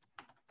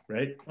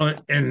 Right. Well,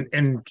 and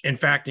in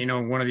fact,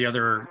 one of the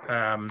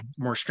other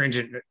more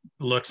stringent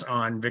looks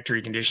on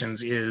victory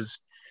conditions is,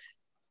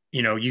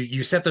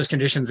 you set those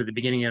conditions at the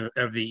beginning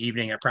of the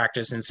evening at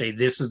practice and say,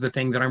 this is the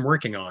thing that I'm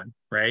working on.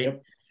 Right.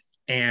 Yep.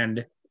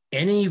 And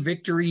any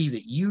victory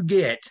that you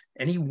get,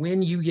 any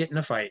win you get in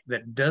a fight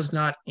that does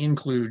not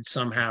include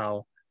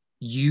somehow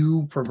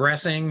you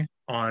progressing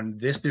on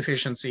this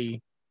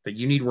deficiency that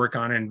you need work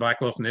on, in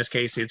Black Wolf, in this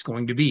case, it's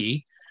going to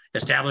be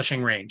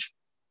establishing range,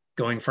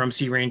 going from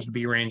C range to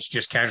B range,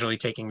 just casually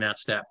taking that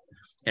step.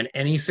 And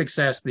any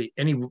success,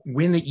 any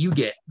win that you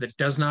get that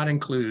does not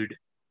include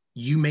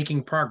you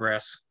making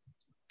progress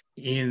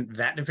in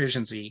that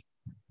deficiency,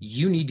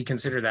 you need to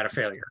consider that a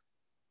failure.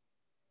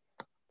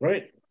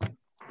 Right.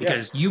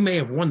 Because you may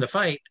have won the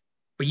fight,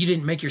 but you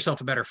didn't make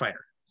yourself a better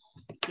fighter.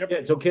 Yep. Yeah,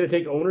 it's okay to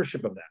take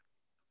ownership of that,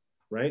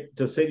 right?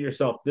 To say to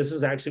yourself, this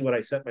is actually what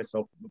I set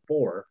myself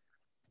before,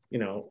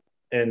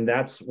 and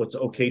that's what's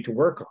okay to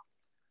work on.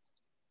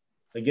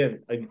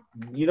 Again,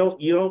 you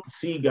don't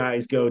see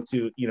guys go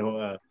to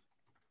a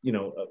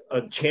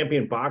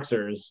champion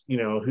boxers,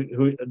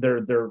 who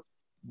their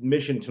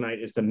mission tonight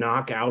is to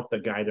knock out the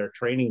guy they're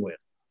training with.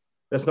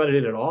 That's not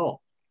it at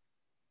all.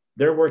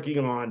 They're working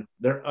on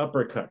their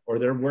uppercut, or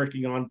they're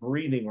working on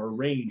breathing or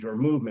range or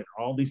movement,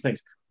 or all these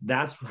things.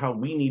 That's how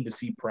we need to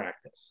see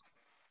practice.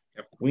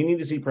 Yep. We need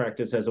to see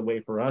practice as a way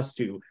for us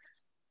to,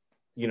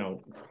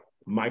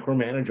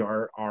 micromanage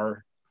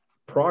our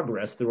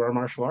progress through our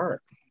martial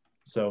art.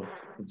 So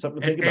it's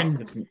something to think about.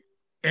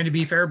 And to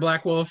be fair,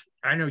 Black Wolf,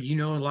 I know you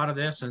know a lot of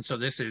this, and so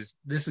this is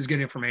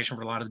good information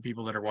for a lot of the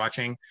people that are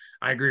watching.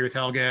 I agree with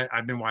Helga.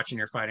 I've been watching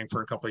your fighting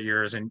for a couple of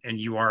years, and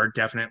you are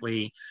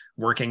definitely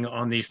working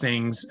on these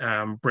things.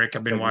 Brick,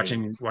 I've been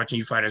watching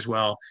you fight as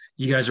well.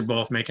 You guys are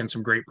both making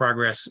some great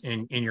progress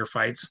in your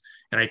fights,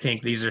 and I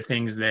think these are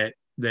things that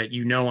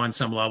on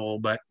some level,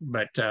 but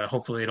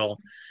hopefully it'll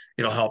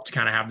help to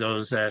kind of have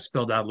those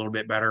spilled out a little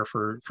bit better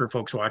for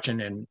folks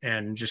watching,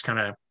 and just kind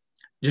of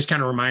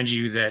remind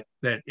you that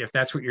if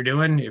that's what you're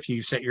doing, if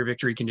you set your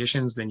victory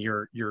conditions, then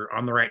you're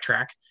on the right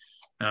track.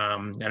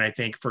 And I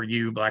think for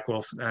you, Black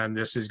Wolf,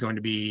 this is going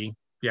to be,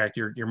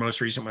 your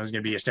most recent one is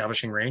going to be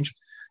establishing range.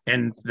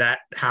 And that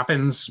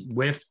happens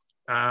with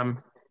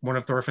one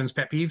of Thorfinn's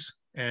pet peeves,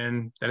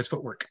 and that is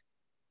footwork,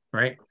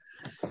 right?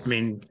 I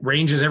mean,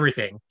 range is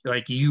everything.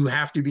 Like, you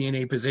have to be in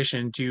a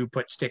position to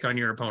put stick on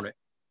your opponent.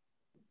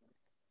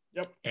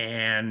 Yep.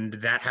 And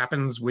that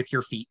happens with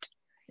your feet.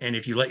 And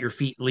if you let your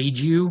feet lead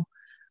you,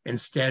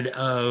 instead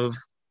of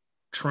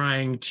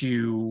deciding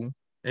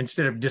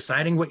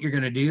what you're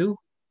going to do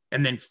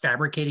and then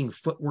fabricating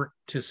footwork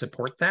to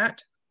support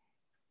that,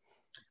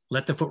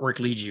 let the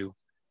footwork lead you.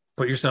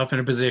 Put yourself in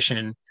a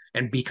position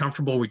and be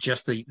comfortable with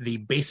just the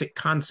basic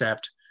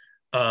concept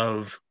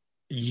of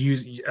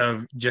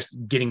just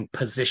getting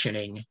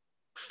positioning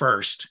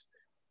first.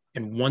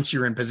 And once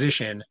you're in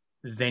position,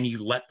 then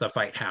you let the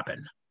fight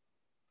happen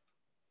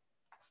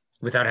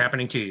without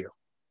happening to you.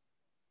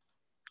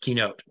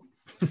 Keynote.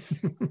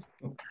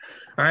 All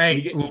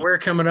right. Well, we're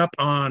coming up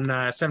on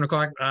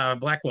 7:00.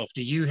 Black Wolf,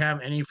 do you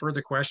have any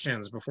further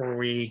questions before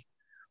we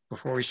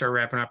start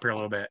wrapping up here a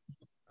little bit?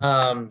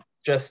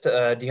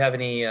 Do you have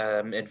any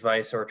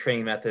advice or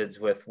training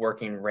methods with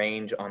working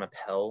range on a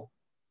Pell?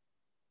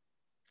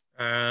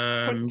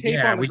 Put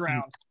tape on the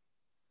ground.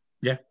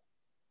 Yeah,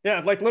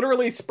 like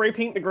literally spray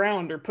paint the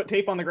ground or put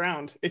tape on the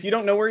ground. If you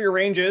don't know where your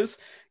range is,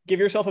 give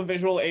yourself a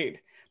visual aid.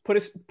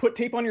 Put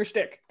tape on your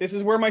stick. This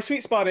is where my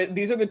sweet spot is.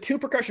 These are the 2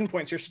 percussion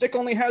points. Your stick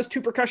only has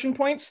 2 percussion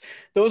points.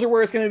 Those are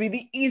where it's going to be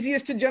the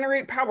easiest to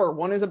generate power.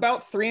 One is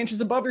about 3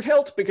 inches above your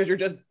hilt because you're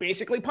just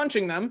basically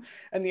punching them.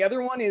 And the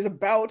other one is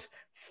about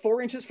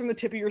 4 inches from the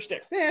tip of your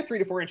stick. 3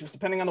 to 4 inches,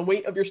 depending on the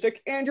weight of your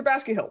stick and your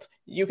basket hilt.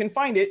 You can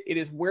find it. It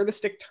is where the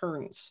stick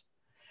turns.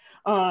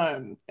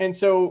 And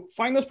so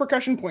find those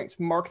percussion points.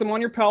 Mark them on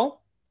your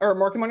Pell, or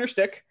mark them on your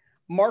stick.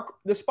 Mark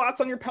the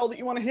spots on your Pell that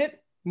you want to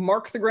hit.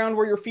 Mark the ground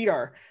where your feet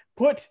are.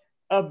 Put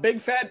a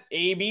big fat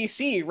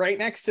ABC right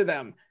next to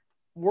them.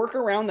 Work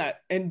around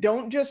that, and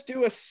don't just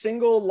do a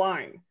single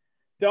line.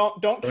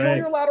 Don't kill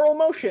your lateral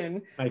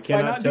motion by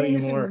not doing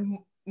this in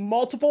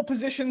multiple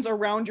positions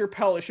around your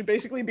pel. It should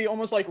basically be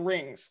almost like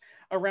rings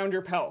around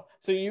your pel,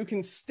 so you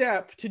can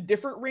step to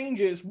different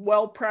ranges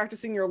while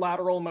practicing your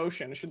lateral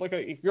motion. It should look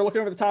like, if you're looking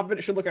over the top of it,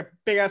 it should look like a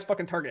big ass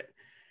fucking target.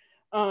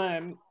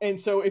 And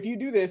so if you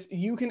do this,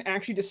 you can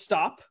actually just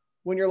stop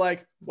when you're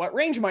like, what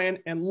range am I in?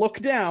 And look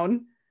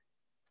down.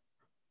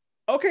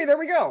 Okay, there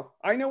we go.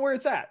 I know where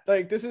it's at.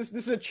 Like, this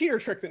is a cheater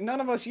trick that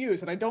none of us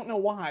use, and I don't know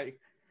why.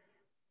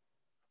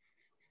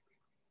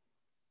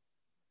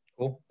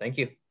 Cool. Thank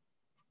you.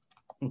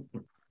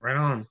 Right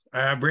on.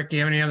 Brick, do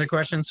you have any other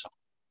questions?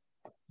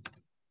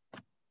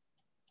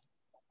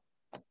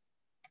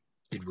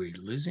 Did we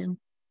lose him?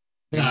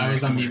 No, I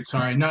was on mute.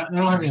 Sorry. No, I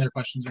don't have any other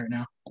questions right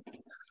now.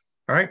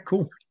 All right,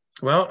 cool.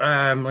 Well,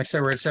 like I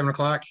said, we're at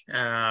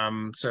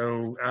 7:00.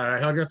 So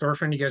Helga,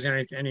 Thorfinn, you guys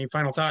have any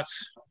final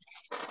thoughts?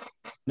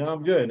 No,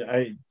 I'm good.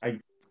 I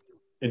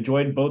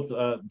enjoyed both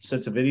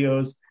sets of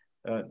videos.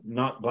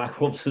 Not Black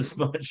Wolves as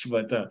much,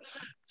 but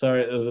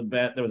sorry, there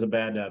was a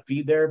bad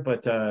feed there.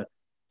 But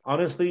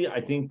honestly,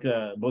 I think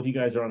both you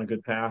guys are on a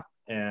good path,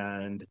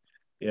 and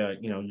yeah,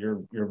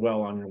 you're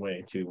well on your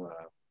way to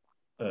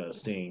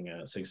seeing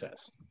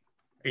success.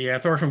 Yeah,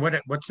 Thorfinn,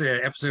 what's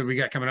the episode we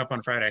got coming up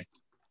on Friday?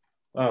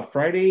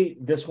 Friday,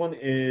 this one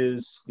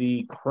is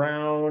the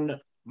Crown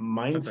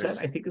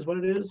Mindset, I think is what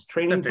it is.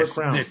 Training for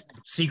Crowns.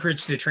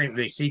 Secrets to train,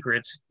 the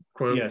secrets,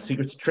 quote. Yeah,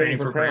 secrets to training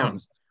for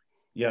crowns.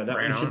 Yeah, that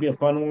one should be a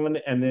fun one.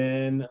 And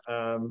then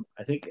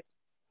I think,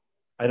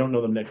 I don't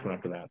know the next one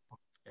after that.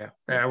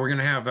 Yeah, we're going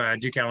to have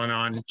Duke Allen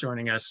on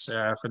joining us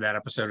for that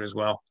episode as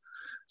well.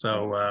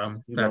 So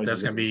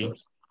that's going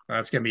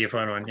to be a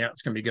fun one. Yeah,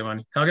 it's going to be a good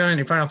one. Helga,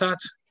 any final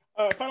thoughts?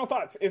 Final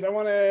thoughts is I'm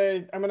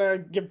gonna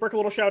give Brick a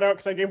little shout out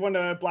because I gave one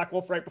to Black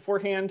Wolf right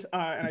beforehand,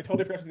 and I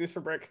totally forgot to do this for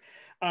Brick.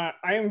 I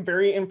am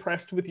very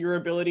impressed with your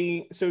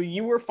ability. So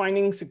you were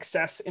finding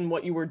success in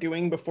what you were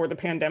doing before the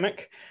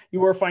pandemic. You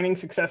were finding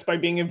success by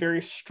being a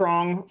very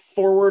strong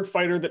forward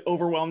fighter that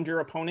overwhelmed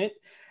your opponent,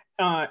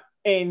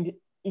 and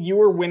you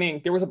were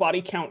winning. There was a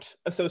body count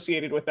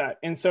associated with that,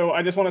 and so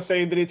I just want to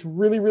say that it's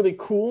really, really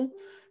cool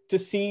to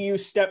see you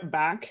step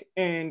back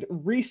and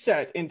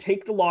reset and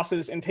take the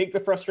losses and take the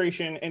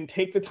frustration and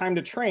take the time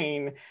to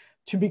train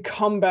to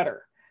become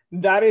better.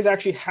 That is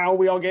actually how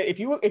we all get. If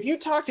you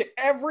talk to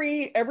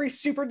every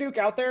Super Duke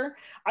out there,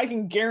 I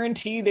can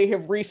guarantee they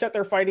have reset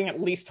their fighting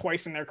at least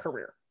twice in their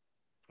career.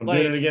 I'm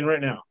doing it again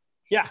right now.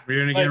 Yeah. We're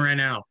doing it again right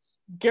now.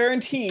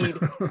 Guaranteed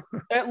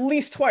at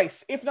least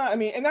twice, if not, I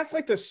mean, and that's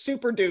like the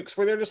Super Dukes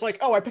where they're just like,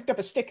 oh, I picked up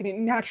a stick and it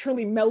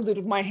naturally melded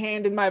with my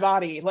hand and my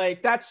body.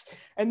 Like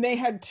and they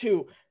had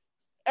two.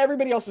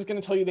 Everybody else is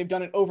going to tell you they've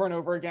done it over and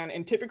over again.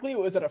 And typically it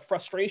was at a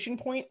frustration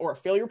point or a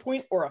failure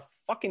point or a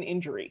fucking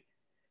injury.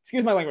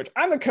 Excuse my language.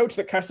 I'm the coach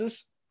that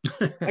cusses.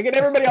 I get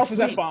everybody else's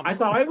F-bombs. I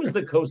thought I was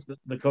the coach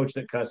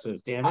that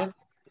cusses. Damn it.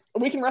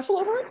 We can wrestle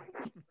over it?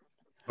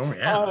 Oh,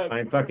 yeah.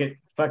 Fine, fuck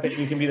it.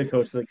 You can be the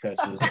coach that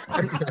cusses.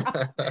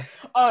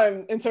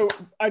 And so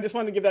I just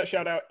wanted to give that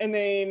shout out. And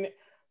then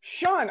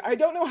Sean, I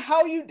don't know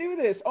how you do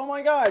this. Oh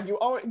my God.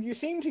 You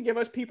seem to give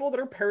us people that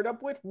are paired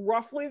up with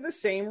roughly the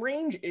same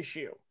range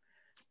issue.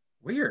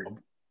 Weird.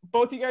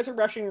 Both you guys are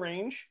rushing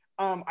range.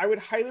 I would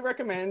highly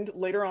recommend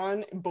later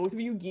on both of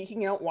you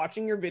geeking out,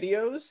 watching your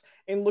videos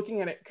and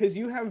looking at it because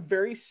you have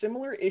very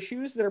similar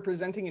issues that are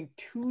presenting in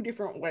two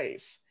different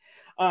ways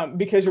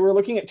because we're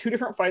looking at two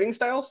different fighting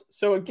styles.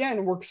 So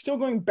again, we're still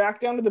going back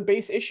down to the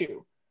base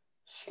issue,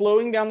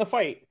 slowing down the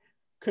fight,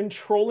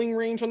 controlling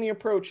range on the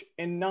approach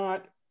and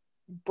not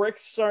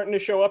Brick's starting to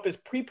show up as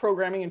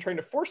pre-programming and trying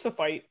to force the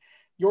fight.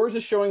 Yours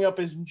is showing up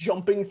as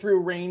jumping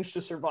through range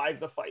to survive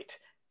the fight.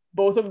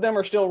 Both of them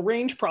are still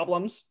range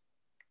problems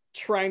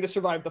trying to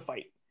survive the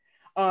fight.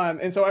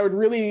 And so I would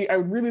really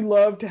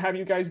love to have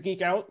you guys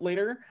geek out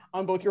later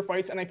on both your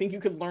fights. And I think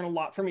you could learn a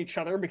lot from each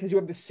other because you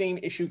have the same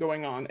issue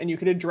going on and you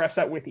could address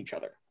that with each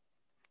other.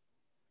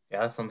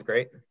 Yeah, that sounds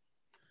great.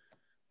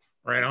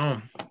 Right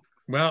on.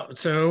 Well,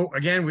 so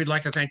again, we'd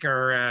like to thank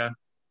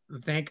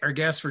our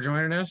guests for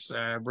joining us,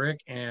 Brick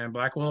and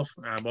Black Wolf.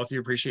 Both of you,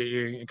 appreciate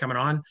you coming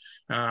on.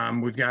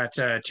 We've got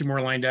 2 more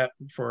lined up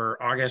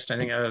for August. I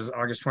think as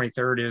August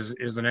 23rd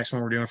is the next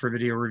one we're doing for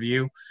video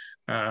review.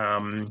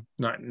 Don't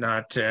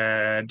have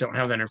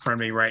that in front of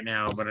me right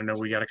now, but I know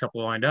we got a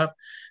couple lined up.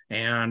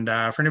 And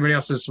for anybody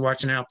else that's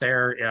watching out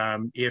there,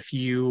 if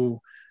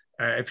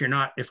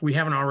we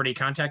haven't already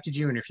contacted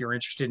you and if you're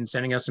interested in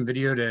sending us some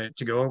video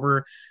to go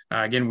over,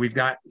 again, we've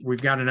got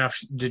enough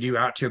to do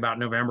out to about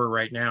November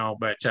right now,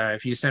 but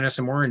if you send us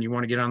some more and you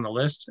want to get on the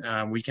list,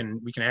 we can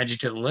add you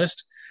to the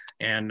list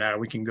and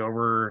we can go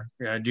over,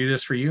 do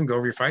this for you and go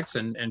over your fights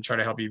and try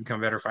to help you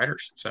become better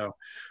fighters. So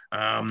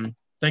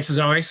thanks as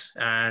always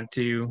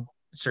to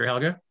Sir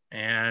Helga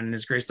and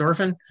His Grace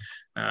Thorfinn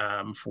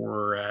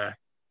for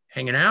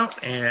hanging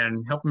out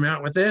and helping me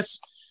out with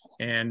this.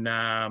 And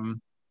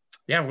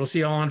yeah, we'll see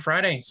you all on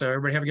Friday. So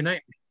everybody have a good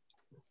night.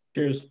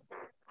 Cheers.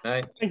 All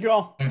right. Thank you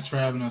all. Thanks for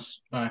having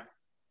us. Bye.